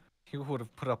 Axa. You would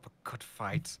have put up a good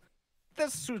fight.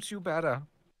 This suits you better.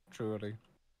 Truly.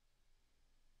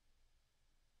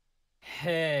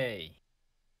 Hey.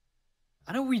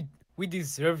 I know we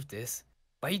deserve this,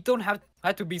 but you don't have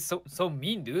to be so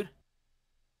mean, dude.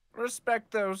 Respect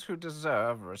those who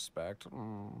deserve respect.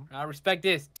 I respect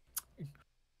this.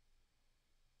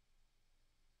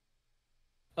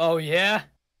 Oh yeah?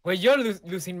 Well, you're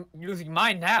losing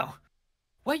mine now.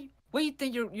 Why you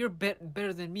think you're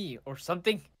better than me or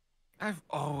something? I've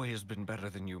always been better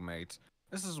than you, mate.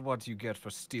 This is what you get for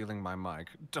stealing my mic.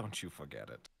 Don't you forget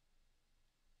it.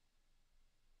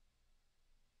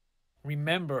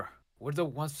 Remember, we're the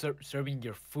ones serving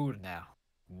your food now,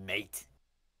 mate.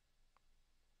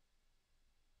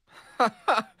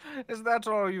 Is that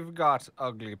all you've got,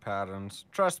 ugly parents?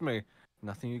 Trust me,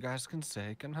 nothing you guys can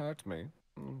say can hurt me.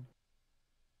 Mm.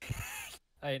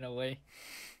 Ain't no way.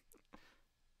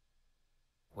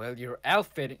 Well, your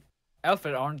outfit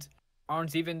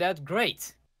aren't even that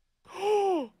great.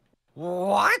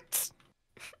 What?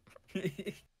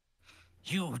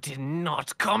 You did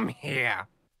not come here.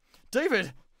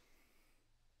 David!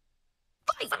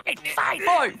 Fine.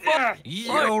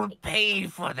 You'll pay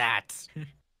for that.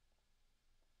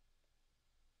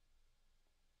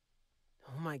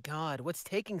 Oh my god, what's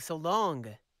taking so long?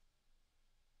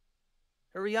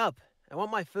 Hurry up. I want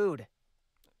my food.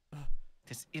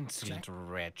 This insolent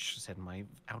wretch said my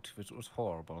outfit was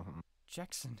horrible.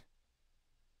 Jackson.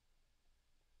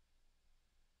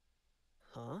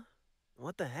 Huh?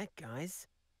 What the heck, guys?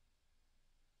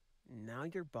 Now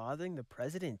you're bothering the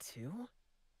president too?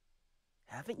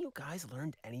 Haven't you guys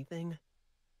learned anything?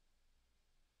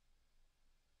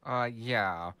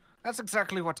 Yeah. That's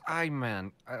exactly what I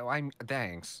meant.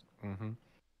 Thanks. Mm-hmm.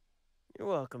 You're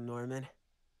welcome, Norman.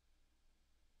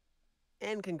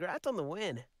 And congrats on the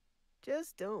win.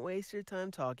 Just don't waste your time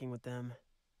talking with them.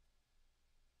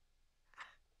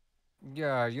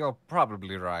 Yeah, you're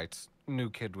probably right. New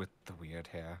kid with the weird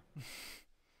hair.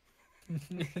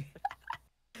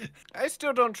 I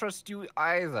still don't trust you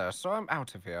either, so I'm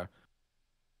out of here.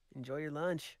 Enjoy your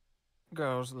lunch.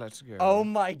 Girls, let's go. Oh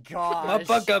my gosh.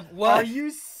 Motherfucker, Are what? you I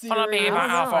serious? don't know.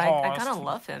 alpha I horse. kind of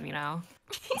love him, you know.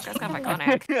 This guy's kind of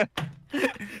iconic.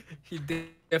 He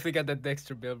definitely got that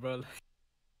Dexter bill, bro.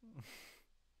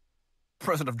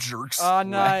 President of jerks. Oh,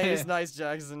 nice. Nice,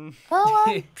 Jackson.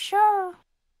 Well, sure.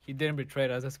 He didn't betray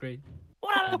us. That's great.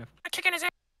 Well, a chicken is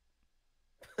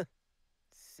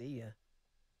See ya.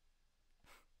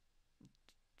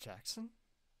 Jackson?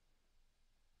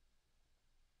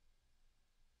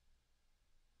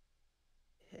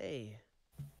 Hey,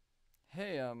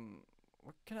 Hey,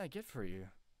 what can I get for you?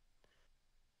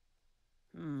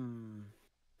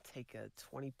 take a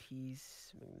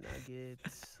 20-piece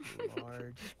McNuggets,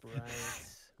 large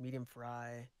Sprites, medium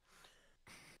fry.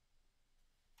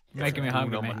 Making me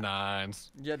hungry, Number man.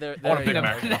 nines. Yeah, there I want a you Big go.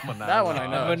 Mac. Number That one I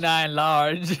know. Number 9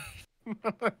 large.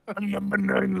 a number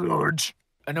 9 large.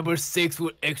 A number 6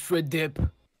 with extra dip.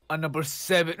 A number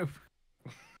 7.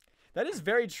 That is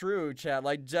very true, chat.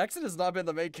 Like, Jackson has not been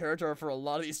the main character for a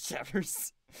lot of these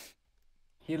chapters.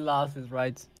 He lost his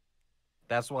rights.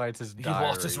 That's why it's his He diary.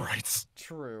 lost his rights.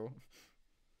 True.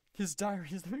 His diary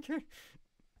is the main character.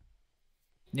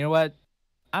 You know what?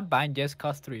 I'm buying just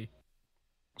cost 3.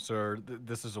 Sir,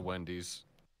 this is a Wendy's.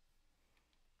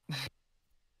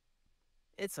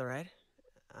 It's alright.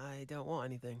 I don't want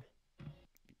anything.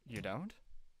 You don't?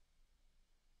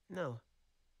 No.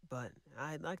 But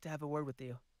I'd like to have a word with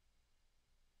you.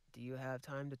 Do you have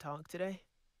time to talk today?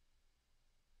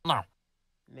 No.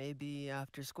 Maybe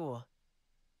after school.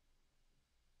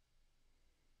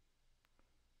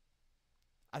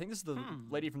 I think this is the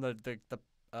lady from the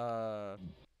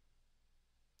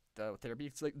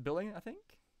therapy building, I think.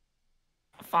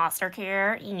 Foster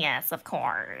care? Yes, of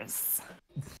course.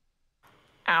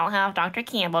 I'll have Dr.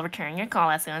 Campbell return your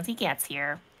call as soon as he gets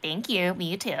here. Thank you.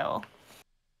 Me too. I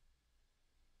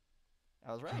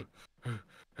was right.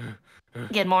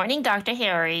 Good morning, Dr.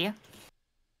 Harry.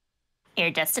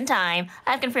 You're just in time.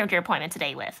 I've confirmed your appointment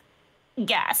today with...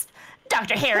 Gasp.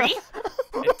 Dr. Harry?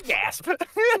 Gasp.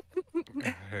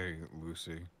 Hey,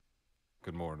 Lucy.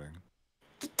 Good morning.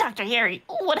 Dr. Harry,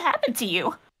 what happened to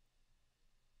you?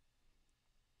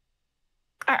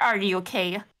 Are you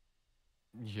okay?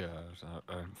 Yes,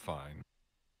 I'm fine.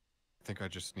 I think I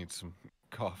just need some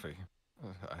coffee.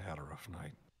 I had a rough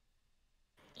night.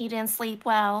 You didn't sleep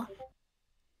well?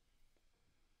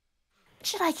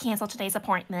 Should I cancel today's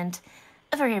appointment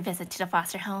for your visit to the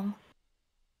foster home?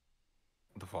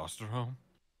 The foster home?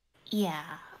 Yeah.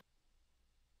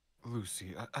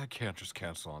 Lucy, I can't just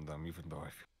cancel on them, even though I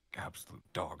feel absolute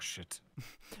dog shit.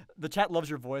 The chat loves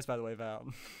your voice, by the way, Val.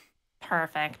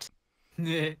 Perfect.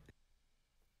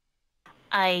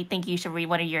 I think you should read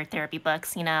one of your therapy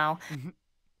books, you know.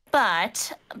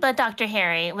 But Dr.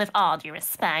 Harry, with all due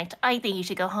respect, I think you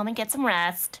should go home and get some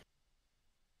rest.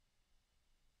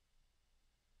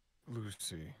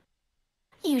 Lucy.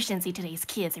 You shouldn't see today's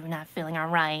kids who are not feeling all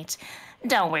right.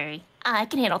 Don't worry, I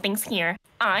can handle things here.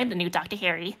 I'm the new Dr.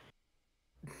 Harry.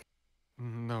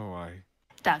 No,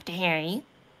 Dr. Harry?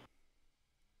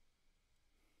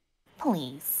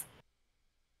 Please.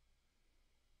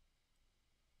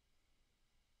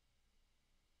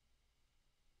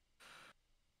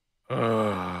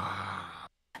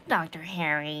 Dr.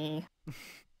 Harry.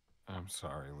 I'm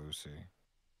sorry, Lucy.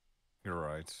 You're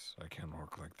right. I can't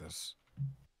work like this.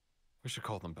 We should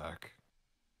call them back.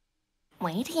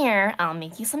 Wait here. I'll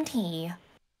make you some tea.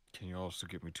 Can you also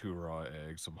get me 2 raw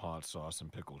eggs, some hot sauce,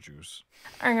 and pickle juice?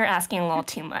 Or you're asking a little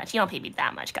too much. You don't pay me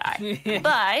that much, guy.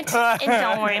 But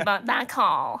don't worry about that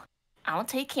call. I'll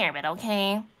take care of it,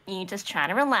 okay? You just try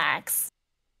to relax.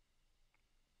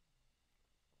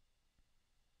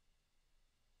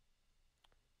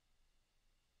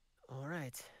 All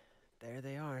right, there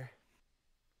they are.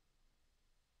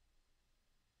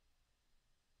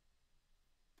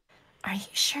 Are you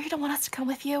sure you don't want us to come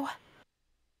with you?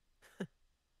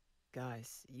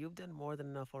 Guys, you've done more than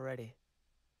enough already.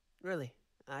 Really,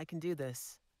 I can do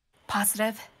this.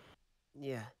 Positive?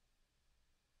 Yeah.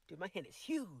 Dude, my hand is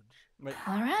huge. Wait.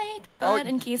 All right, but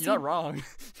in case you're not wrong.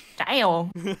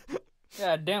 Damn.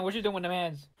 Yeah, damn, what you doing with them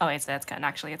hands? Oh, it's good.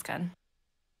 Actually, it's good.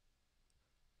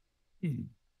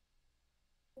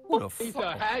 What the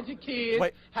fuck? Had your kids,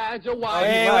 Wait. had your wife.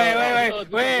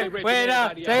 Wait,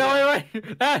 no.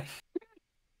 Wait.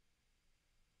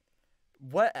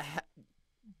 What?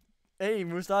 Hey,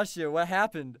 Mustachio, what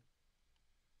happened?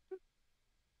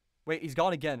 Wait, he's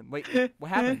gone again. Wait, what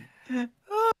happened?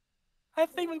 I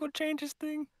think we're gonna change this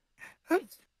thing.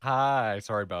 Hi,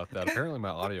 sorry about that. Apparently my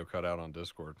audio cut out on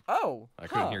Discord. Oh, I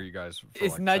couldn't hear you guys. For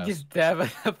It's like not past- just Deb, a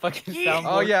fucking soundboard.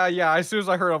 Oh yeah. As soon as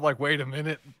I heard, I'm like, wait a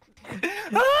minute. Wait,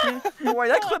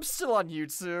 that clip's still on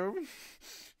YouTube.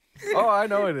 Oh, I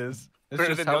know it is. It's Better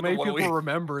just than how the many other people one.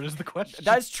 remember is the question.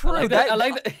 That's true. I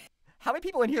like that. How many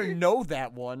people in here know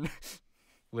that one?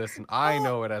 Listen, I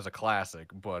know it as a classic,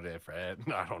 but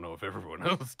I don't know if everyone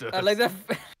else does. I like that.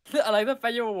 I like the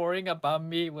fact you were worrying about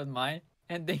me with mine,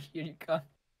 and then here you come.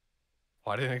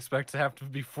 Well, I didn't expect to have to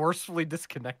be forcefully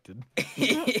disconnected.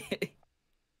 He's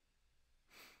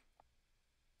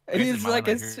This is like,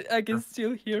 mine right I can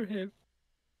still hear him.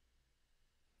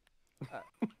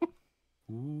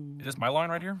 Is this my line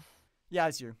right here? Yeah,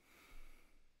 it's you.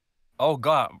 Oh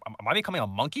god, am I becoming a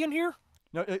monkey in here?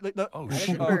 No. Oh That is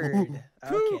shit. a bird.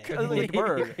 Cook, Okay. like a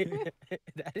bird.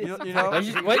 That You is know- you a know-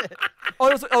 bird. What? Oh,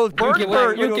 it's bird, Yuki,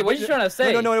 bird. Yuki, what you trying to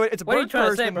say? No, wait. It's a What are you bird trying to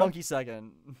first say, and bro? monkey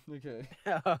second. Okay.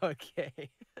 Okay.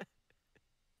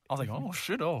 I was like, oh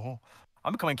shit,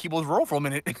 I'm becoming Keeble's role for a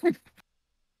minute.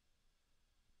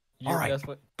 You're Alright. just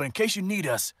what- But in case you need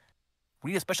us,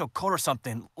 we need a special code or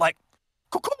something, like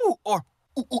cuckoo or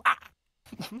ooh, ooh, ah.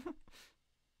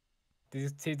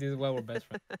 This is why we're best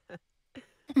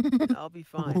friends. I'll be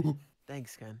fine.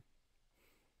 Thanks, Ken.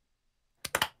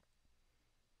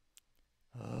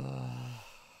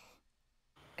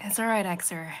 It's all right,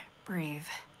 Xer. Breathe.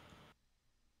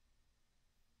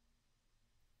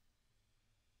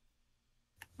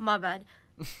 My bad.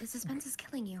 The suspense is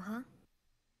killing you, huh?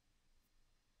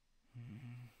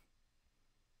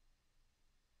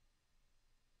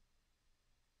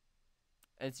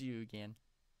 It's you again.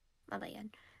 My bad.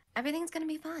 Everything's gonna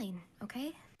be fine,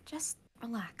 okay? Just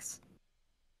relax.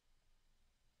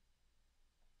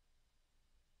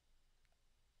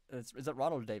 Is it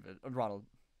Ronald or David? Ronald.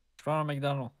 Ronald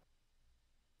McDonald.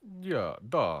 Yeah,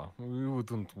 we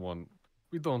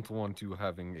don't want you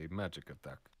having a magic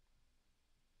attack.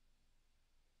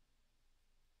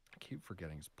 I keep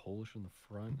forgetting it's Polish in the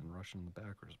front and Russian in the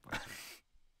back, or is it vice versa?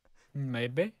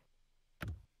 Maybe.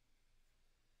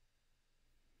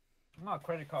 Not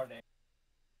credit card name.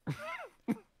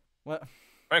 What?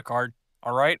 Credit card.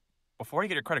 All right. Before you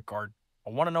get your credit card,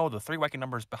 I want to know the 3 wacky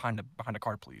numbers behind the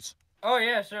card, please. Oh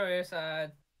yeah, sure. It's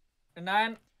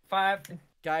 9, 5,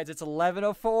 Guys, it's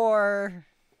 11:04.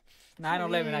 9,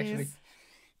 11 actually. Please.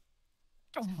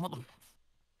 Oh, mother.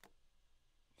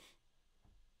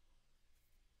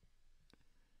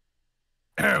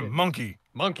 Monkey.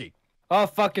 Oh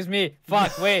fuck, it's me.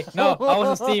 Fuck. Wait, no, I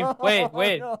was on Steam.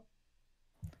 Wait. No.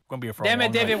 Gonna be a for a Damn it,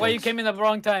 long David. night, Why you folks. came in the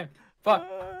wrong time? Fuck.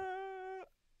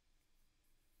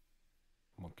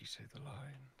 Monkey say the line.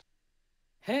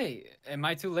 Hey, am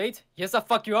I too late? Yes, the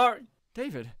fuck you are.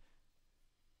 David.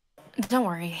 Don't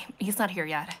worry. He's not here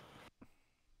yet.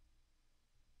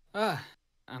 Ah,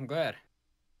 I'm glad.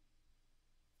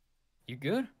 You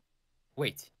good?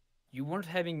 Wait, you weren't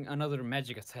having another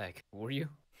magic attack, were you?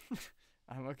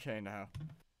 I'm okay now.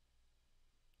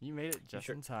 You made it just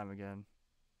sure? in time again.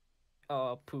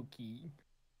 Oh, Pookie.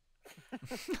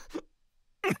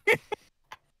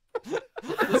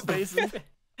 His face is...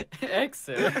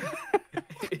 Excellent.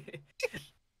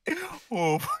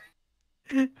 Oh.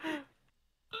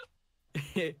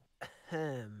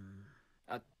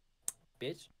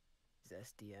 Bitch.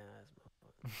 Zesty ass.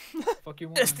 Fuck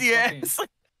you. It's the fucking ass.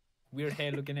 Weird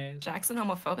hair looking ass. Jackson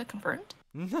homophobic confirmed?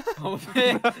 Oh,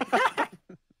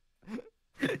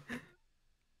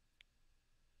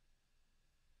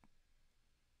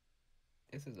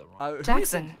 this is a wrong. who is it?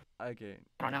 Jackson. Okay.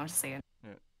 I don't know what to say.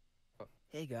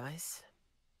 Hey guys.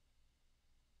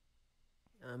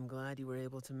 I'm glad you were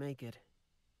able to make it.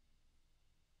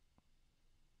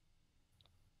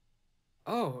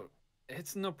 Oh,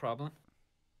 it's no problem.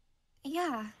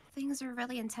 Yeah, things were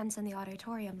really intense in the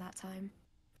auditorium that time.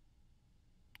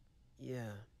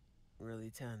 Yeah, really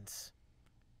tense.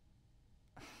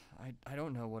 I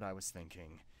don't know what I was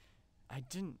thinking. I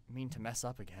didn't mean to mess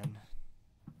up again.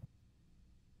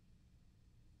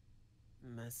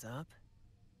 Mess up?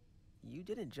 You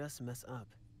didn't just mess up.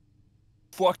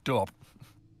 Fucked up.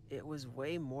 It was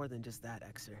way more than just that,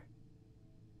 Exer.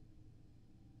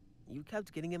 You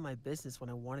kept getting in my business when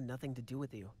I wanted nothing to do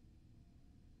with you.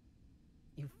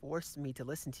 You forced me to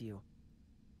listen to you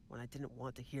when I didn't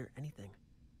want to hear anything.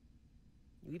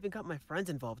 You even got my friends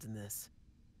involved in this.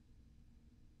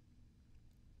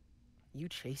 You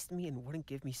chased me and wouldn't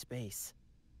give me space.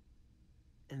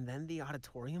 And then the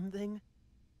auditorium thing?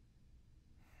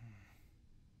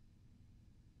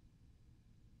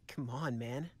 Come on,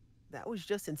 man. That was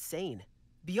just insane.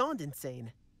 Beyond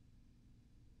insane.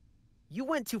 You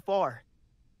went too far.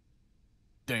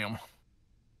 Damn.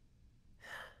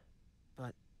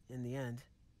 But in the end,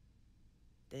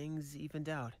 things evened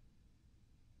out.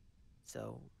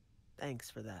 So, thanks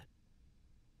for that.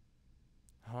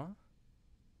 Huh?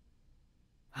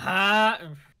 Huh?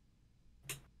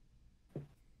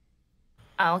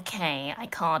 Okay, I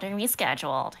called and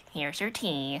rescheduled. Here's your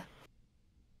tea.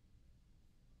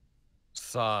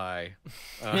 Sigh.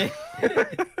 You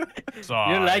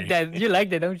like that? You like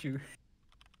that, don't you?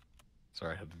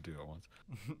 Sorry, I had to do that once.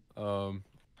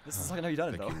 This is the second time you've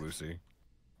done it, Thank though. you, Lucy.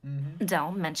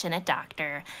 Don't mention it,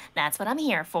 Doctor. That's what I'm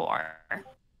here for.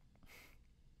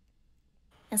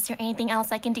 Is there anything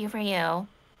else I can do for you?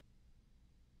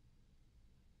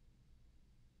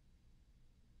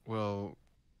 Well,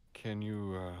 can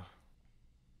you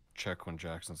check when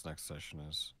Jackson's next session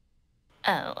is?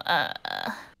 Oh,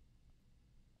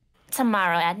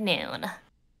 tomorrow at noon.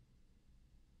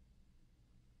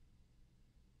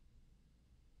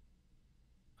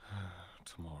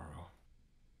 Tomorrow.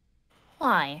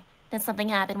 Why? Did something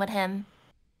happen with him?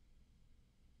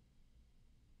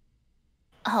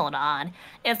 Hold on.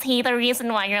 Is he the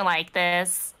reason why you're like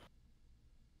this?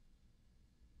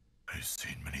 I've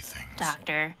seen many things.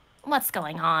 Doctor, what's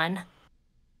going on?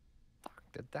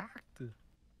 The doctor.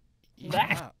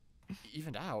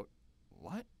 Evened out?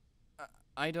 What?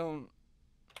 I don't...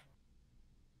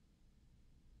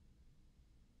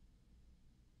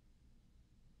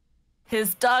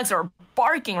 His dogs are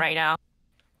barking right now.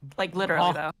 Like, literally,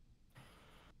 Oh. though.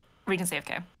 Regen's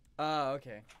AFK.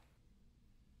 okay.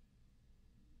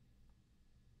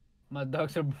 My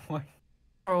dogs are born.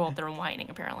 Or, well, they're whining,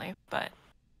 apparently, but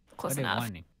close Are they enough.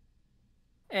 whining?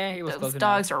 Eh, he was close Those enough.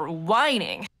 dogs are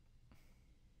whining.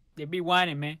 They be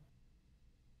whining, man.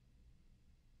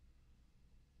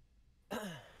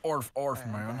 Orf, Alright,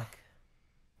 I'm man. back.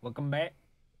 Welcome back.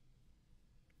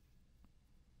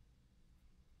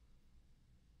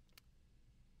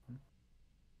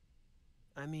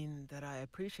 I mean, that I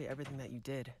appreciate everything that you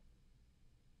did.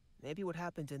 Maybe what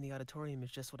happened in the auditorium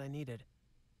is just what I needed.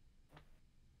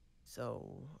 So,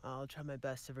 I'll try my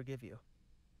best to forgive you.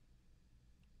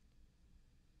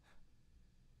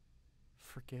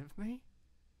 Forgive me?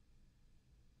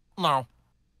 No.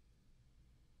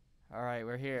 Alright,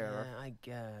 we're here. Yeah, I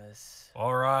guess.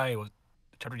 All right. The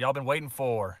chapter y'all been waiting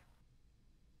for.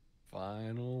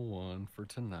 Final one for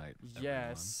tonight.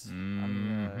 Yes. everyone.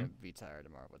 I'm gonna be tired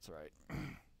tomorrow, but it's alright.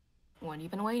 What have you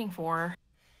been waiting for?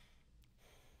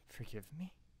 Forgive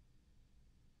me?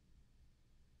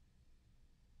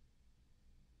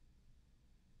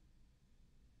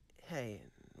 Hey,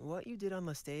 what you did on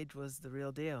the stage was the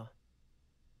real deal.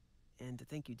 And to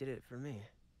think you did it for me.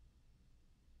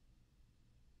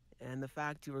 And the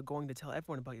fact you were going to tell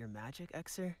everyone about your magic,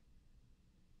 Exer?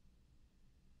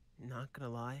 Not gonna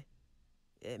lie,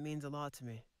 it means a lot to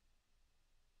me.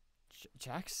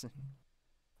 Jackson?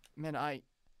 Man, I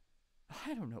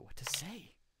don't know what to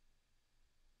say.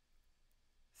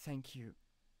 Thank you.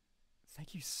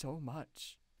 Thank you so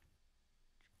much.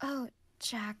 Oh,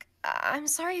 Jack, I'm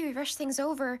sorry we rushed things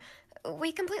over.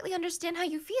 We completely understand how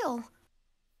you feel.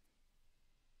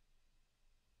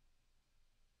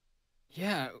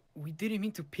 Yeah, we didn't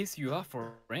mean to piss you off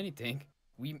or anything.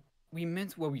 We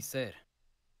meant what we said.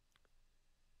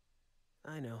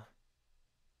 I know.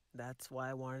 That's why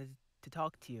I wanted to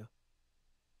talk to you.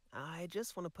 I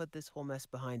just want to put this whole mess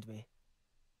behind me.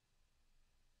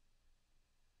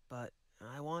 But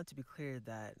I want to be clear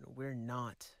that we're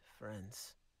not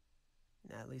friends.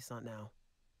 At least not now.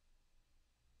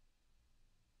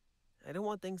 I don't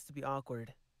want things to be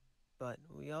awkward, but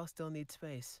we all still need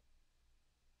space.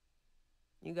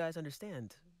 You guys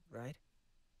understand, right?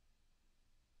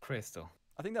 Crystal.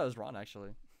 I think that was Ron,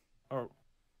 actually. Or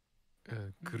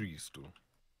Cristo.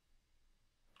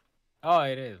 oh,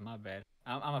 it is. My bad.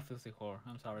 I'm a filthy whore.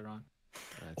 I'm sorry, Ron.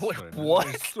 That's Wait, fine. what?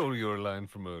 I stole your line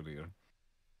from earlier.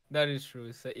 That is true.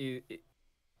 It's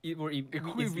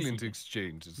Equivalent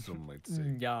exchange, as some might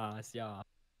say. Yes, yeah.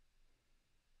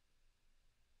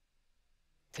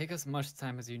 Take as much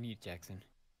time as you need, Jackson.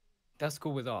 That's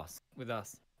cool with us. With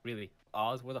us, really.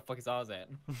 Oz? Where the fuck is Oz at?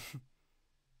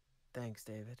 Thanks,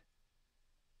 David.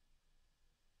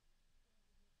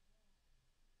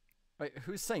 Wait,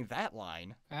 who's saying that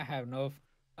line? I have no.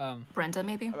 Brenda,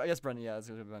 maybe? I guess Brenda. Yeah, it's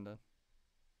gonna be Brenda.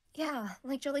 Yeah,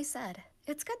 like Julie said,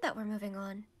 it's good that we're moving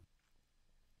on.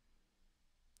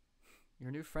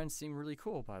 Your new friends seem really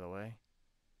cool, by the way.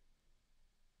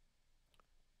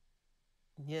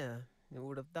 Yeah, you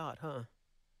would have thought, huh?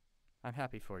 I'm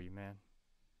happy for you, man.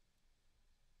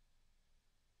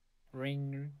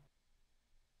 Ring.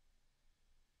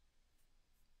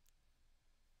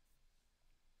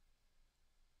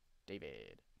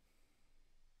 David.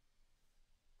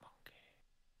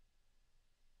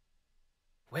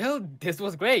 Well, this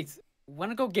was great.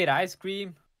 Wanna go get ice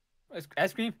cream?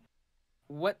 Ice cream?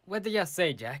 What did you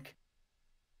say, Jack?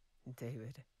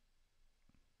 David.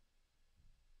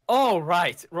 Oh,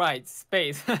 right.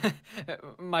 Space.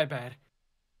 My bad.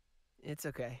 It's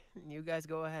okay. You guys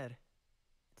go ahead.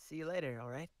 See you later,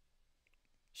 alright?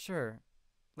 Sure.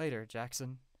 Later,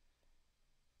 Jackson.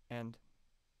 And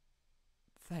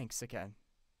thanks again.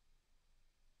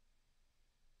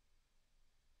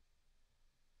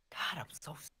 God, I'm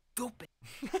so stupid.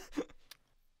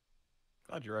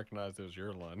 Glad you recognized it was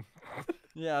your line.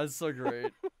 Yeah, it's so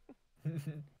great.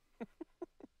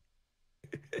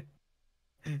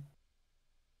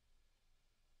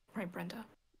 Right, Brenda.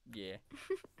 Yeah.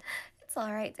 It's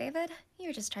alright, David.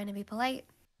 You're just trying to be polite.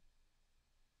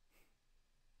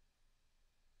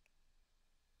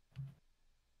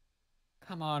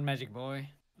 Come on, magic boy.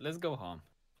 Let's go home.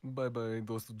 Bye bye,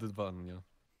 do свидания.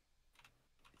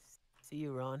 See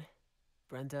you, Ron.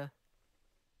 Brenda.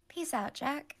 Peace out,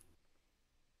 Jack.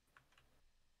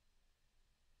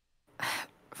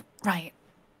 Right.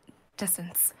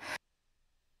 Distance.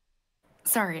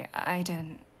 Sorry, I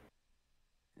didn't.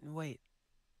 Wait.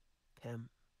 Pam,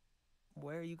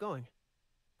 where are you going?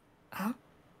 Huh?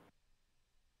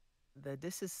 The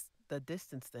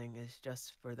distance thing is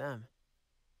just for them.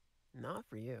 Not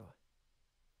for you.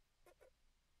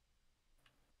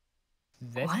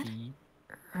 What?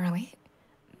 Really?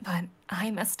 But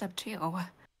I messed up too.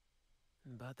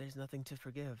 But there's nothing to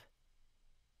forgive.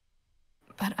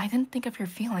 But I didn't think of your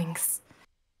feelings.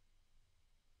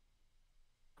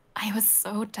 I was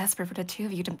so desperate for the two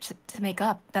of you to make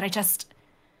up that I just...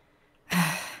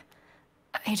 I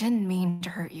didn't mean to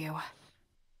hurt you.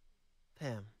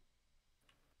 Pam.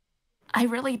 I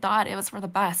really thought it was for the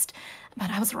best, but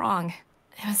I was wrong.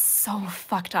 It was so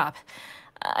fucked up.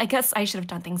 I guess I should have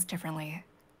done things differently.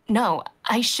 No,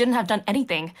 I shouldn't have done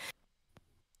anything.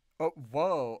 Oh,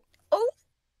 whoa. Oh.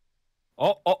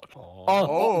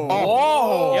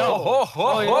 Oh.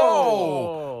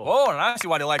 Yo. Oh, and I see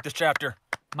why they like this chapter.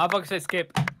 My book says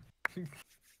skip.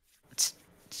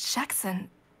 Jackson.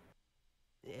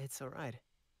 It's alright.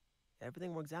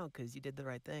 Everything works out because you did the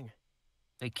right thing.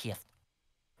 They kissed.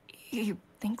 You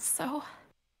think so?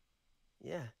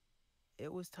 Yeah.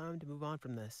 It was time to move on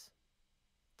from this.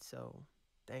 So,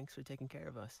 thanks for taking care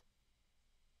of us.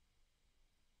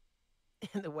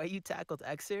 And the way you tackled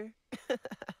Exer,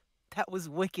 that was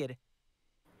wicked.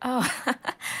 Oh,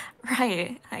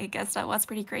 right. I guess that was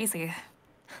pretty crazy.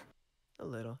 A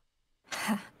little.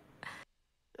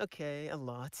 Okay, a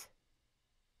lot.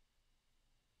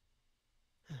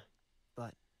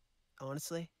 But,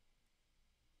 honestly,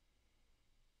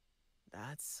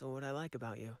 that's what I like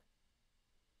about you.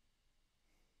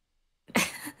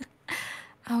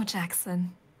 Oh,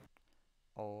 Jackson.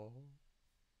 Oh.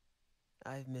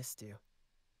 I've missed you.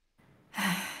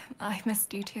 I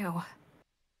missed you too.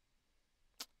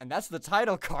 And that's the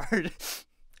title card.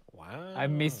 Wow. I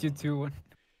missed you too.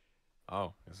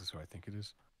 Oh, is this who I think it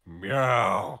is?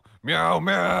 Meow! Meow,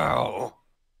 meow!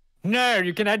 No,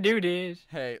 you cannot do this.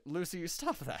 Hey, Lucy, you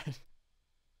stop that.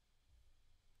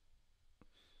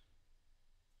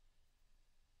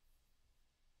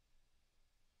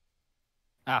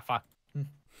 Ah, fuck.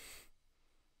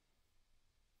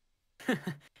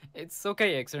 It's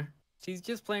okay, Exer. She's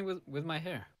just playing with my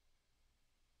hair.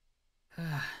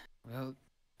 Well,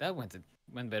 that went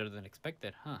better than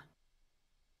expected, huh?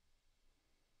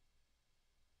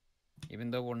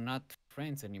 Even though we're not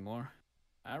friends anymore,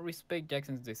 I respect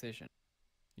Jackson's decision.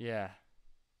 Yeah.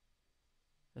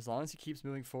 As long as he keeps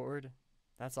moving forward,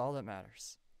 that's all that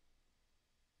matters.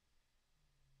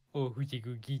 Oh, who's a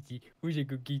good kitty? Who's a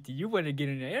good kitty? You want to get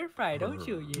in the air fryer, don't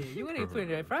you? Yeah, you want to put in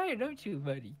the air fryer, don't you,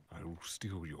 buddy? I'll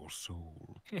steal your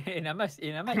soul. and I'm gonna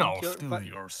I'll eat your steal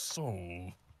your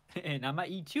soul. and I'm gonna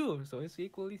eat you, so it's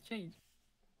equally changed.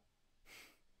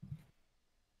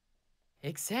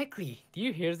 Exactly. Do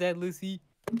you hear that, Lucy?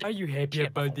 Are you happy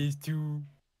about this too?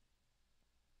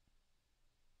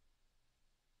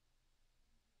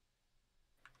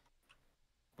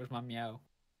 Where's my meow?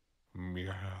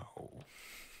 Meow.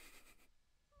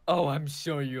 Oh, I'm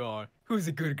sure you are. Who's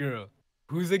a good girl?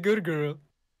 Who's a good girl?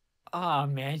 Ah,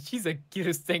 man, she's the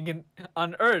cutest thing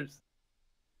on earth.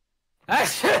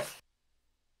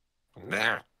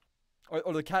 Nah.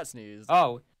 Or the cat sneeze.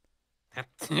 Oh.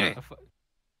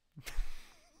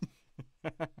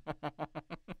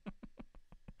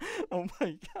 Oh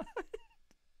my god.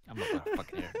 I'm not gonna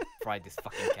fucking fry this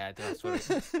fucking cat, dude, I swear.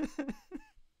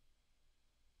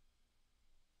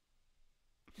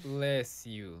 Bless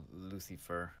you,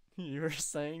 Lucifer. You were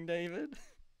saying, David?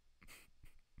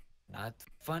 Not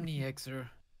funny, Xer.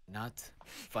 Not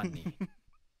funny.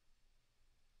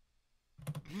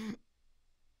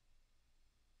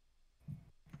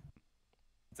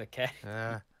 It's a cat.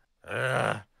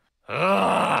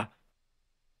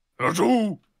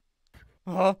 Achoo!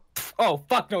 Huh? Oh,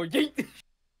 fuck no, yeet!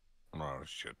 Oh,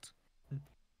 shit.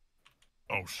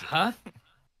 Oh, shit. Huh?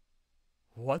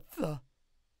 What the?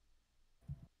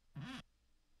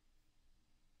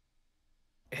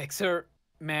 Xer,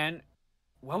 man,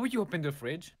 why would you open the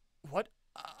fridge? What?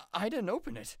 I didn't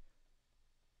open it.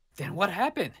 Then what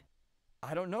happened?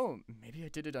 I don't know. Maybe I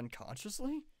did it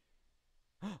unconsciously?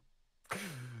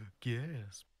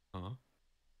 Yes. Huh?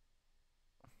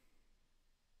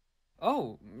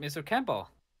 Oh, Mr. Campbell.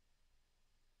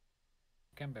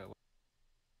 Campbell.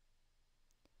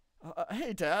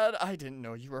 Hey, Dad, I didn't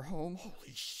know you were home.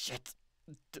 Holy shit.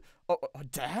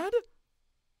 Dad?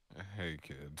 Hey,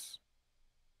 kids.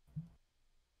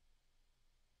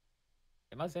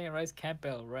 Am I saying it right? It's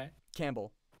Campbell, right?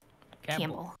 Campbell.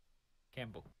 Campbell.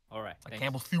 Campbell. All right. Like thanks.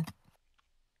 Campbell soup.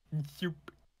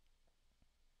 Soup.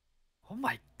 Oh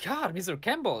my God, Mr.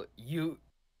 Campbell, you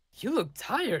look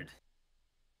tired.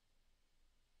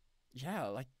 Yeah,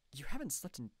 like you haven't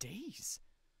slept in days.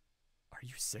 Are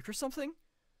you sick or something?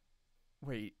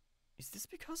 Wait, is this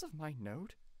because of my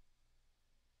note?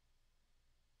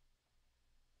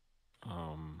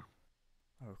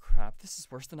 Oh crap, this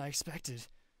is worse than I expected.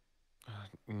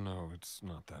 No, it's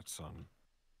not that, son.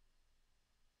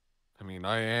 I mean,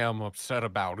 I am upset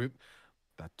about it.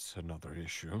 That's another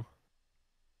issue.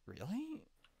 Really?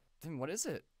 Then what is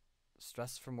it?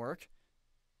 Stress from work?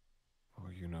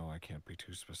 Well, you know I can't be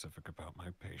too specific about my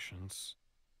patients.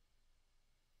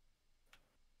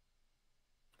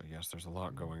 But yes, there's a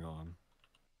lot going on.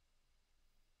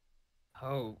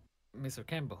 Oh, Mr.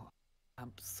 Campbell,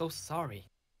 I'm so sorry.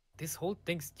 This whole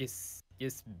thing's just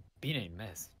been a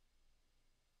mess.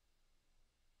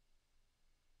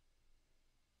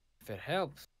 If it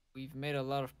helps, we've made a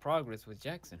lot of progress with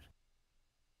Jackson.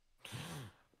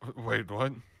 Wait,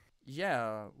 what?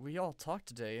 Yeah, we all talked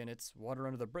today and it's water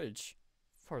under the bridge.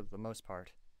 For the most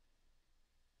part.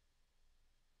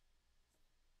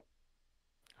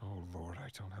 Oh, Lord, I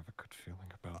don't have a good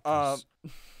feeling about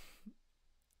this.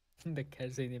 The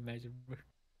cat's ain't imagine.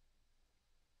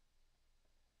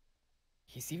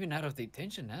 He's even out of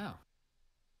detention now.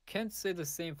 Can't say the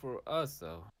same for us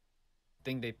though.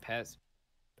 Think they pass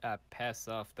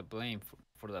off the blame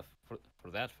for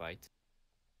that fight.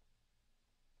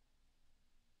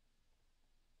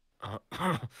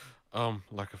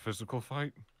 Like a physical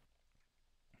fight?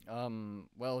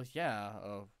 Well, yeah,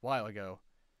 a while ago.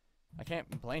 I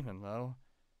can't blame him, though.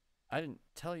 I didn't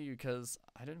tell you because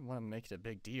I didn't want to make it a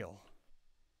big deal.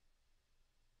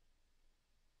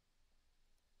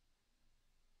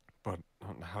 But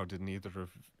how did neither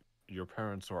of your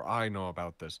parents or I know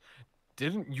about this?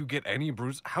 Didn't you get any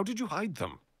bruises? How did you hide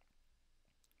them?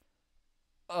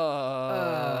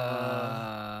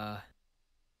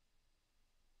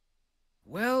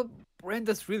 Well,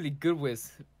 Brenda's really good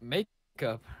with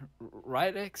makeup,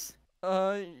 right, X?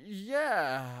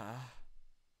 Yeah.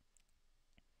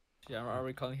 Yeah, I'm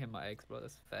already calling him my ex, bro.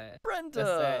 That's fat. Brenda, That's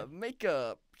sad.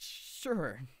 makeup,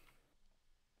 sure.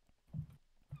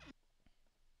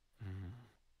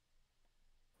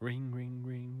 Ring, ring,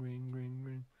 ring, ring, ring,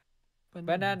 ring.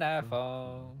 Banana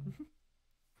phone.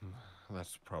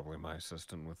 That's probably my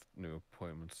assistant with new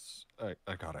appointments.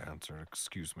 I gotta answer.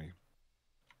 Excuse me.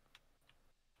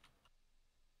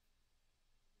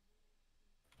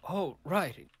 Oh,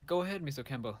 right. Go ahead, Mr.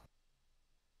 Campbell.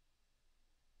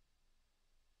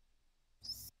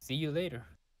 See you later.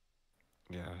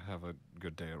 Yeah, have a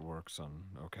good day at work, son,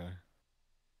 okay?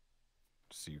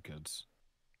 See you, kids.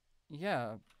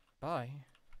 Yeah, bye.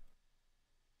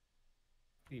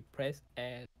 We press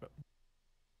add.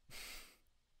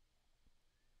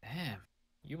 Damn,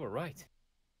 you were right.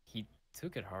 He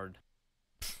took it hard.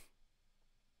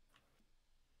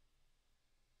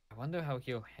 I wonder how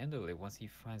he'll handle it once he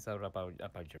finds out about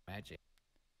your magic.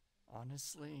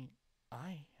 Honestly,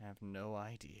 I have no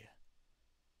idea.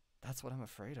 That's what I'm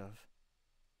afraid of.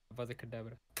 About the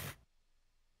cadabra.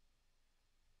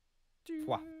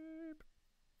 I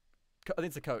think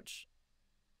it's a coach.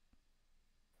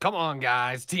 Come on,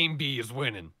 guys. Team B is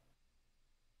winning.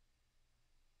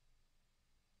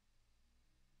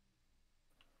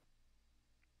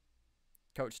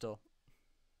 Coach still.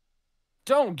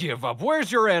 Don't give up.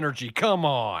 Where's your energy? Come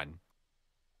on.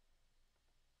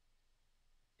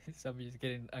 Somebody's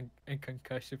getting a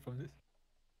concussion from this.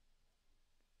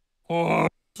 Oh,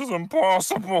 this is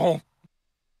impossible.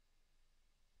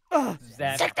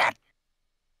 Zap. Take that.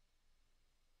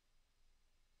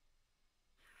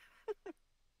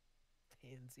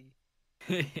 Pansy.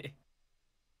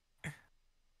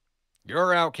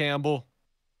 You're out, Campbell.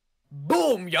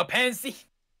 Boom, you pansy.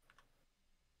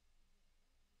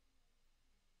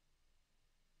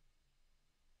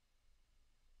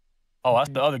 Oh, that's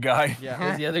the other guy. Yeah.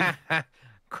 Where's the other guy?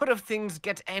 Could have things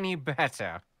get any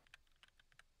better?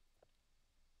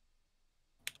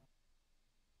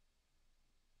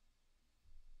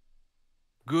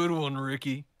 Good one,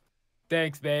 Ricky.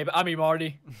 Thanks, babe. I mean,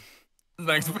 Marty.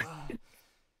 Thanks.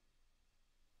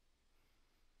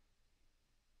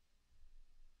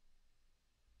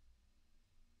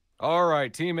 All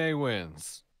right, Team A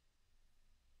wins.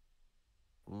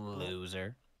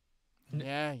 Loser.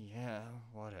 Yeah,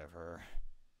 whatever.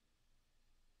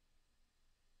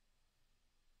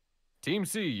 Team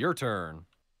C, your turn.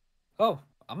 Oh,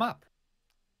 I'm up.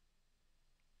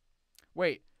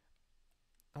 Wait.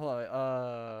 Hold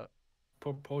on.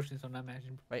 Potions on that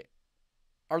magic.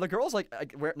 Are the girls like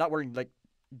not wearing like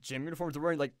gym uniforms? They're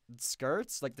wearing like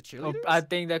skirts, like the Oh, cheerleaders. I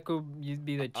think that could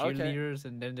be the Okay. cheerleaders,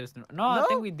 and then there's no. I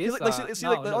think we did. See,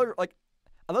 like the other like,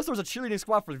 unless there was a cheerleading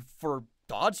squad for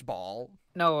dodgeball.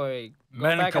 No, wait. Go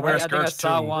Men back, can wear I think I skirts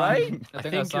saw too. one. Right? I think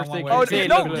think I saw you're one thinking- where Oh it Hey, did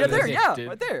no, look yeah, like there, this. yeah, Dude.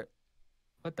 right there.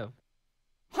 What the?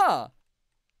 Huh.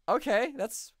 Okay,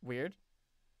 that's weird.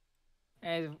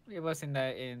 It was in the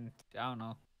I don't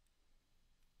know.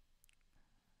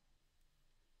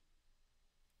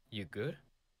 You good?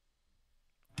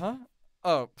 Huh?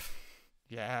 Oh,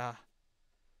 yeah.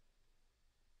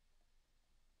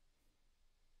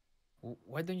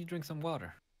 Why don't you drink some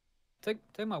water? Take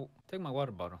my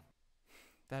water bottle.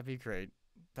 That'd be great.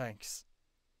 Thanks.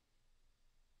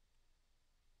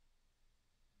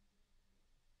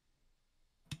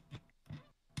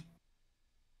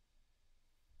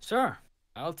 Sure.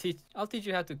 I'll teach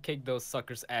you how to kick those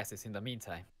suckers' asses in the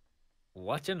meantime.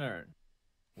 Watch and learn.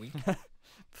 We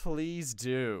Please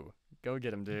do. Go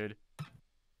get him, dude.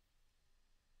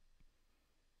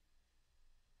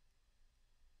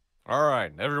 All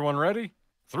right, everyone ready?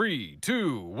 3,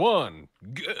 2, 1,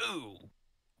 go.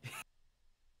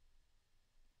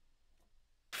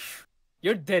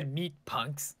 You're dead meat,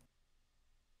 punks.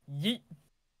 Yeet.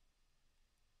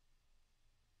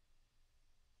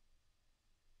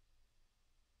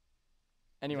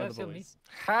 Anyone of Is the that still me? boys.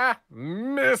 Ha!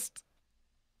 Missed.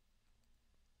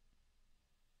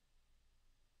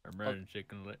 Come on,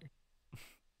 chicken leg.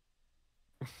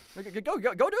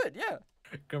 Go do it. Yeah.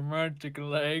 Come on, chicken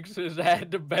legs. Is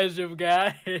that the best you've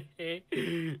got?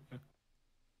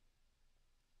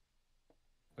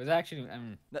 Was actually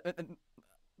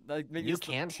You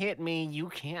can't hit me. You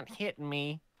can't hit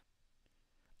me.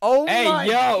 Oh Hey, my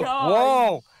yo! God.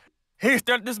 Whoa! He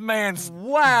started this man's.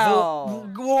 Wow.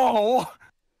 Whoa!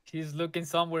 he's looking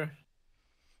somewhere.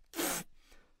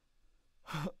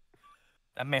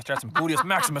 That man started some Gluteus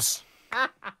Maximus.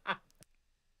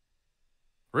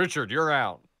 Richard, you're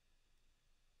out.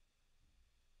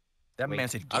 That Wait, man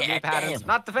said, ugly "Yeah, patterns. damn."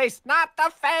 Not the face. Not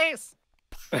the face.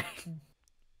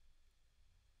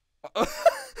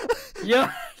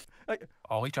 Yeah.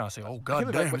 Oh, he trying to say, "Oh God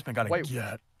Wait, damn, wait, this man got wait. to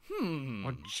get."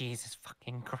 Oh, Jesus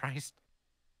fucking Christ.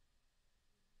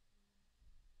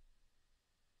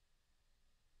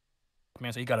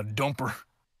 Man said he got a dumper.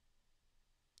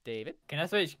 David. Can I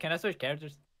switch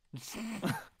characters?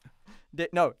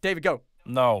 No, David, go.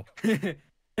 No.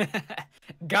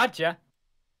 Gotcha.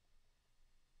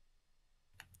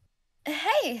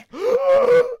 Hey,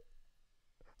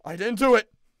 I didn't do it.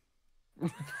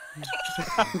 What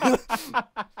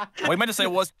he meant to say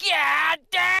was, "Yeah,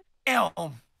 damn."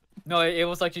 No, it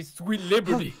was actually sweet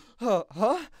liberty. Huh?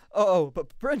 Oh,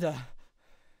 but Brenda.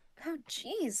 Oh,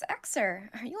 jeez, Exer,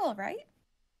 are you all right?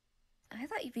 I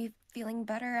thought you'd be feeling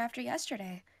better after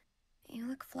yesterday. You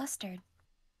look flustered.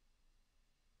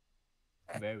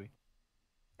 Very.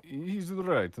 He's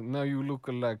right. Now you look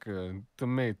like a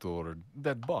tomato or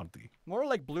dead body. More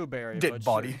like blueberry. Dead but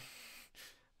body.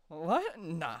 Sure. What?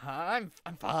 Nah,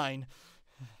 I'm fine.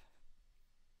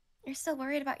 You're still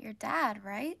worried about your dad,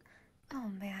 right? Oh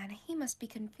man, he must be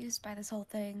confused by this whole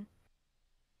thing.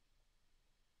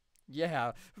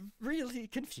 Yeah, really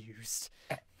confused.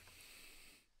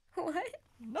 What?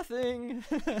 Nothing.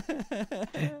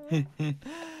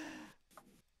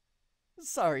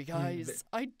 Sorry, guys.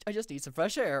 I just need some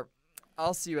fresh air.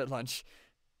 I'll see you at lunch.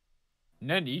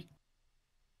 Nanny.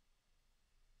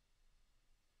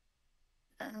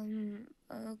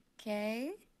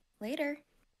 Okay. Later.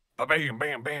 Bam,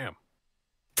 bam, bam.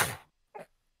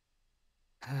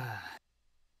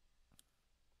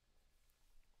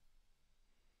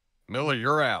 Miller,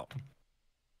 you're out.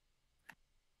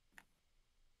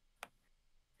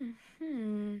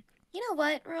 You know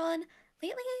what, Ron?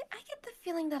 Lately, I get the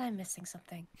feeling that I'm missing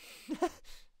something. But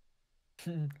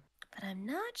I'm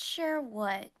not sure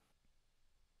what.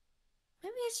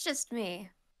 Maybe it's just me.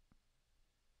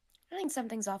 I think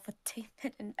something's off with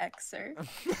David and Exer.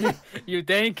 You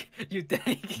think? You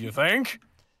think? You think?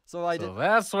 So I So did.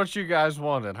 that's what you guys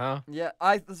wanted, huh? Yeah,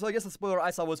 so I guess the spoiler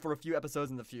I saw was for a few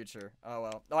episodes in the future. Oh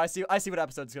well. Oh, I see what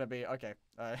episode it's gonna be. Okay.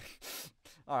 All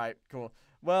right. Cool.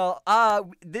 Well,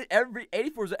 every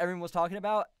 84 is what everyone was talking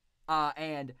about.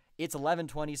 And it's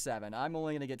 11:27. I'm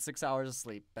only gonna get 6 hours of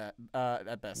sleep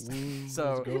at best.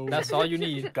 So That's all you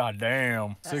need. God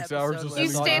damn. 6 hours of You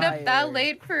sleep. stayed up that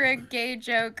late for a gay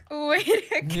joke. Way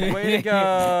to go. way to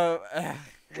go.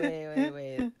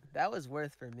 Wait. That was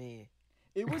worth for me.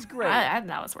 It was great.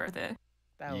 That was worth it.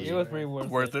 That was It was pretty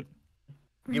Worth it.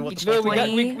 You want Each the No, we got-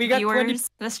 20 we got 20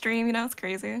 viewers the stream, you know, it's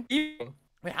crazy.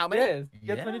 Wait, how many? Yes. You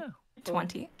got Yeah. 20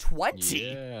 20. 20.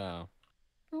 Yeah.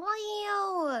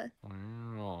 Wow.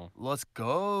 Wow. Let's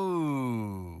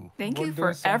go. Thank We're you doing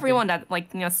for something. everyone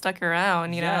that stuck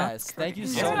around, you know. Yes, thank you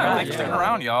so Yeah, much. thanks for sticking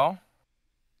around, y'all.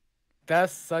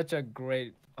 That's such a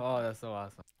great. Oh, that's so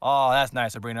awesome. Oh, that's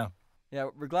nice, Sabrina. Yeah,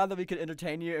 we're glad that we could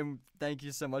entertain you, and thank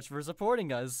you so much for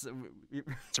supporting us.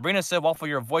 Sabrina said, Waffle,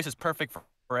 your voice is perfect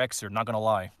for Exer, not gonna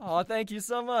lie. Oh, thank you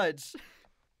so much.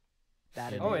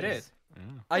 That Oh, it is.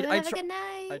 I Have a try, good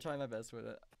night. I try my best with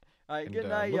it. All right, And, good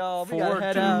night, look y'all. We forward gotta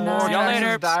head to out. more See y'all Jackson's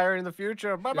later. Diary in the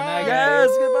future. Bye night, bye. guys.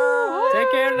 Yes, goodbye.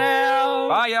 Take care now.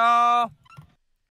 Bye, y'all.